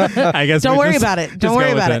 but I guess Don't we'll worry just- about it. just Don't go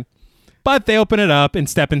worry with about it. But they open it up and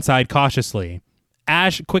step inside cautiously.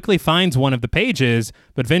 Ash quickly finds one of the pages,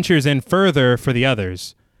 but ventures in further for the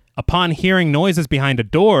others. Upon hearing noises behind a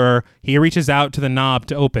door, he reaches out to the knob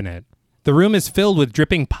to open it. The room is filled with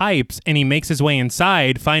dripping pipes, and he makes his way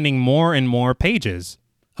inside, finding more and more pages.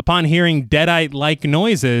 Upon hearing deadite-like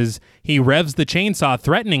noises, he revs the chainsaw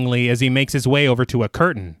threateningly as he makes his way over to a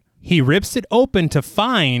curtain. He rips it open to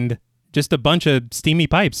find just a bunch of steamy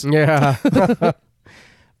pipes. Yeah.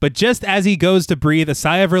 But just as he goes to breathe a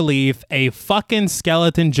sigh of relief, a fucking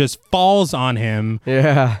skeleton just falls on him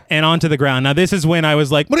Yeah. and onto the ground. Now, this is when I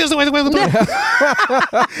was like, what is it?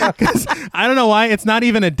 'Cause I don't know why. It's not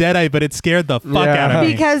even a deadite, but it scared the fuck Yeah. out of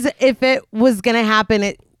me. Because if it was going to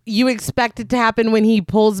happen, you expect it to happen when he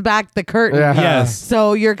pulls back the curtain. Yeah. Yes,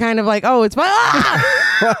 So you're kind of like, oh, it's fine.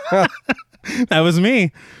 Ah! that was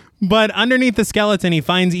me. But underneath the skeleton, he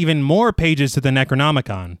finds even more pages to the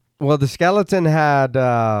Necronomicon. Well, the skeleton had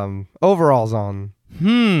overalls on.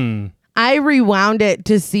 I rewound it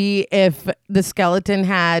to see if the skeleton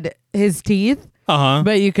had his teeth, Uh-huh.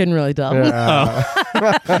 but you couldn't really tell. Yeah.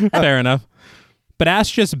 Fair enough. But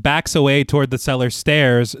Ash just backs away toward the cellar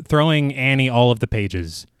stairs, throwing Annie all of the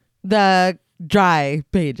pages. The dry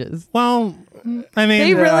pages. Well, I mean,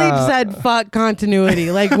 They really said fuck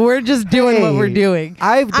continuity. Like, we're just doing what we're doing.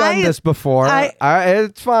 I've done this before.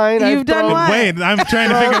 It's fine. You've I've done thrown, what? wait, I'm trying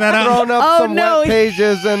to figure that out. thrown up Oh, some no. wet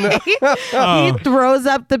pages and Oh. He throws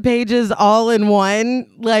up the pages all in one,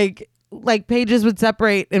 like pages would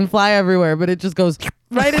separate and fly everywhere, but it just goes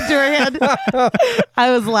right into her hand.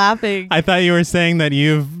 I was laughing. I thought you were saying that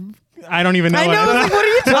I don't even know. I know. I was like, what are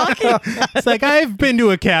you talking about? It's like, I've been to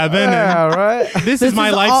a cabin yeah, and right. this is my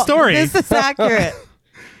life all- story. This is accurate.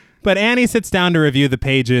 But Annie sits down to review the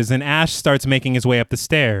pages, and Ash starts making his way up the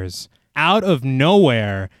stairs. Out of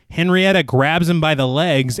nowhere, Henrietta grabs him by the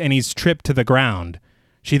legs, and he's tripped to the ground.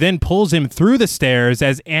 She then pulls him through the stairs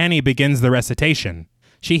as Annie begins the recitation.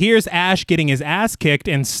 She hears Ash getting his ass kicked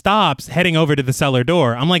and stops, heading over to the cellar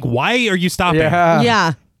door. I'm like, why are you stopping? Yeah.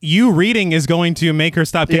 Yeah. You reading is going to make her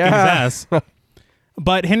stop kicking Yeah. his ass.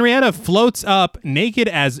 But Henrietta floats up, naked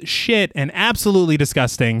as shit and absolutely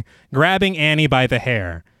disgusting, grabbing Annie by the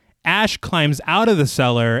hair. Ash climbs out of the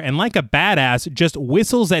cellar and, like a badass, just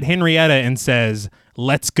whistles at Henrietta and says,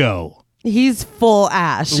 "Let's go." He's full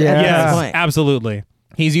Ash Yeah. at this Yes, point. absolutely.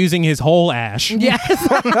 He's using his whole Ash. Yes.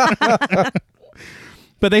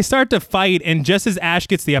 But they start to fight, and just as Ash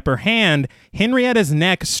gets the upper hand, Henrietta's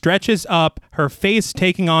neck stretches up, her face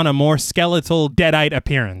taking on a more skeletal, deadite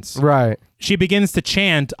appearance. Right. She begins to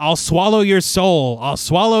chant, "I'll swallow your soul, I'll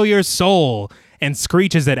swallow your soul," and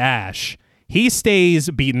screeches at Ash. He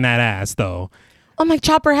stays beating that ass, though. Oh my,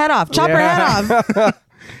 chop her head off. Chop her head off.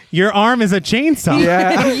 Your arm is a chainsaw.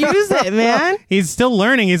 Yeah. Use it, man. He's still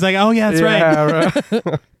learning. He's like, oh, yeah, that's right. Yeah,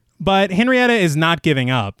 right. But Henrietta is not giving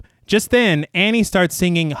up. Just then, Annie starts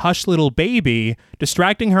singing Hush Little Baby,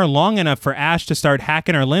 distracting her long enough for Ash to start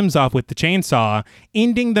hacking her limbs off with the chainsaw,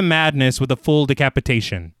 ending the madness with a full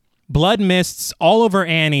decapitation. Blood mists all over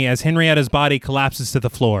Annie as Henrietta's body collapses to the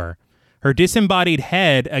floor. Her disembodied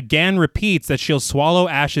head again repeats that she'll swallow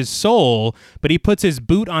Ash's soul, but he puts his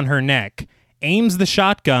boot on her neck, aims the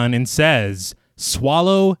shotgun, and says,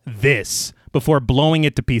 "Swallow this," before blowing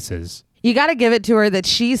it to pieces. You got to give it to her that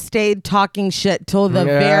she stayed talking shit till the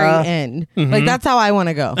very end. Like, that's how I want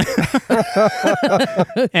to go.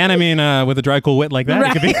 And I mean, with a dry, cool wit like that,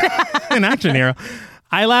 it could be an action hero.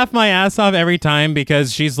 I laugh my ass off every time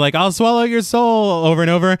because she's like, "I'll swallow your soul," over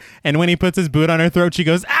and over. And when he puts his boot on her throat, she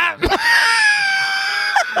goes, "Ah!"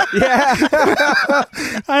 Yeah.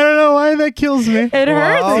 I don't know why that kills me. It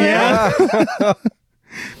hurts. Oh, man. yeah.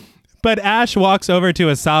 But Ash walks over to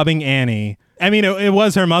a sobbing Annie. I mean, it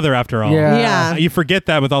was her mother after all. Yeah. You forget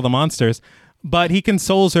that with all the monsters. But he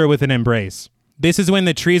consoles her with an embrace. This is when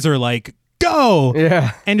the trees are like, "Go!"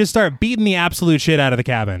 Yeah. and just start beating the absolute shit out of the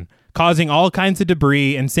cabin, causing all kinds of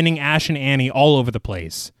debris and sending Ash and Annie all over the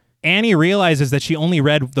place. Annie realizes that she only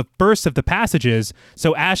read the first of the passages,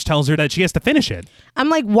 so Ash tells her that she has to finish it. I'm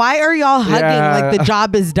like, why are y'all hugging like the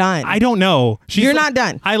job is done? I don't know. You're not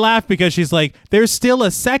done. I laugh because she's like, there's still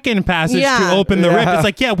a second passage Yeah. to open the rip. It's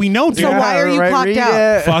like, yeah, we know. So why are you clocked read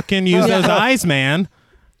out? it. Fucking use those eyes, man.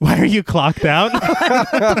 Why are you clocked out?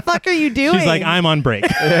 What the fuck are you doing? She's like, I'm on break.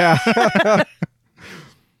 Yeah.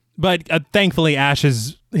 But thankfully,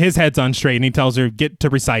 his head's on straight, and he tells her, get to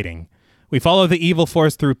reciting. We follow the evil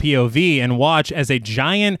force through POV and watch as a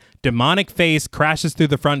giant demonic face crashes through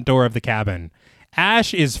the front door of the cabin.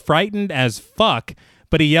 Ash is frightened as fuck,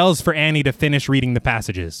 but he yells for Annie to finish reading the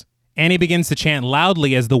passages. Annie begins to chant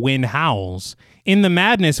loudly as the wind howls. In the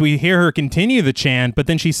madness, we hear her continue the chant, but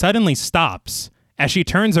then she suddenly stops. As she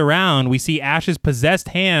turns around, we see Ash's possessed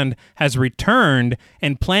hand has returned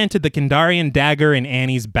and planted the Kandarian dagger in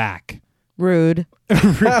Annie's back. Rude.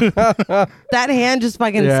 That hand just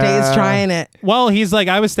fucking stays trying it. Well, he's like,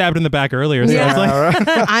 I was stabbed in the back earlier, so I was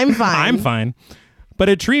like, I'm fine. I'm fine. But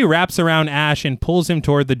a tree wraps around Ash and pulls him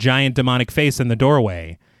toward the giant demonic face in the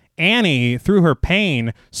doorway. Annie, through her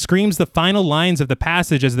pain, screams the final lines of the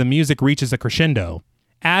passage as the music reaches a crescendo.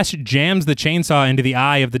 Ash jams the chainsaw into the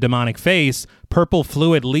eye of the demonic face, purple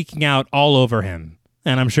fluid leaking out all over him.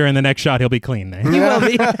 And I'm sure in the next shot he'll be clean. You will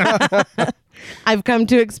be. I've come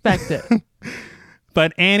to expect it.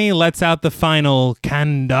 But Annie lets out the final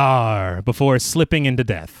Kandar before slipping into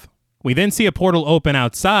death. We then see a portal open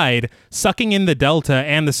outside, sucking in the delta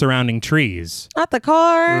and the surrounding trees. Not the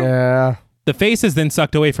car. Yeah. The face is then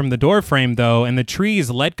sucked away from the doorframe, though, and the trees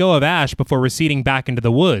let go of Ash before receding back into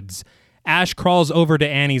the woods. Ash crawls over to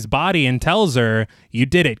Annie's body and tells her, "You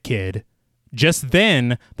did it, kid." Just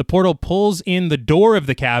then, the portal pulls in the door of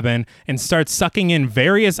the cabin and starts sucking in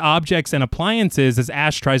various objects and appliances as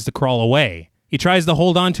Ash tries to crawl away. He tries to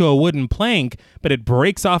hold onto a wooden plank, but it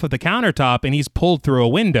breaks off of the countertop and he's pulled through a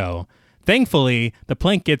window. Thankfully, the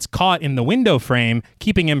plank gets caught in the window frame,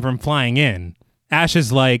 keeping him from flying in. Ash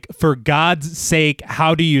is like, "For God's sake,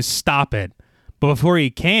 how do you stop it?" But before he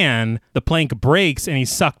can, the plank breaks and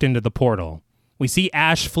he's sucked into the portal. We see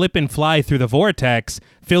Ash flip and fly through the vortex,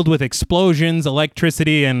 filled with explosions,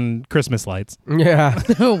 electricity, and Christmas lights. Yeah.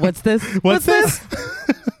 What's this? What's this?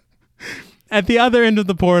 At the other end of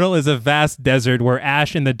the portal is a vast desert where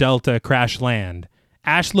Ash and the Delta crash land.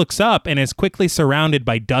 Ash looks up and is quickly surrounded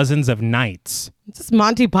by dozens of knights. Is this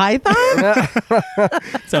Monty Python?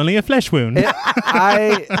 It's only a flesh wound.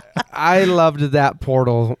 I loved that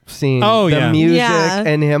portal scene. Oh, the yeah. music Yeah.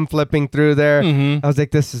 and him flipping through there. I was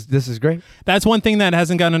like, this is great. That's one thing that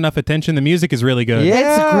hasn't gotten enough attention. The music is really good.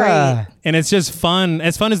 It's great. And it's just fun.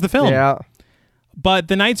 As fun as the film. Yeah. But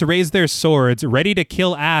the knights raise their swords, ready to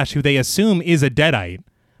kill Ash, who they assume is a Deadite.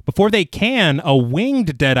 Before they can, a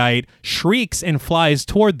winged Deadite shrieks and flies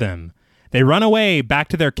toward them. They run away back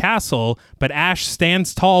to their castle, but Ash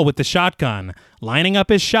stands tall with the shotgun, lining up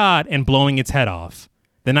his shot and blowing its head off.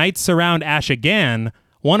 The knights surround Ash again,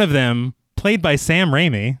 one of them, played by Sam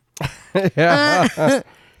Raimi.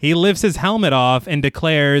 He lifts his helmet off and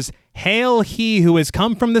declares, "Hail he who has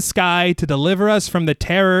come from the sky to deliver us from the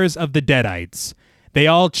terrors of the Deadites." They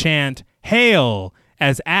all chant, "Hail!"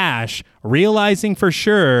 as Ash, realizing for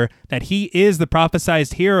sure that he is the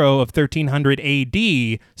prophesized hero of 1300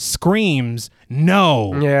 AD, screams,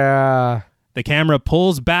 "No!" Yeah. The camera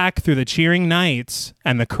pulls back through the cheering knights,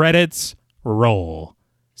 and the credits roll.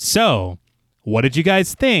 So, what did you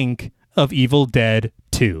guys think of Evil Dead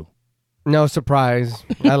 2? No surprise.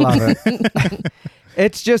 I love it.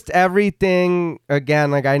 It's just everything.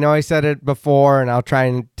 Again, like I know I said it before, and I'll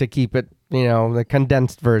try to keep it, the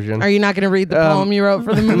condensed version. Are you not going to read the poem you wrote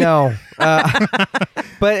for the movie? No.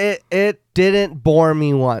 But it didn't bore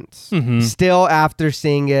me once. Mm-hmm. Still, after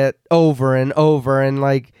seeing it over and over, and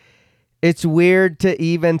like, it's weird to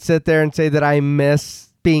even sit there and say that I miss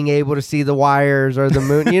being able to see the wires or the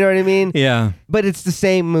moon. You know what I mean? Yeah. But it's the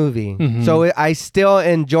same movie. Mm-hmm. So I still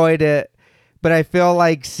enjoyed it. But I feel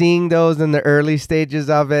like seeing those in the early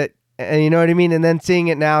stages of it, and you know what I mean? And then seeing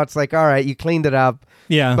it now, it's like, all right, you cleaned it up.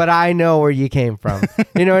 Yeah. But I know where you came from.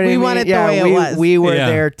 You know what I mean? We want it the way it was. We were Yeah.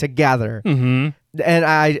 there together. Mm-hmm. And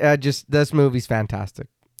I just, this movie's fantastic.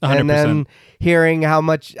 100%. And then hearing how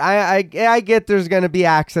much, I get there's going to be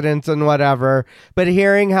accidents and whatever, but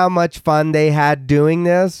hearing how much fun they had doing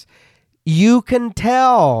this, you can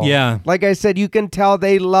tell. Yeah. Like I said, you can tell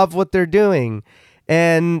they love what they're doing.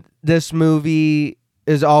 And this movie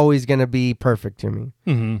is always going to be perfect to me.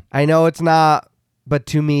 Mm-hmm. I know it's not, but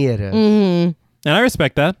to me it is. Mm-hmm. And I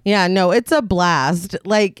respect that. Yeah, no, it's a blast.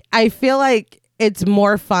 Like, I feel like it's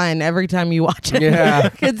more fun every time you watch it. Yeah.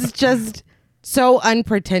 It's just so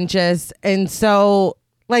unpretentious and so,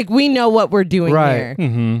 like, we know what we're doing Right. here.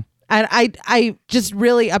 Mm-hmm. And I just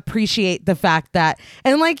really appreciate the fact that,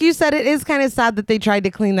 and like you said, it is kind of sad that they tried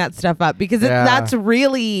to clean that stuff up because Yeah. that's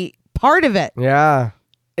really part of it. Yeah.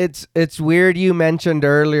 It's weird you mentioned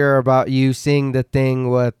earlier about you seeing the thing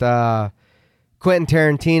with Quentin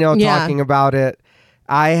Tarantino Yeah. talking about it.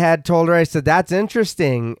 I had told her, I said, that's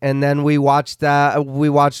interesting. And then we watched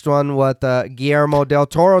one with Guillermo del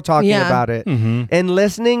Toro talking Yeah. about it. Mm-hmm. And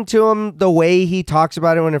listening to him, the way he talks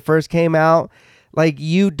about it when it first came out, like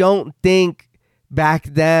you don't think back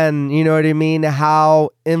then, you know what I mean, how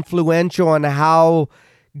influential and how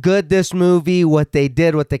good this movie, what they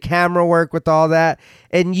did with the camera work, with all that.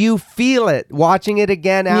 And you feel it watching it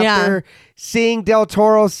again after seeing Del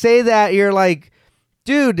Toro say that. You're like,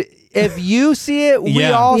 dude, if you see it, we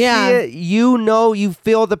Yeah. all Yeah. see it. You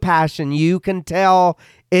feel the passion. You can tell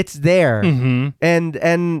it's there. Mm-hmm.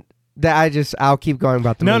 And that I'll keep going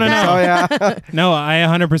about the No, movie. no, no. Oh, yeah. No, I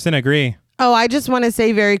 100% agree. Oh, I just want to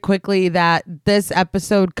say very quickly that this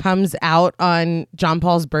episode comes out on John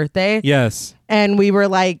Paul's birthday. Yes. And we were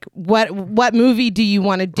like, what movie do you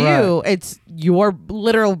want to do? Right. It's your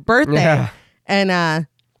literal birthday. Yeah. And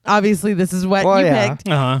obviously this is what Well, you yeah. picked.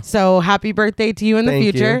 Uh-huh. So happy birthday to you in the Thank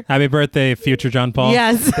future. you. Happy birthday, future John Paul.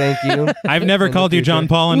 Yes. Thank you. I've never In the called you future. John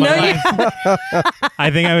Paul in my No, life. I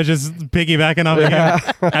think I was just piggybacking off of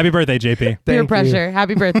him. Happy birthday, JP. Peer Thank you. pressure.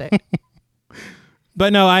 Happy birthday.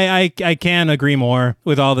 But no, I can agree more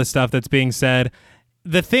with all the stuff that's being said.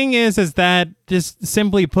 The thing is that just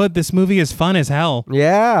simply put, this movie is fun as hell.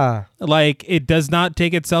 Yeah. Like, it does not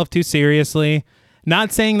take itself too seriously.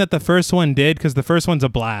 Not saying that the first one did, because the first one's a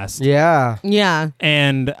blast. Yeah. Yeah.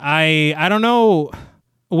 And I don't know,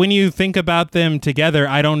 when you think about them together,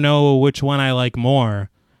 I don't know which one I like more.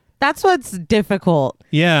 That's what's difficult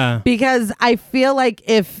Yeah. because I feel like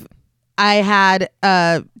if I had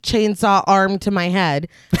a chainsaw arm to my head,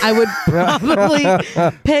 I would probably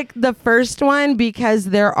pick the first one because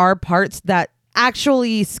there are parts that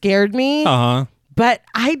actually scared me, Uh-huh. but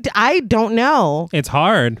I don't know. It's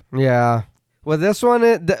hard. Yeah. Well, this one,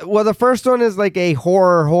 the first one is like a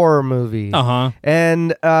horror movie. Uh-huh.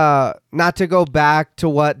 And not to go back to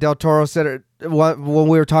what Del Toro said when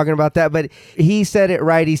we were talking about that, but he said it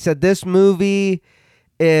right. He said this movie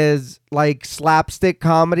is like slapstick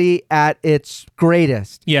comedy at its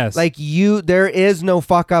greatest. Yes. Like there is no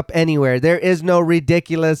fuck up anywhere. There is no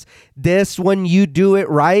ridiculous. This, when you do it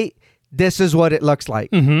right, this is what it looks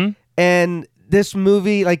like. Mm-hmm. And this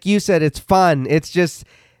movie, like you said, it's fun. It's just,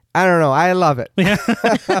 I don't know. I love it.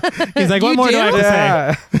 He's like, what You more do I have to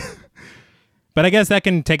say? Yeah. But I guess that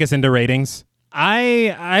can take us into ratings.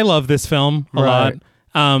 I love this film a lot. Right.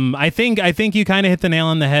 I think you kind of hit the nail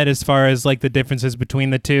on the head as far as like the differences between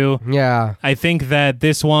the two. Yeah. I think that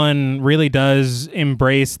this one really does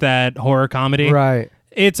embrace that horror comedy. Right.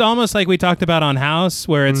 It's almost like we talked about on House,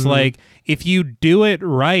 where it's like, if you do it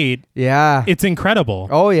right, Yeah. it's incredible.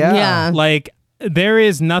 Oh, yeah. Yeah. Like, there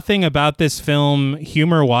is nothing about this film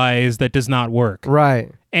humor-wise that does not work.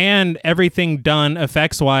 Right. And everything done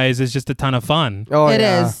effects-wise is just a ton of fun. Oh, It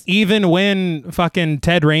yeah. is. Even when fucking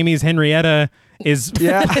Ted Raimi's Henrietta is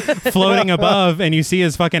Yeah. floating above and you see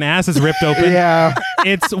his fucking ass is ripped open, Yeah.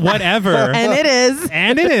 it's whatever. And it is.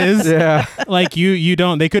 And it is. Yeah. Like, you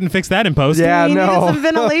don't, they couldn't fix that in post. Yeah. You no. needed some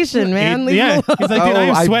ventilation, man. Leave Yeah. it alone. He's like, dude, Oh, I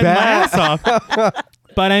am I sweating my bet. ass off.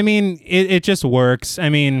 But I mean, it just works. I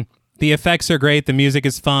mean, The effects are great. The music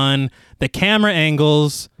is fun. The camera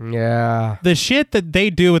angles, Yeah. the shit that they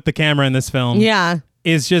do with the camera in this film Yeah.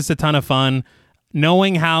 is just a ton of fun.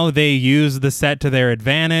 Knowing how they use the set to their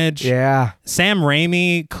advantage. Yeah. Sam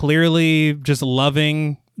Raimi clearly just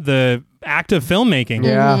loving the act of filmmaking.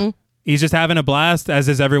 Yeah. He's just having a blast, as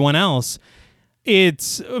is everyone else.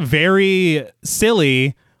 It's very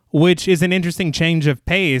silly, which is an interesting change of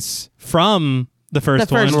pace from the The first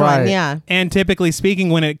first one. one, Right. yeah. And typically speaking,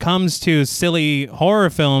 when it comes to silly horror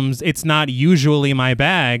films, it's not usually my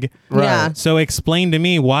bag. Right. Yeah. So explain to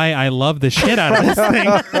me why I love the shit out of this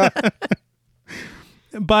thing.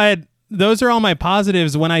 But those are all my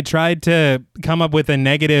positives. When I tried to come up with a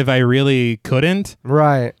negative, I really couldn't.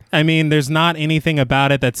 Right. I mean, there's not anything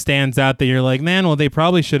about it that stands out that you're like, man, well, they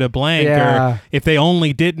probably should have blanked. Yeah. Or if they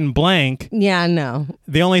only didn't blank. Yeah, no.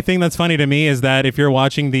 The only thing that's funny to me is that if you're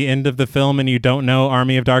watching the end of the film and you don't know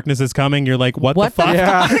Army of Darkness is coming, you're like, what the What the fuck?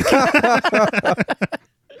 Yeah.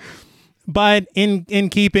 But in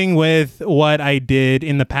keeping with what I did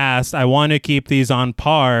in the past, I want to keep these on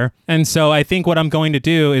par. And so I think what I'm going to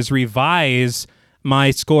do is revise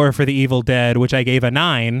my score for The Evil Dead, which I gave a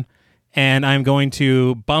 9, and I'm going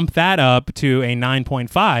to bump that up to a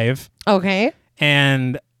 9.5. Okay.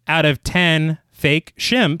 And out of 10 fake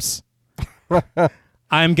shimps,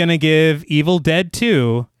 I'm going to give Evil Dead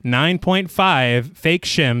 2 9.5 fake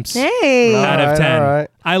shimps Hey. out of Alright, 10. alright.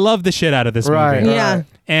 I love the shit out of this Right. movie. Yeah. Right.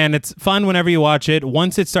 And it's fun whenever you watch it.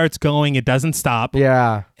 Once it starts going, it doesn't stop.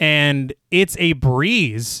 Yeah. And it's a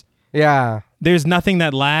breeze. Yeah. There's nothing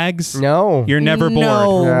that lags. No. You're never No.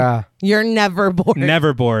 bored. Yeah. You're never bored.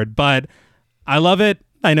 Never bored. But I love it.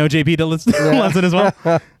 I know JP loves it as well.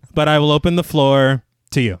 But I will open the floor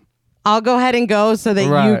to you. I'll go ahead and go so that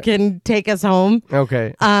you Right. can take us home.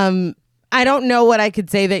 Okay. I don't know what I could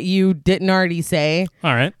say that you didn't already say.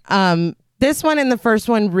 All right. This one and the first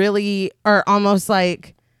one really are almost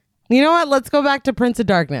like, you know what? Let's go back to Prince of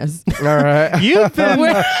Darkness. All right. You've been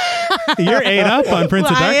you're ate up on Prince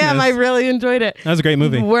of I Darkness. am. I really enjoyed it. That was a great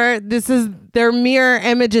movie. Where they're mirror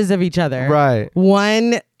images of each other. Right.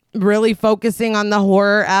 One really focusing on the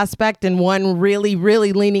horror aspect and one really,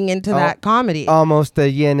 really leaning into that comedy. Almost a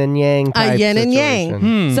yin and yang type A yin and situation.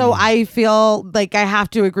 yang. So I feel like I have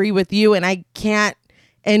to agree with you, and I can't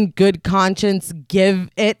in good conscience give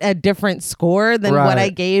it a different score than what I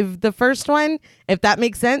Right. gave the first one, if that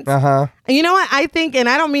makes sense. Uh-huh. You know what? I think, and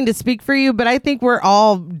I don't mean to speak for you, but I think we're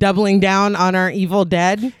all doubling down on our Evil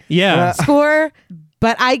Dead Yeah. score,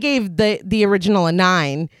 but I gave the original a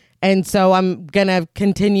 9. And so I'm going to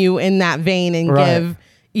continue in that vein and Right. give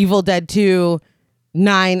Evil Dead 2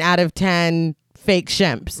 9 out of 10 fake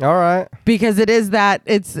shimps. All right. Because it is that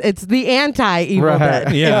it's the anti-Evil Right.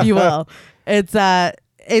 Dead, Yeah. if you will.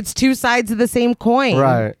 It's two sides of the same coin.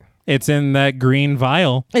 Right. It's in that green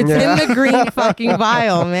vial. It's Yeah. in the green fucking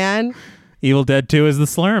vial, man. Evil Dead 2 is the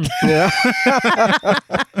slurm.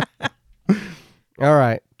 All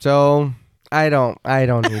right. So I don't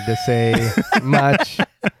need to say much.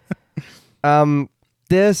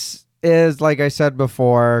 This is, like I said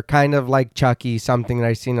before, kind of like Chucky, something that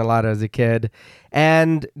I've seen a lot as a kid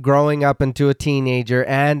and growing up into a teenager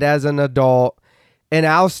and as an adult. And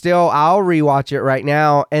I'll rewatch it right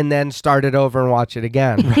now and then start it over and watch it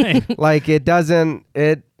again. Right. Like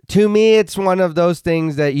to me, it's one of those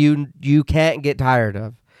things that you can't get tired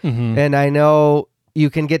of. Mhm. And I know you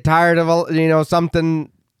can get tired of, something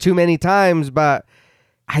too many times, but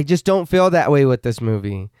I just don't feel that way with this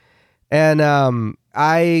movie. And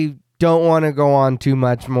I don't want to go on too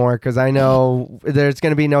much more because I know there's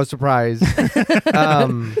going to be no surprise.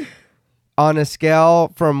 On a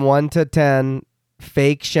scale from 1 to 10,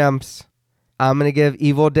 fake shemps, I'm going to give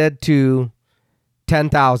Evil Dead 2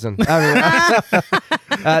 10,000. I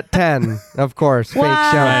mean, 10, of course. Fake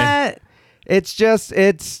shemps. What? It's just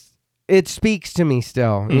it speaks to me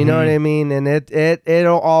still. You know what I mean? And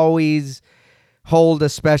it'll always hold a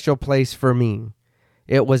special place for me.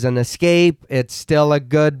 It was an escape. It's still a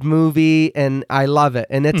good movie, and I love it.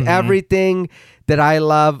 And it's everything that I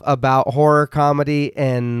love about horror comedy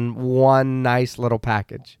in one nice little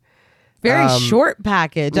package. Very short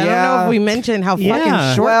package. I don't know yeah. if we mentioned how Yeah.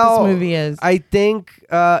 fucking short Well, this movie is. I think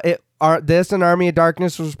this and Army of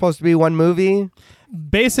Darkness was supposed to be one movie.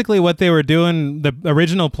 Basically, what they were doing, the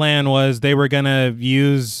original plan was they were going to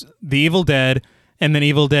use The Evil Dead, and then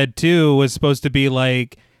Evil Dead 2 was supposed to be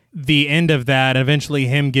like the end of that, eventually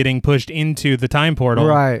him getting pushed into the time portal.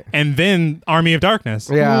 Right. And then Army of Darkness.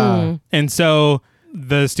 Yeah. And so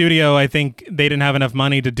the studio, I think they didn't have enough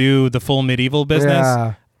money to do the full medieval business.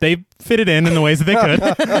 Yeah. They fit it in the ways that they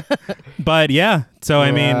could. But yeah, so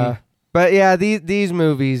I mean, But yeah, these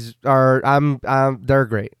movies are they're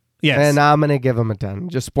great. Yes. And I'm going to give them a 10.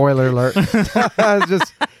 Just spoiler alert.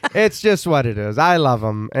 It's just what it is. I love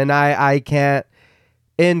them. And I can't,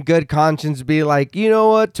 in good conscience, be like, you know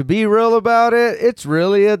what? To be real about it, it's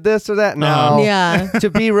really a this or that. No. Yeah.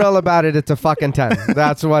 To be real about it, it's a fucking 10.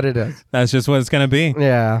 That's what it is. That's just what it's going to be.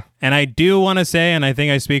 Yeah. And I do want to say, and I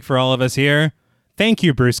think I speak for all of us here, thank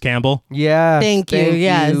you, Bruce Campbell. Yes. Thank you, Thank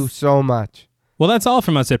yes. you so much. Well, that's all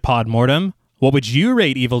from us at Podmortem. What would you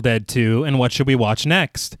rate Evil Dead 2, and what should we watch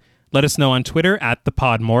next? Let us know on Twitter at the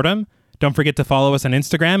Podmortem. Don't forget to follow us on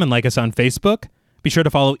Instagram and like us on Facebook. Be sure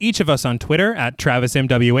to follow each of us on Twitter at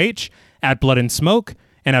TravisMWH, at Blood and Smoke,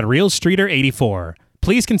 and at RealStreeter84.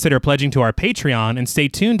 Please consider pledging to our Patreon and stay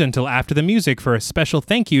tuned until after the music for a special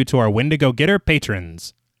thank you to our Wendigo Getter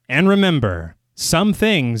patrons. And remember, some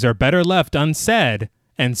things are better left unsaid,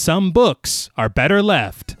 and some books are better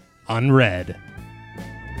left unread.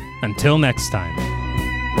 Until next time.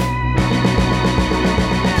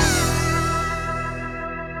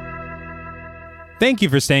 Thank you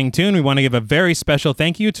for staying tuned. We want to give a very special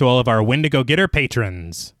thank you to all of our Wendigo Getter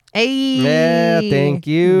patrons. Hey. Yeah, thank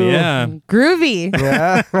you. Yeah. Groovy.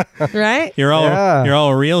 Yeah. Right? You're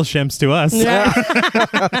all real shimps to us.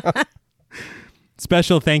 Yeah.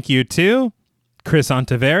 Special thank you to Chris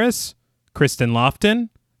Ontiveros, Kristen Lofton,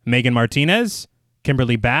 Megan Martinez,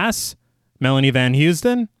 Kimberly Bass, Melanie Van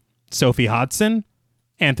Houston, Sophie Hodson,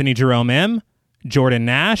 Anthony Jerome M., Jordan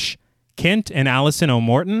Nash, Kent and Allison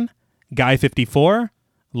O'Morton, Guy54,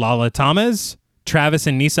 Lala Thomas, Travis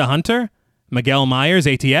and Nisa Hunter, Miguel Myers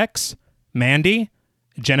ATX, Mandy,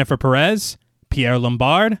 Jennifer Perez, Pierre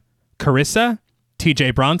Lombard, Carissa,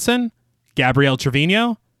 TJ Bronson, Gabrielle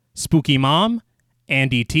Trevino, Spooky Mom,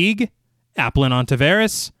 Andy Teague, Applin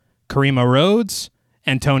Ontiveros, Karima Rhodes,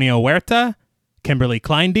 Antonio Huerta, Kimberly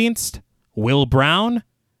Kleindienst, Will Brown,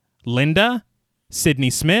 Linda, Sydney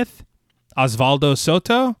Smith, Osvaldo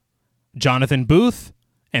Soto, Jonathan Booth,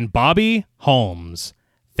 and Bobby Holmes.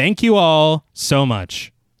 Thank you all so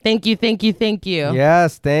much. Thank you, thank you, thank you.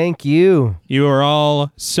 Yes, thank you. You are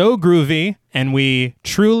all so groovy, and we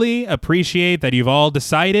truly appreciate that you've all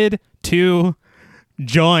decided to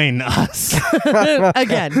join us.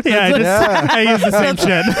 Again. Yeah, I use the same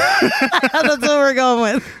shit. That's what we're going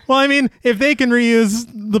with. Well, I mean, if they can reuse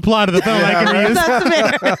the plot of the film, I can reuse.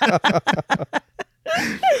 That's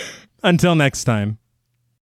fair. Until next time.